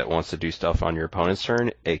deck that wants to do stuff on your opponent's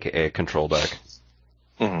turn, aka a control deck.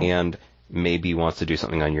 Mm-hmm. And maybe wants to do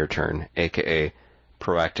something on your turn, aka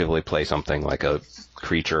proactively play something like a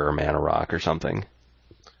creature or mana rock or something.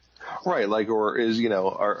 Right, like, or is,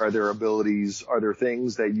 are there abilities, are there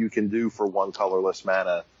things that you can do for 1 colorless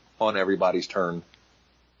mana on everybody's turn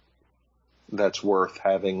that's worth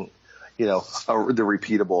having, the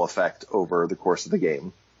repeatable effect over the course of the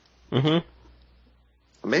game? Mm-hmm.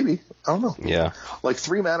 Maybe. I don't know. Yeah. Like,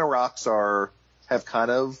 3 mana rocks have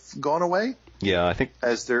kind of gone away. Yeah, I think.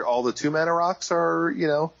 As all the 2 mana rocks are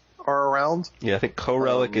around. Yeah, I think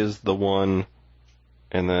Co-Relic is the one,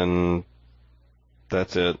 and then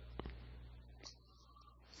That's it.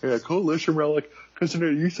 Yeah, Coalition Relic, because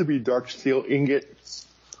there used to be Dark Steel Ingot,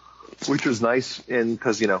 which was nice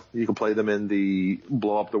because, you can play them in the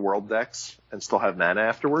Blow Up the World decks and still have mana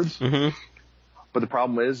afterwards. Mm-hmm. But the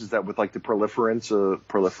problem is that with, like, the proliferation?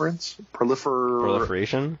 Proliferance,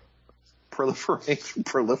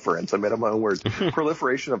 I made up my own words.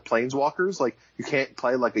 Proliferation of Planeswalkers, like, you can't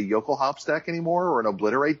play, like, a Yoko Hops deck anymore or an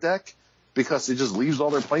Obliterate deck because it just leaves all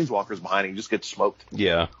their Planeswalkers behind and you just get smoked.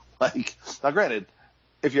 Yeah. Like, now granted,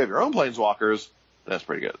 if you have your own Planeswalkers, that's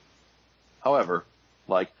pretty good. However,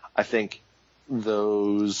 like, I think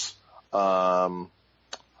those kind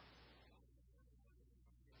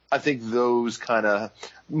of,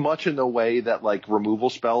 much in the way that, like, removal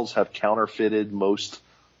spells have counterfeited most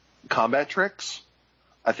combat tricks,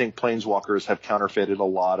 I think Planeswalkers have counterfeited a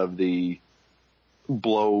lot of the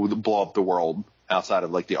blow up the world outside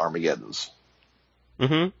of, like, the Armageddons.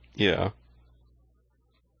 Mm-hmm. Yeah.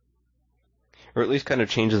 Or at least kind of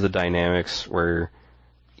changes the dynamics where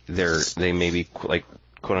they may be, like,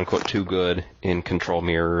 quote unquote too good in control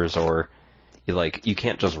mirrors, or you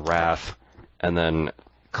can't just Wrath and then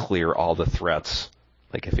clear all the threats,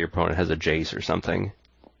 like if your opponent has a Jace or something.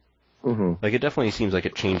 Mm-hmm. Like, it definitely seems like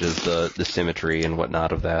it changes the symmetry and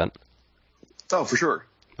whatnot of that. Oh, for sure.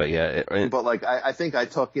 But yeah, but like I think I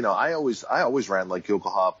took, I always ran like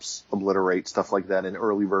Yoko Hops, Obliterate, stuff like that in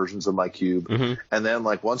early versions of my cube. Mm-hmm. And then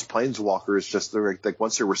like once Planeswalkers, just like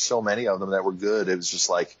once there were so many of them that were good, it was just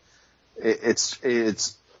like it's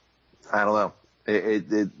I don't know.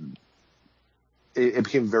 It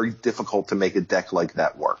became very difficult to make a deck like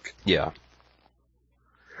that work. Yeah.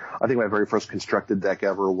 I think my very first constructed deck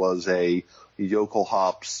ever was a Yoko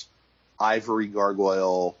Hops, Ivory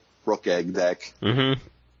Gargoyle, Rook Egg deck. Mm-hmm.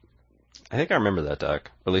 I think I remember that deck.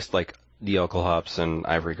 Or at least, like, the Yoko Hops and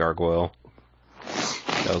Ivory Gargoyle.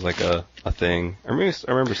 That was, like, a thing. I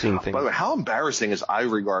remember seeing things. By the way, how embarrassing is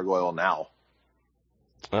Ivory Gargoyle now?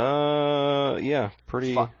 Yeah,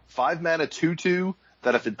 pretty... 5 mana 2/2,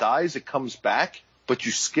 that if it dies, it comes back, but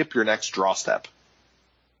you skip your next draw step.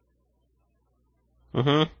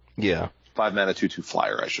 Mm-hmm. Yeah. 5 mana 2/2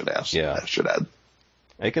 flyer, I should ask. Yeah. I should add.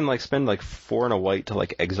 I can, like, spend, like, 4 and a white to,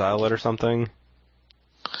 like, exile it or something.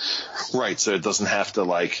 Right, so it doesn't have to,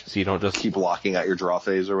 like, so you don't just keep blocking out your draw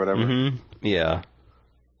phase or whatever. Mm-hmm. Yeah.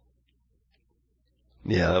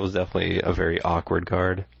 Yeah, that was definitely a very awkward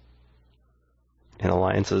card. In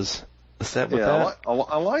Alliances. The set with that?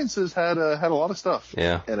 Alliances had a lot of stuff in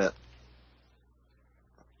it.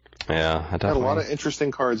 Yeah, I definitely had a lot of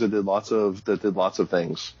interesting cards that did lots of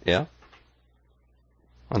things. Yeah.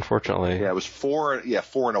 Unfortunately. Yeah, it was 4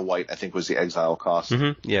 and a white, I think, was the exile cost.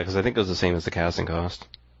 Mm-hmm. Yeah, because I think it was the same as the casting cost.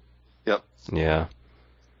 Yep. Yeah.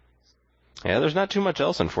 Yeah, there's not too much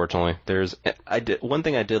else, unfortunately. One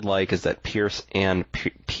thing I did like is that Pierce and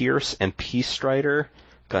Peace Strider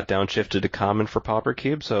got downshifted to common for Pauper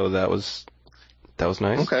Cube, so that was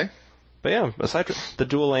nice. Okay. But yeah, aside from the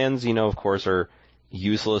dual lands, of course, are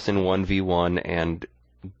useless in 1v1 and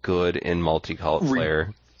good in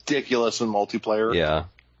multiplayer. Ridiculous in multiplayer. Yeah.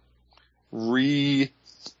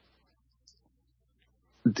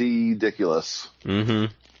 Ridiculous. Mm-hmm.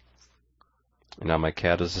 And now my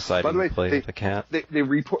cat is deciding to play the cat. They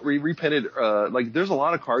reprinted, there's a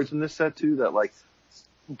lot of cards in this set, too, that, like,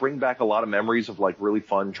 bring back a lot of memories of, like, really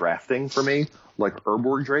fun drafting for me, like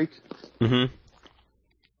Urborg Drake. Mm-hmm.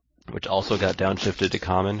 Which also got downshifted to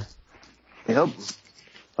common. Yep.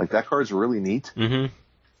 Like, that card's really neat. Mm-hmm. I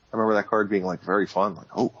remember that card being, like, very fun. Like,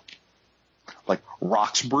 oh. Like,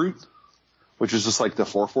 Rox Brute, which is just, like, the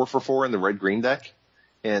 4/4/4 in the red-green deck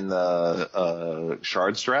in the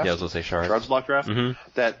Shards draft. Yeah, I was going to say Shards. Shards block draft. Mm-hmm.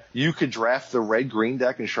 That you could draft the red-green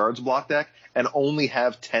deck and Shards block deck and only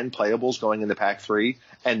have 10 playables going into pack 3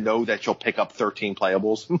 and know that you'll pick up 13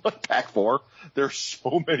 playables in pack 4. There's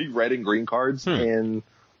so many red and green cards in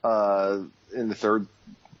the third.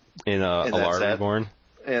 In Alara Reborn?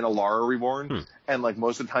 In Alara Reborn. And, like,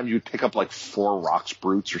 most of the time you'd pick up, like, 4 Rox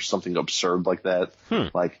Brutes or something absurd like that.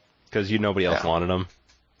 Like, because nobody else wanted them.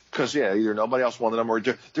 Because, either nobody else wanted them or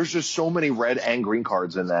there's just so many red and green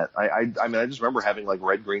cards in that. I mean, I just remember having, like,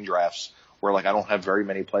 red-green drafts where, like, I don't have very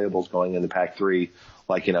many playables going into pack 3.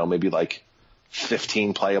 Like, maybe, like,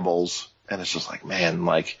 15 playables. And it's just like, man,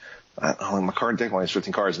 like, my current deck only has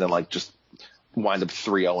 15 cards and then, like, just wind up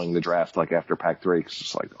 3-0ing the draft, like, after pack 3. Cause it's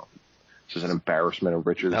just like, it's just an embarrassment of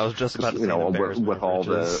riches. I was just about to say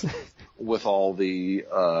with all the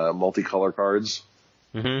multicolor cards.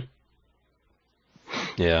 Mm-hmm.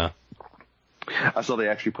 Yeah. I saw they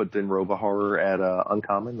actually put Dinrova Horror at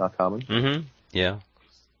uncommon, not common. Mm-hmm. Yeah.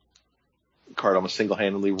 Card almost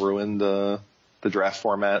single-handedly ruined the draft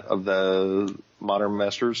format of the Modern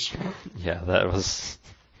Masters? Yeah, that was...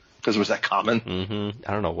 Because it was that common? Mm-hmm.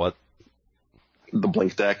 I don't know what... The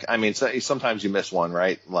blink deck. I mean, sometimes you miss one,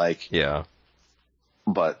 right? Like... Yeah.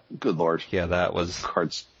 But, good lord. Yeah, that was...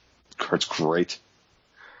 Card's great.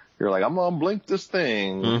 You're like, I'm gonna blink this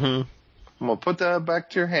thing. Mm-hmm. I'm gonna put that back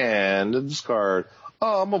to your hand and discard.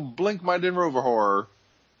 Oh, I'm gonna blink my Din Rover Horror.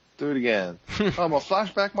 Do it again. I'm gonna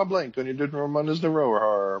flash back my blink when you did run this Din Rover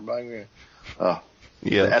Horror. Bang. Oh.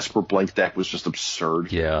 Yeah. The Esper blink deck was just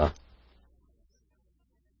absurd. Yeah.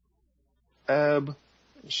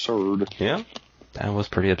 Absurd. Yeah. That was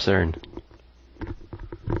pretty absurd.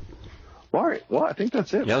 All right. Well, I think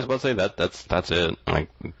that's it. Yeah, I was about to say that's it. Like,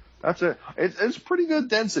 that's it. It's pretty good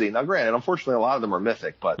density. Now, granted, unfortunately, a lot of them are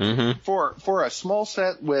mythic, but for a small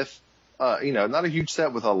set with, not a huge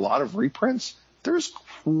set with a lot of reprints, there's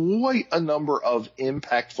quite a number of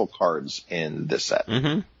impactful cards in this set.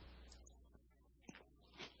 Mm-hmm.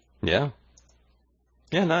 Yeah.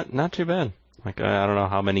 Yeah, not too bad. Like, I don't know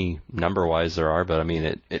how many number-wise there are, but I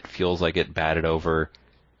mean, it feels like it batted over,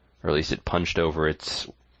 or at least it punched over its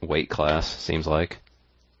weight class, seems like.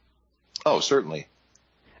 Oh, certainly.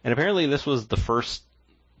 And apparently this was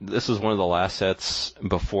one of the last sets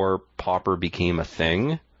before Pauper became a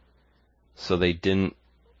thing, so they didn't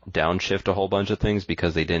downshift a whole bunch of things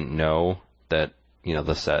because they didn't know that,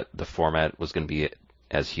 the format was going to be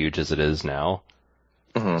as huge as it is now.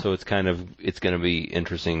 Mm-hmm. So it's going to be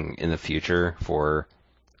interesting in the future for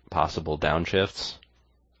possible downshifts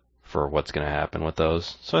for what's going to happen with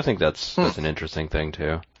those. So I think that's an interesting thing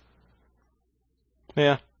too.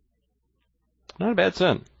 Yeah. Not a bad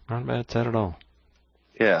set. Not a bad set at all.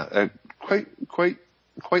 Yeah,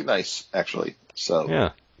 quite nice actually. So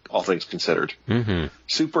yeah, all things considered, going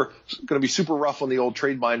to be super rough on the old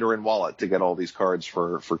trade binder and wallet to get all these cards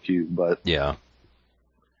for Cube, but yeah,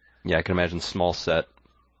 I can imagine small set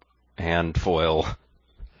hand foil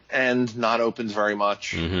and not opens very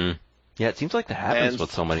much. Mm-hmm. Yeah, it seems like that happens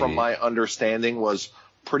with so many. From my understanding, was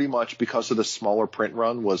pretty much because of the smaller print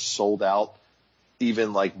run was sold out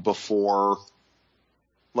even like before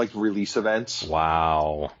like release events.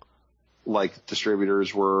 Wow. Like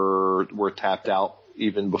distributors were tapped out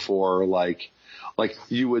even before like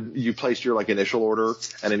you placed your like initial order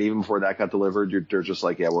and then even before that got delivered, they're just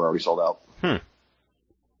like, yeah, we're already sold out.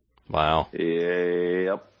 Wow.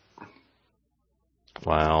 Yep.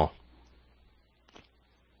 Wow.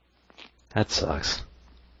 That sucks.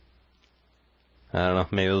 I don't know.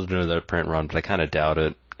 Maybe they'll do another print run, but I kind of doubt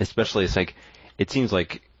it. Especially, it seems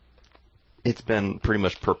like it's been pretty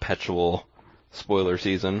much perpetual spoiler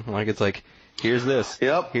season. Like, it's like, here's this.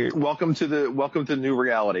 Yep. Welcome to new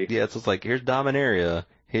reality. Yeah, it's just like, here's Dominaria.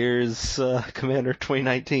 Here's Commander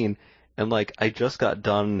 2019. And like, I just got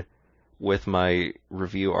done with my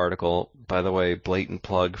review article. By the way, blatant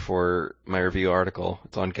plug for my review article.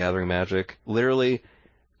 It's on Gathering Magic. Literally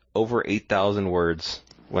over 8,000 words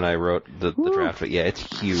when I wrote the draft. But yeah, it's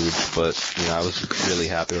huge, but I was really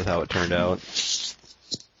happy with how it turned out.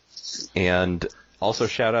 And also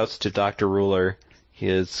shout outs to Dr. Ruler. He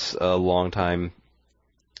is a long time,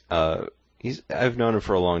 I've known him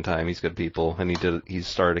for a long time. He's good people, and he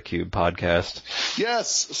started a Cube podcast. Yes,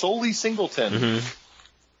 Solely Singleton.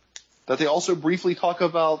 That they also briefly talking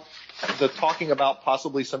about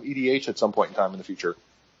possibly some EDH at some point in time in the future.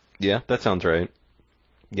 Yeah, that sounds right.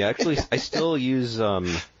 Yeah, actually, I still use, I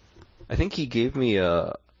think he gave me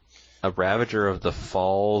a Ravager of the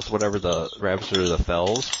Falls, whatever the Ravager of the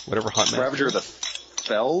Fells, whatever Huntmaster. Ravager of the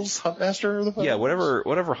Fells? Huntmaster of the Fells? Yeah, whatever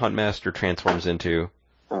Huntmaster transforms into.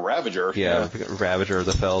 Ravager? Yeah, Ravager of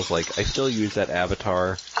the Fells. Like, I still use that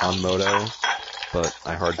avatar on Moto, but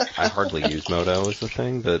I hardly use Moto is the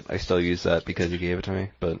thing, but I still use that because you gave it to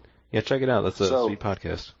me. But yeah, check it out. That's a sweet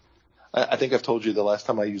podcast. I think I've told you the last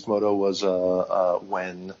time I used Moto was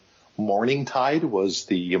when Morning Tide was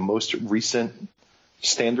the most recent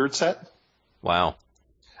standard set. Wow.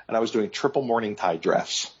 And I was doing triple Morning Tide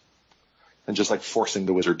drafts and just like forcing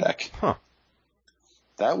the wizard deck. Huh.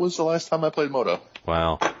 That was the last time I played Moto.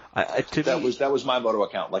 Wow. That was my Moto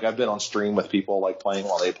account. Like I've been on stream with people like playing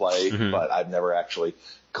while they play, but I've never actually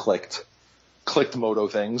clicked Moto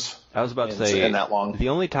things. I was about to say in that long. The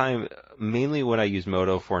only time, mainly what I use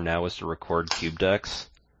Moto for now is to record Cube decks.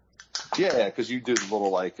 Yeah, because you do the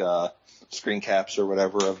little like screen caps or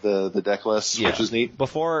whatever of the deck lists, which is neat.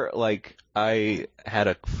 Before, like I had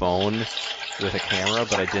a phone with a camera,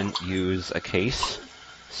 but I didn't use a case,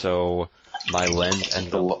 so my lens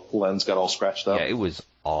and the lens got all scratched up. Yeah, it was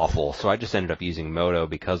awful. So I just ended up using Moto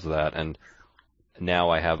because of that, and now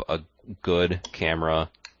I have a good camera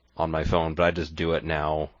on my phone, but I just do it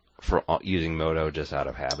now for using Moto just out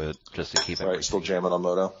of habit, just to keep it. Right, still jamming on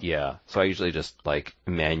Moto. Yeah, so I usually just like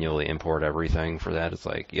manually import everything for that. It's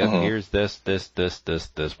like, yep, here's this,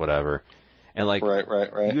 whatever, and like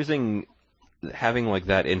right. having like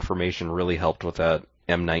that information really helped with that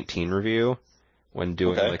M19 review when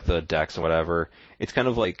doing like the decks and whatever. It's kind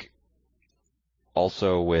of like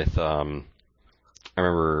also with I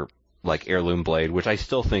remember like Heirloom Blade, which I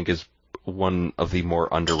still think is one of the more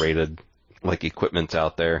underrated like equipments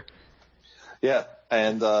out there. Yeah,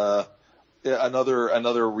 and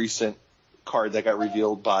another recent card that got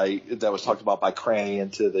revealed that was talked about by Cranny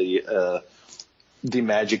into the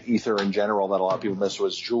Magic Ether in general that a lot of people missed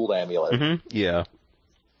was Jeweled Amulet. Mm-hmm. Yeah.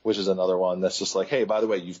 Which is another one that's just like, hey, by the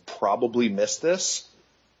way, you've probably missed this,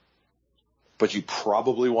 but you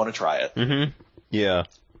probably want to try it. Mm-hmm. Yeah.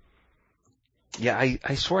 Yeah,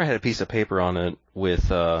 I swore I had a piece of paper on it with,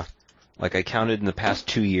 like I counted in the past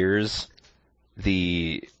 2 years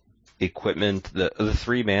the equipment, the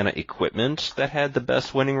 3-mana equipment that had the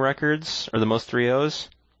best winning records, or the most 3-0s.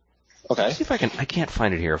 Okay. Let's see if I can't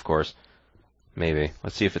find it here, of course. Maybe.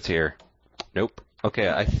 Let's see if it's here. Nope. Okay,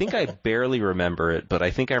 I think I barely remember it, but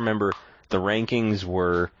I think I remember the rankings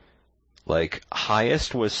were, like,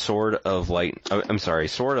 highest was Sword of Fire and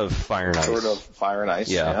Ice. Sword of Fire and Ice,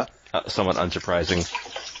 yeah. Somewhat unsurprising.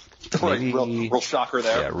 Right, real shocker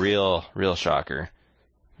there. Yeah, real shocker.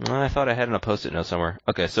 I thought I had it in a post-it note somewhere.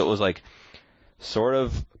 Okay, so it was like, Sword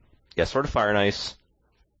of Fire and Ice,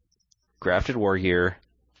 Grafted War Gear.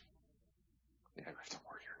 Yeah, Grafted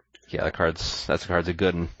War Gear. Yeah, that's a card's a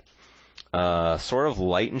good one. Sort of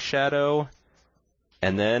Light and Shadow,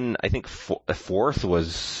 and then I think fourth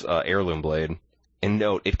was Heirloom Blade. And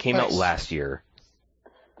note, it came out last year,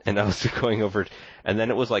 and I was going over, and then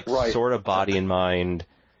it was like sort of Body and Mind,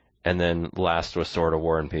 and then last was sort of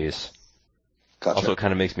War and Peace. Gotcha. Also, it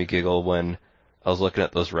kind of makes me giggle when I was looking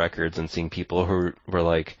at those records and seeing people who were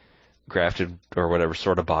like, Grafted or whatever,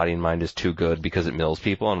 sort of Body and Mind is too good because it mills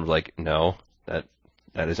people, and I'm like, no, that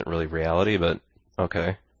isn't really reality, but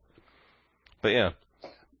okay. But yeah,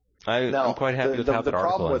 I'm quite happy with how that article ended up. The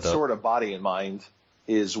problem with sort of Body and Mind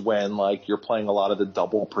is when like you're playing a lot of the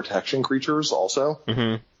double protection creatures also,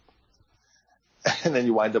 and then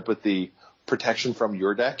you wind up with the protection from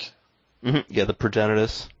your deck. Mm-hmm. Yeah, the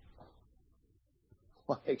Progenitus.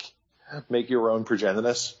 Like, make your own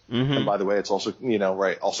Progenitus, and by the way, it's also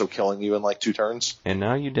also killing you in like 2 turns. And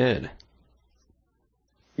now you did.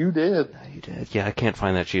 You did. Now you did. Yeah, I can't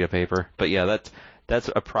find that sheet of paper, but yeah, that's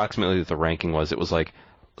approximately what the ranking was. It was like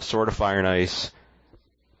Sword of Fire and Ice,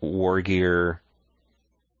 War Gear.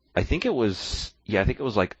 I think it was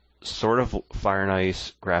like Sword of Fire and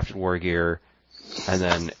Ice, Grafted War Gear, and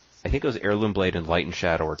then I think it was Heirloom Blade and Light and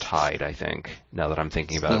Shadow were tied, I think, now that I'm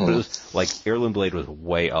thinking about it. But it was like Heirloom Blade was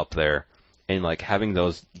way up there. And like having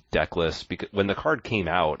those deck lists, because when the card came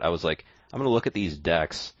out, I was like, I'm going to look at these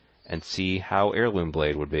decks and see how Heirloom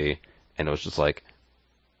Blade would be. And it was just like,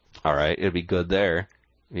 all right, it'd be good there.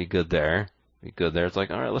 Be good there. Be good there. It's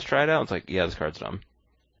like, all right, let's try it out. It's like, yeah, this card's dumb.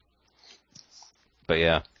 But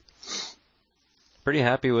yeah. Pretty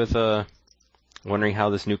happy with wondering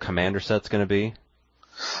how this new Commander set's going to be.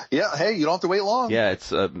 Yeah, hey, you don't have to wait long. Yeah,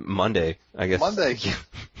 it's Monday, I guess. Monday.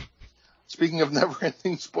 Speaking of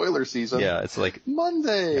never-ending spoiler season. Yeah, it's like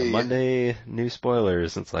Monday. Yeah, Monday, new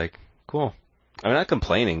spoilers. It's like, cool. I'm not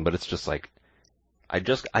complaining, but it's just like, I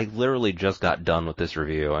literally just got done with this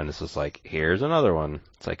review, and it's just like, here's another one.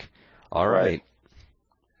 It's like, all right,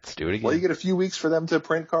 let's do it again. Well, you get a few weeks for them to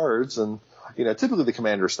print cards, and typically the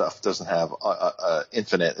Commander stuff doesn't have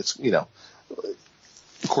infinite. It's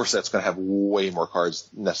of course that's going to have way more cards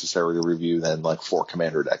necessary to review than like 4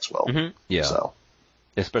 Commander decks will. Mm-hmm. Yeah. So,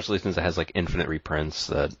 especially since it has like infinite reprints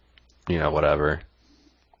that whatever.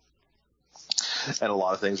 And a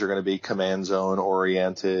lot of things are going to be Command Zone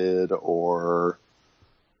oriented or,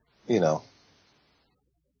 Yeah.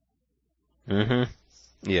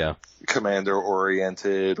 Commander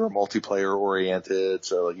oriented or multiplayer oriented.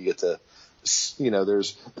 So you get to,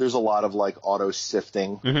 there's a lot of like auto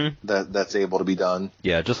sifting that's able to be done.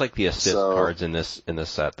 Yeah, just like the assist cards in this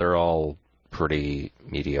set, they're all pretty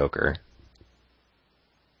mediocre.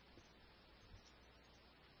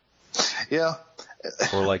 Yeah.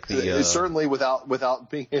 Or like the certainly without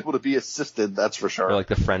being able to be assisted, that's for sure. Or like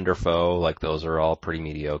the Friend or Foe, like those are all pretty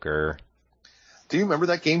mediocre. Do you remember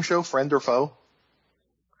that game show, Friend or Foe?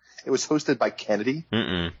 It was hosted by Kennedy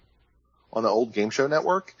on the old Game Show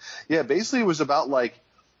Network. Yeah, basically it was about like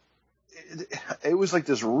it was like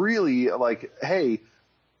this really like, hey,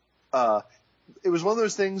 it was one of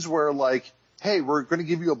those things where like, hey, we're going to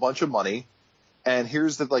give you a bunch of money and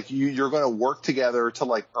here's the, like, you're going to work together to,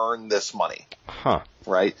 like, earn this money. Huh.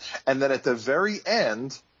 Right? And then at the very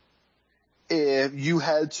end, if you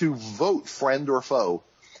had to vote friend or foe,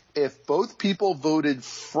 if both people voted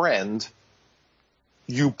friend,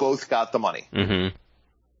 you both got the money. Mm-hmm.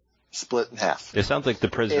 Split in half. It sounds like the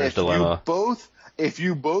prisoner's dilemma. If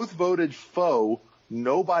you both voted foe,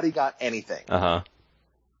 nobody got anything. Uh-huh.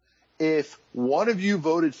 If one of you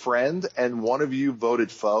voted friend and one of you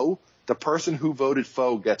voted foe, the person who voted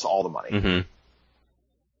foe gets all the money. Mm-hmm.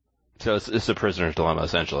 So it's a prisoner's dilemma,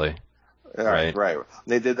 essentially. Right.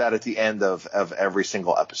 They did that at the end of every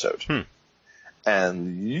single episode.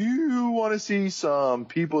 And you want to see some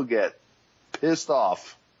people get pissed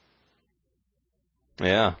off.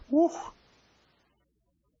 Yeah. Woo.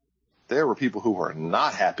 There were people who were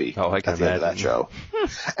not happy at the end of that show.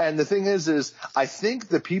 And the thing is I think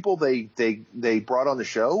the people they brought on the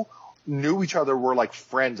show knew each other, were like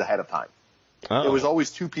friends ahead of time. Oh. It was always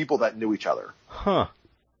two people that knew each other. Huh.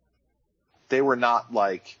 They were not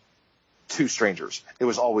like two strangers. It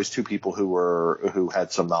was always two people who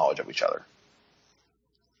had some knowledge of each other.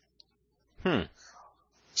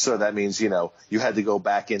 So that means, you had to go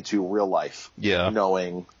back into real life. Yeah.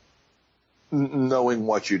 Knowing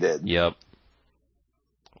what you did. Yep.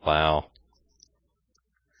 Wow.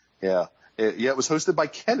 Yeah. It was hosted by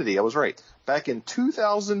Kennedy. I was right. Back in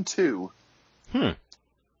 2002.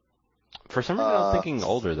 For some reason, I was thinking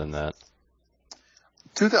older than that.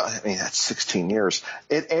 2000. I mean, that's 16 years.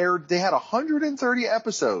 It aired. They had 130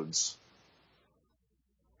 episodes.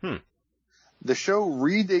 The show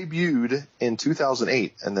re-debuted in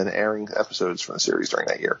 2008 and then airing episodes from the series during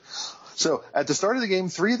that year. So at the start of the game,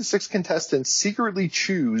 3 of the 6 contestants secretly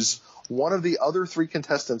choose one of the other 3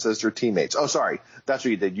 contestants as their teammates. Oh, sorry. That's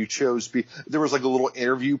what you did. You chose there was like a little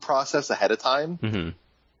interview process ahead of time. Mm-hmm.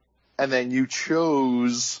 And then you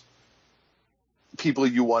chose people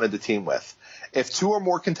you wanted to team with. If 2 or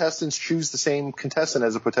more contestants choose the same contestant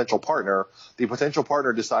as a potential partner, the potential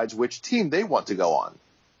partner decides which team they want to go on.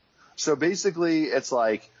 So basically, it's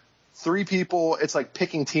like 3 people. It's like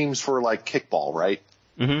picking teams for like kickball, right?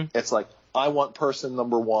 Mm-hmm. It's like, I want person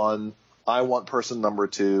number 1. I want person number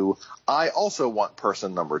 2. I also want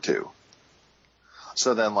person number 2.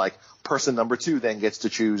 So then, like, person number 2 then gets to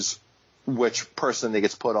choose which person they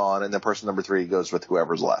gets put on, and then person number 3 goes with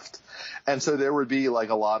whoever's left. And so there would be like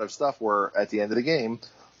a lot of stuff where at the end of the game,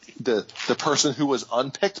 the person who was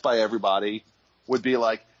unpicked by everybody would be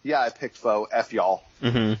like, yeah, I picked foe, F y'all.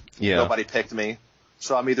 Mm-hmm. Yeah. Nobody picked me.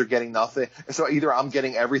 So I'm either getting nothing. So either I'm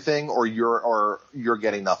getting everything or you're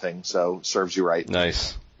getting nothing. So serves you right.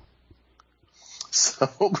 Nice. So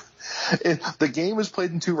the game is played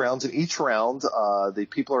in 2 rounds. In each round, the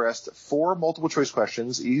people are asked 4 multiple choice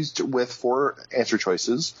questions, each with 4 answer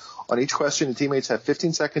choices. On each question, the teammates have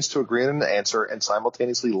 15 seconds to agree on an answer and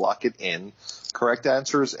simultaneously lock it in. Correct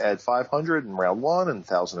answers add 500 in round 1 and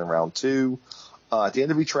 1,000 in round 2. At the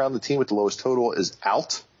end of each round, the team with the lowest total is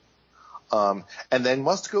out. And then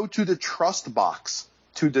must go to the trust box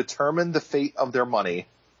to determine the fate of their money.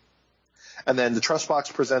 And then the trust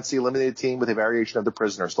box presents the eliminated team with a variation of the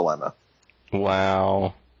prisoner's dilemma.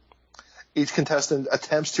 Wow. Each contestant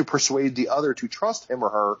attempts to persuade the other to trust him or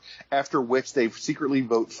her, after which they secretly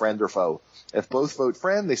vote friend or foe. If both vote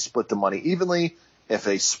friend, they split the money evenly. If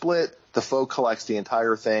they split, the foe collects the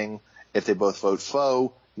entire thing. If they both vote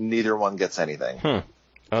foe, neither one gets anything.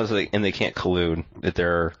 I was like, and they can't collude if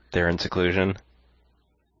they're in seclusion.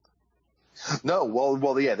 No,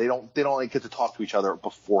 well, yeah, they don't like, get to talk to each other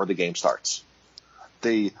before the game starts.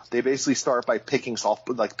 They basically start by picking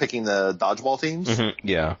the dodgeball teams. Mm-hmm.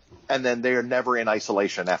 Yeah. And then they are never in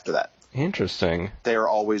isolation after that. Interesting. They're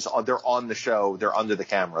on the show. They're under the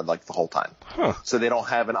camera like the whole time. Huh. So they don't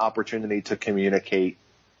have an opportunity to communicate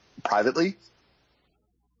privately.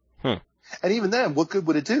 And even then, what good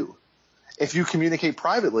would it do? If you communicate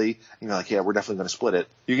privately, and you're like, yeah, we're definitely going to split it.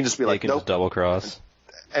 You can just be like, you can nope. just double cross.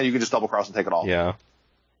 And you can just double cross and take it all. Yeah.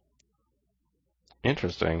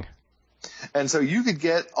 Interesting. And so you could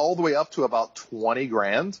get all the way up to about 20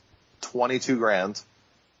 grand, 22 grand.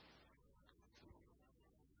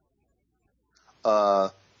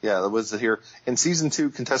 Yeah, that was here. In season 2,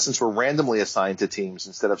 contestants were randomly assigned to teams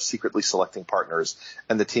instead of secretly selecting partners,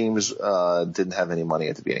 and the teams didn't have any money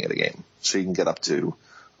at the beginning of the game. So you can get up to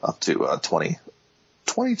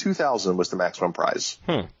 22,000 was the maximum prize.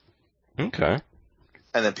 Okay.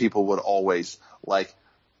 And then people would always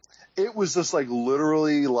it was just like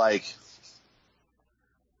literally like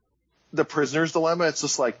the prisoner's dilemma. It's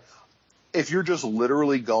just like, if you're just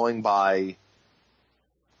literally going by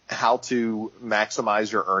how to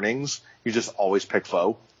maximize your earnings, you just always pick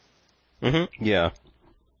foe. Mm-hmm. Yeah.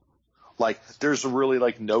 Like, there's really,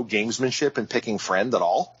 like, no gamesmanship in picking friend at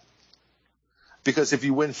all. Because if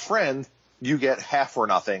you win friend, you get half or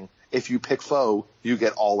nothing. If you pick foe, you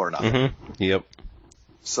get all or nothing. Mm-hmm. Yep.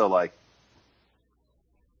 So, like,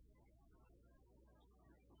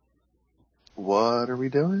 what are we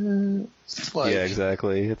doing? Like, yeah,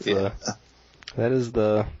 exactly. It's yeah. That is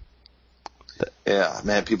the... Yeah,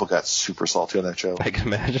 man, people got super salty on that show. I can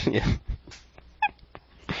imagine, yeah.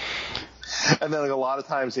 And then, like, a lot of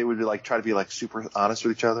times they would be like, try to be like super honest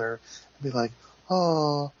with each other and be like,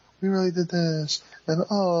 oh, we really did this. And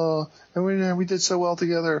we did so well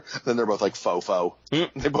together. And then they're both like faux.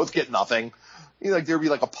 They both get nothing. You know, like, there'd be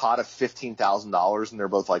like a pot of $15,000 and they're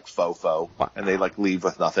both like faux. Wow. And they like leave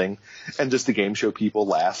with nothing. And just the game show people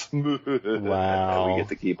laugh. Wow. And we get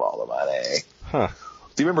to keep all the money. Huh.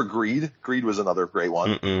 Do you remember Greed? Greed was another great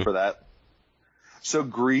one for that. So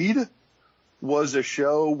Greed was a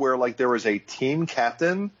show where, like, there was a team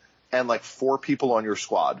captain and, like, 4 people on your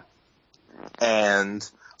squad. And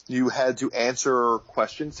you had to answer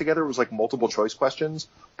questions together. It was, like, multiple choice questions,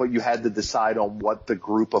 but you had to decide on what the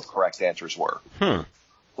group of correct answers were.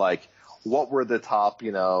 Like, what were the top,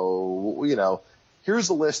 here's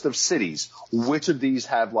a list of cities. Which of these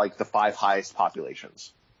have, like, the 5 highest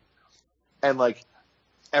populations? And, like,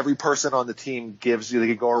 every person on the team gives you, they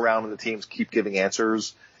could go around and the teams keep giving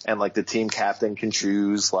answers, and like the team captain can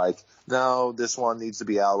choose, like, no, this one needs to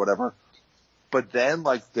be out, whatever. But then,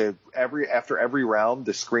 like, after every round,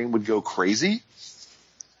 the screen would go crazy.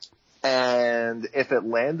 And if it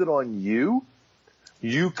landed on you,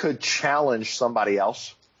 you could challenge somebody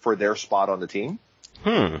else for their spot on the team.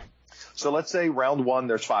 So let's say round 1,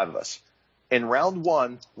 there's 5 of us. In round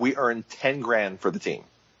 1, we earn 10 grand for the team.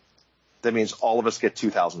 That means all of us get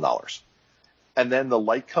 $2,000. And then the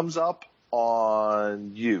light comes up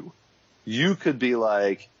on you. You could be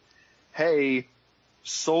like, hey,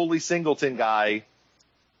 solely Singleton guy,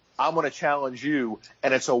 I'm going to challenge you.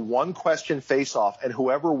 And it's a 1-question face-off. And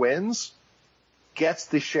whoever wins gets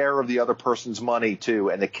the share of the other person's money, too.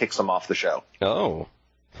 And it kicks them off the show. Oh.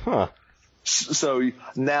 Huh. So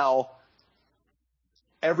now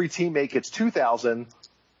every teammate gets $2,000.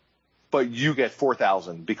 But you get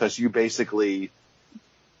 $4,000 because you basically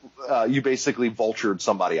vultured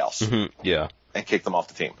somebody else. Yeah. And kicked them off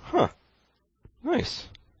the team. Huh. Nice.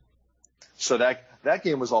 So that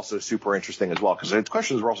game was also super interesting as well, because the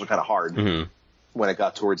questions were also kind of hard when it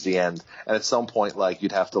got towards the end. And at some point, like,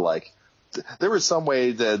 you'd have to, like, there was some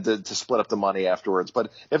way to split up the money afterwards.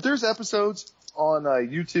 But if there's episodes on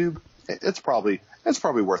YouTube, it's probably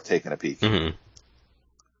worth taking a peek.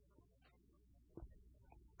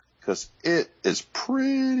 Because it is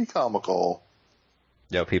pretty comical.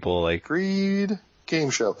 Yeah, people like Greed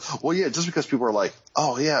game show. Well, yeah, just because people are like,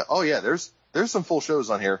 oh yeah, there's some full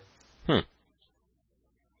shows on here.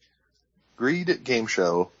 Greed game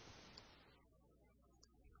show.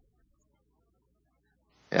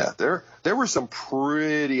 Yeah, there were some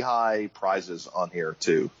pretty high prizes on here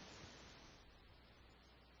too.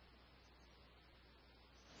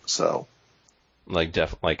 So, like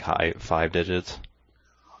high 5 digits.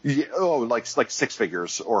 Yeah, like 6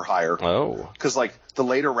 figures or higher. Oh. Because, like, the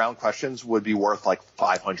later round questions would be worth, like,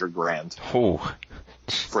 500 grand. Oh.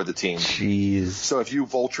 For the team. Jeez. So if you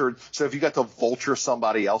got to vulture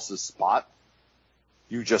somebody else's spot,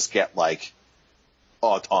 you just get, like,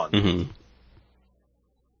 a ton.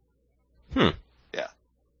 Yeah.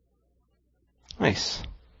 Nice.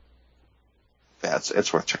 Yeah,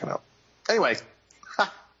 it's worth checking out. Anyway.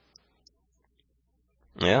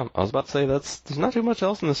 Yeah, I was about to say there's not too much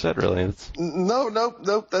else in the set really.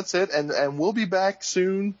 Nope, that's it. And we'll be back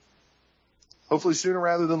soon. Hopefully sooner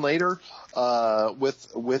rather than later,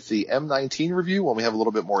 with the M19 review when we have a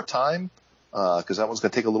little bit more time. Cause that one's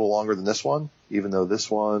going to take a little longer than this one, even though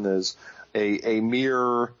this one is a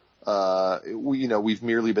mere, we've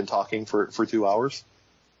merely been talking for 2 hours,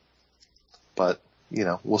 but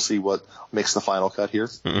we'll see what makes the final cut here,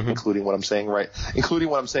 including what I'm saying right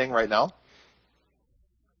now.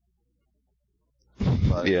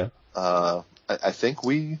 But, yeah. I think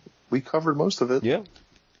we covered most of it. Yeah.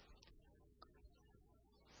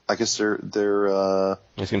 I guess they're you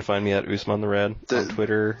guys can find me at Usman the Rad on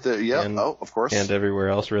Twitter. Of course. And everywhere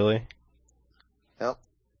else, really. Yep.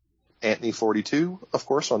 Anthony42, of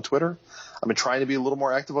course, on Twitter. I've been trying to be a little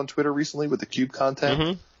more active on Twitter recently with the Cube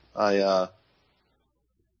content. I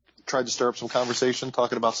tried to stir up some conversation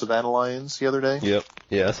talking about Savannah Lions the other day. Yep.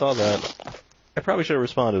 Yeah, I saw that. I probably should have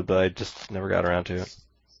responded, but I just never got around to it.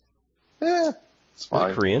 Yeah, it's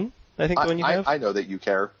fine. Is it Korean? I think the one you have. I know that you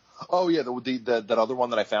care. Oh yeah, that other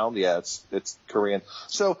one that I found. Yeah, it's Korean.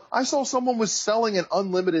 So I saw someone was selling an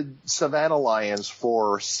unlimited Savannah Lions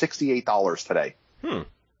for $68 today. I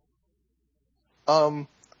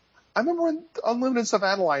remember when unlimited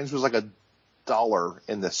Savannah Lions was like $1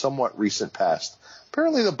 in the somewhat recent past.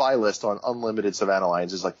 Apparently, the buy list on unlimited Savannah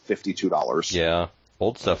Lions is like $52. Yeah,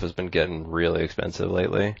 old stuff has been getting really expensive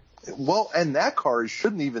lately. Well, and that card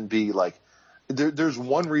shouldn't even be like. There's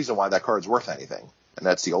one reason why that card's worth anything, and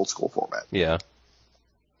that's the old school format. Yeah.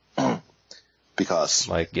 Because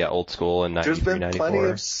old school and 93, there's been 94. plenty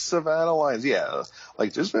of Savannah Lions. Yeah,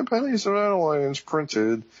 there's been plenty of Savannah Lions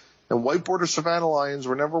printed, and white border Savannah Lions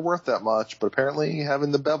were never worth that much, but apparently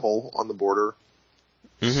having the bevel on the border.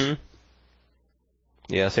 Mm-hmm.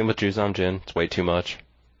 Yeah, same with Juzam Jin. It's way too much.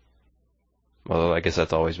 Although I guess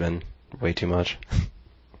that's always been way too much.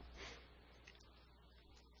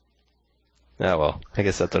 Well, I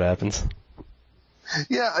guess that's what happens.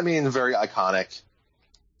 Yeah, I mean, very iconic.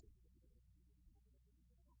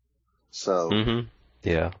 So, Mm-hmm.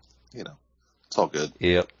 Yeah. It's all good.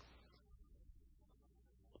 Yep.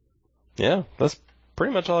 Yeah, that's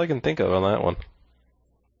pretty much all I can think of on that one.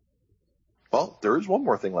 Well, there is one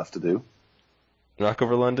more thing left to do. Rock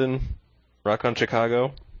over London, Rock on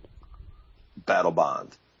Chicago. Battle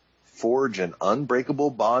Bond. Forge an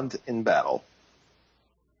unbreakable bond in battle.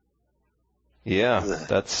 Yeah,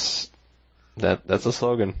 that's a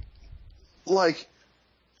slogan. It's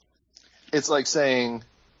like saying,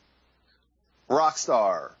 rock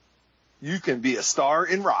star, you can be a star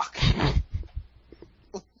in rock.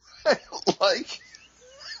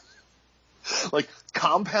 like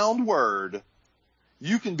compound word,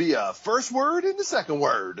 you can be a first word in the second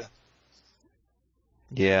word.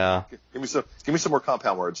 Yeah. Give me some more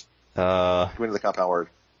compound words. Give me the compound word.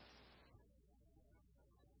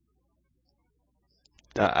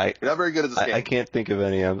 You're not very good at this game. I can't think of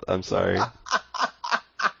any. I'm sorry.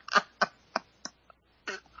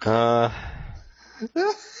 I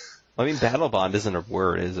mean, battle bond isn't a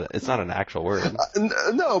word, is it? It's not an actual word.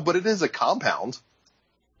 No, but it is a compound.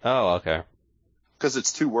 Oh, okay. Because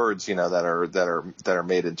it's two words, that are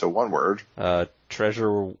made into one word.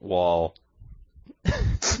 Treasure wall.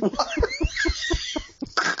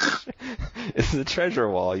 It's the treasure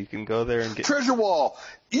wall. You can go there and get treasure wall.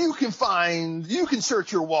 You can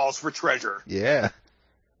search your walls for treasure. Yeah.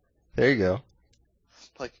 There you go.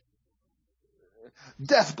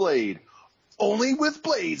 Death blade. Only with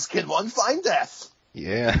blades can one find death.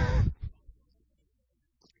 Yeah.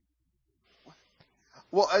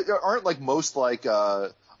 Well, aren't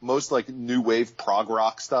most new wave prog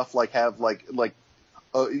rock stuff have and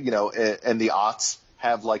the aughts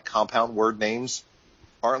have compound word names?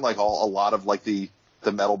 Aren't a lot of the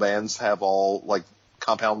metal bands have all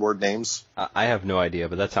compound word names? I have no idea,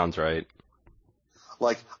 but that sounds right.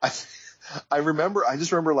 I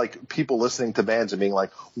just remember people listening to bands and being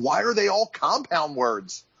like, why are they all compound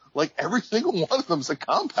words? Every single one of them's a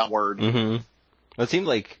compound word. Mm-hmm. It seemed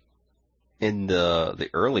like in the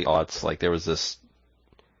early aughts, there was this,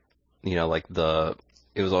 it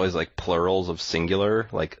was always plurals of singular,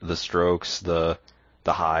 the Strokes, the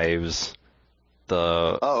Hives,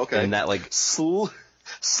 oh, okay. And that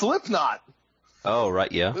Slipknot. Oh,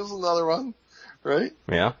 right, yeah. This is another one, right?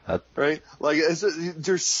 Yeah. Right?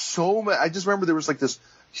 There's so many. I just remember there was this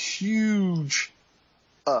huge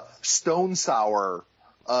Stone Sour.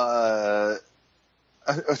 I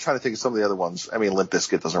was trying to think of some of the other ones. I mean, Limp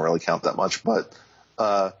Bizkit doesn't really count that much, but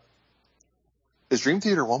is Dream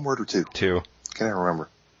Theater one word or two? Two. Can't remember.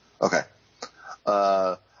 Okay.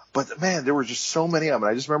 But man, there were just so many of them.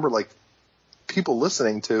 And I just remember people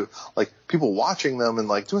listening to, people watching them and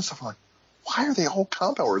doing stuff. I'm like, why are they all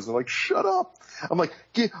compound words? And they're like, shut up. I'm like,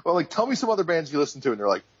 tell me some other bands you listen to. And they're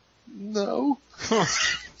like, no. No,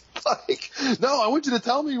 I want you to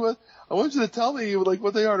tell me what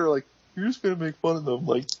they are. They're like, you're just going to make fun of them.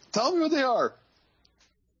 Tell me what they are.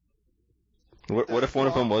 What if one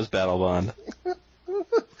of them was Battle Bond?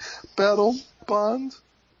 Battle Bond?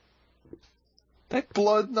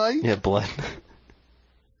 Blood Knight? Yeah, Blood.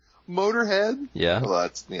 Motorhead? Yeah. Well,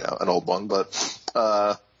 that's, an old one, but,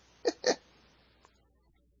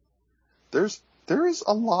 there's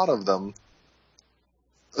a lot of them,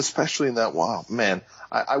 especially in that. Wow, man,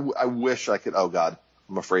 I wish I could. Oh God,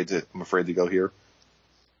 I'm afraid to go here.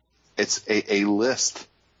 It's a list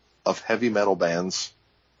of heavy metal bands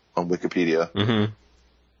on Wikipedia. Mm-hmm.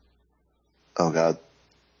 Oh God.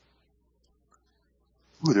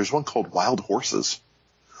 Ooh, there's one called Wild Horses.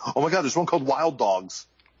 Oh my God, there's one called Wild Dogs.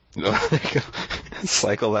 There you go.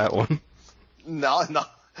 Cycle that one. No.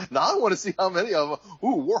 Now I want to see how many of them.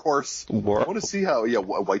 Ooh, Warhorse. I want to see how. Yeah,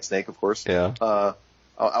 White Snake, of course. Yeah.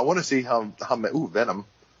 I want to see how many. Ooh, Venom.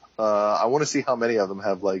 I want to see how many of them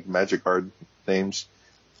have like magic card names.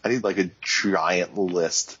 I need like a giant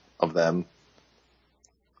list of them.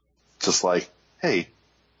 Just like, hey,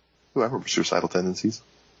 ooh, I remember Suicidal Tendencies.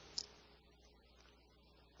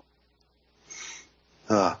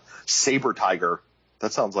 Saber Tiger.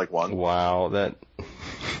 That sounds like one. Wow, that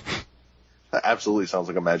absolutely sounds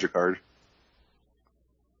like a magic card.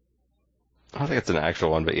 I don't think it's an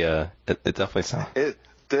actual one, but yeah, it definitely sounds.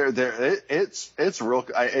 It's real.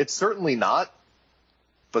 It's certainly not,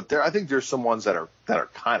 but I think there's some ones that are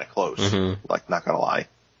kind of close. Mm-hmm. Like, not gonna lie.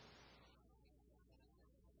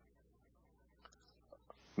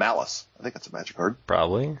 Malice. I think that's a magic card.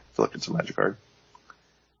 Probably. I feel like it's a magic card.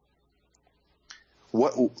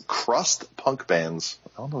 What crust punk bands?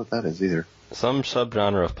 I don't know what that is either. Some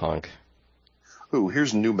subgenre of punk. Ooh,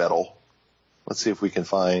 here's new metal. Let's see if we can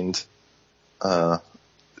find.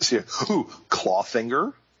 See,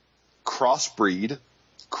 Clawfinger, Crossbreed,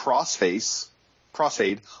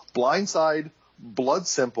 Crossfade, Blindside, Blood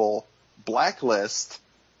Simple, Blacklist.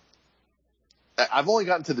 I've only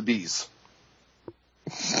gotten to the B's.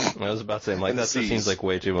 I was about to say, like, that just seems like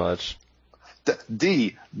way too much.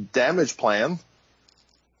 D, Damage Plan.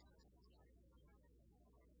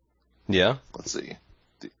 Yeah. Let's see.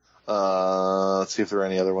 Let's see if there are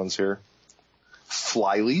any other ones here.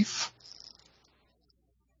 Flyleaf.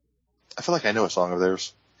 I feel like I know a song of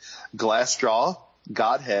theirs. Glassjaw,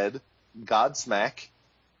 Godhead, Godsmack.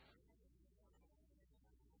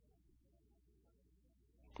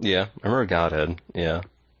 Yeah, I remember Godhead. Yeah.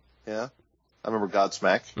 Yeah, I remember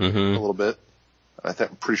Godsmack Mm-hmm. a little bit. I'm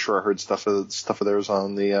pretty sure I heard stuff of theirs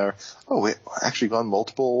on the. Oh wait, actually gone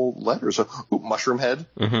multiple letters. Mushroomhead,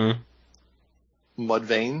 Mm-hmm.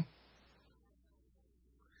 Mudvayne,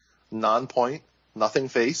 Nonpoint, Nothing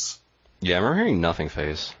Face. Yeah, I remember hearing Nothing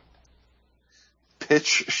Face.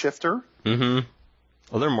 Pitch Shifter. Mm-hmm.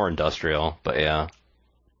 Well, they're more industrial, but yeah.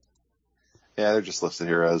 Yeah, they're just listed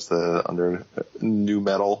here as under new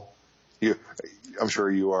metal. I'm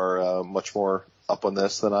sure you are much more up on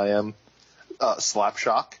this than I am.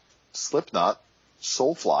 Slapshock, Slipknot,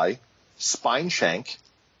 Soulfly, Spineshank,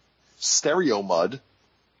 Stereo Mud,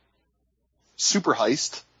 Super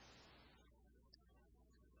Heist,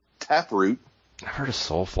 Taproot. I've heard of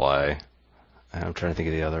Soulfly. I'm trying to think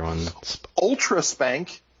of the other one. Ultra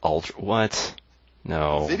Spank. What?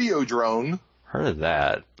 No. Videodrone. Heard of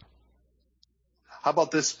that. How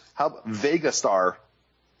about this? Vega Star?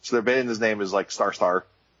 So their band's name is like Star.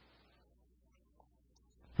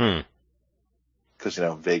 Because,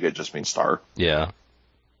 Vega just means star. Yeah.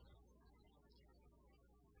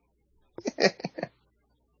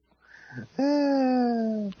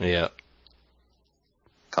 Yeah.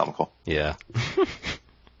 Comical. Yeah.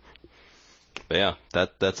 But yeah,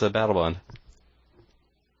 that's a battle bond.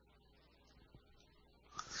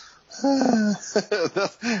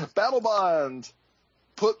 Battle bond.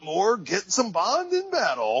 Put more, get some bond in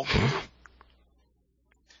battle.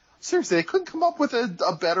 Seriously, they couldn't come up with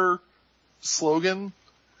a better slogan.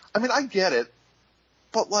 I mean, I get it,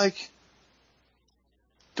 but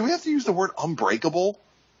do we have to use the word unbreakable?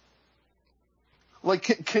 Like,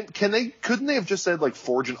 couldn't they have just said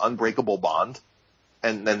forge an unbreakable bond,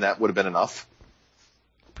 and then that would have been enough?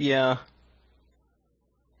 Yeah.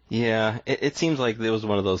 Yeah, it seems like it was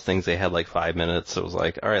one of those things they had 5 minutes. It was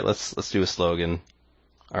like, all right, let's do a slogan.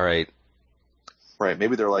 All right. Right.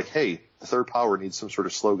 Maybe they're like, hey, the third power needs some sort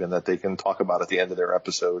of slogan that they can talk about at the end of their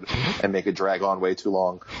episode and make it drag on way too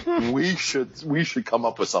long. we should come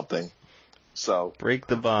up with something. So break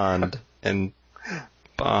the bond and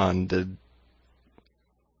bonded.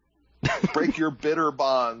 Break your bitter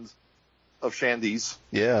bond of Shandies.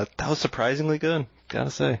 Yeah, that was surprisingly good.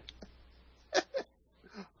 Gotta say.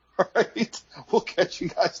 All right. We'll catch you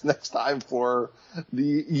guys next time for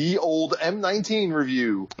the ye old M19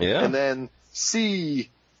 review. Yeah. And then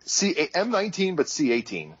M19, but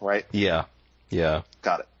C18, right? Yeah. Yeah.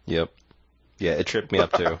 Got it. Yep. Yeah, it tripped me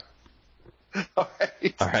up too. All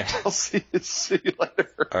right. All right. I'll see you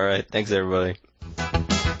later. All right. Thanks, everybody.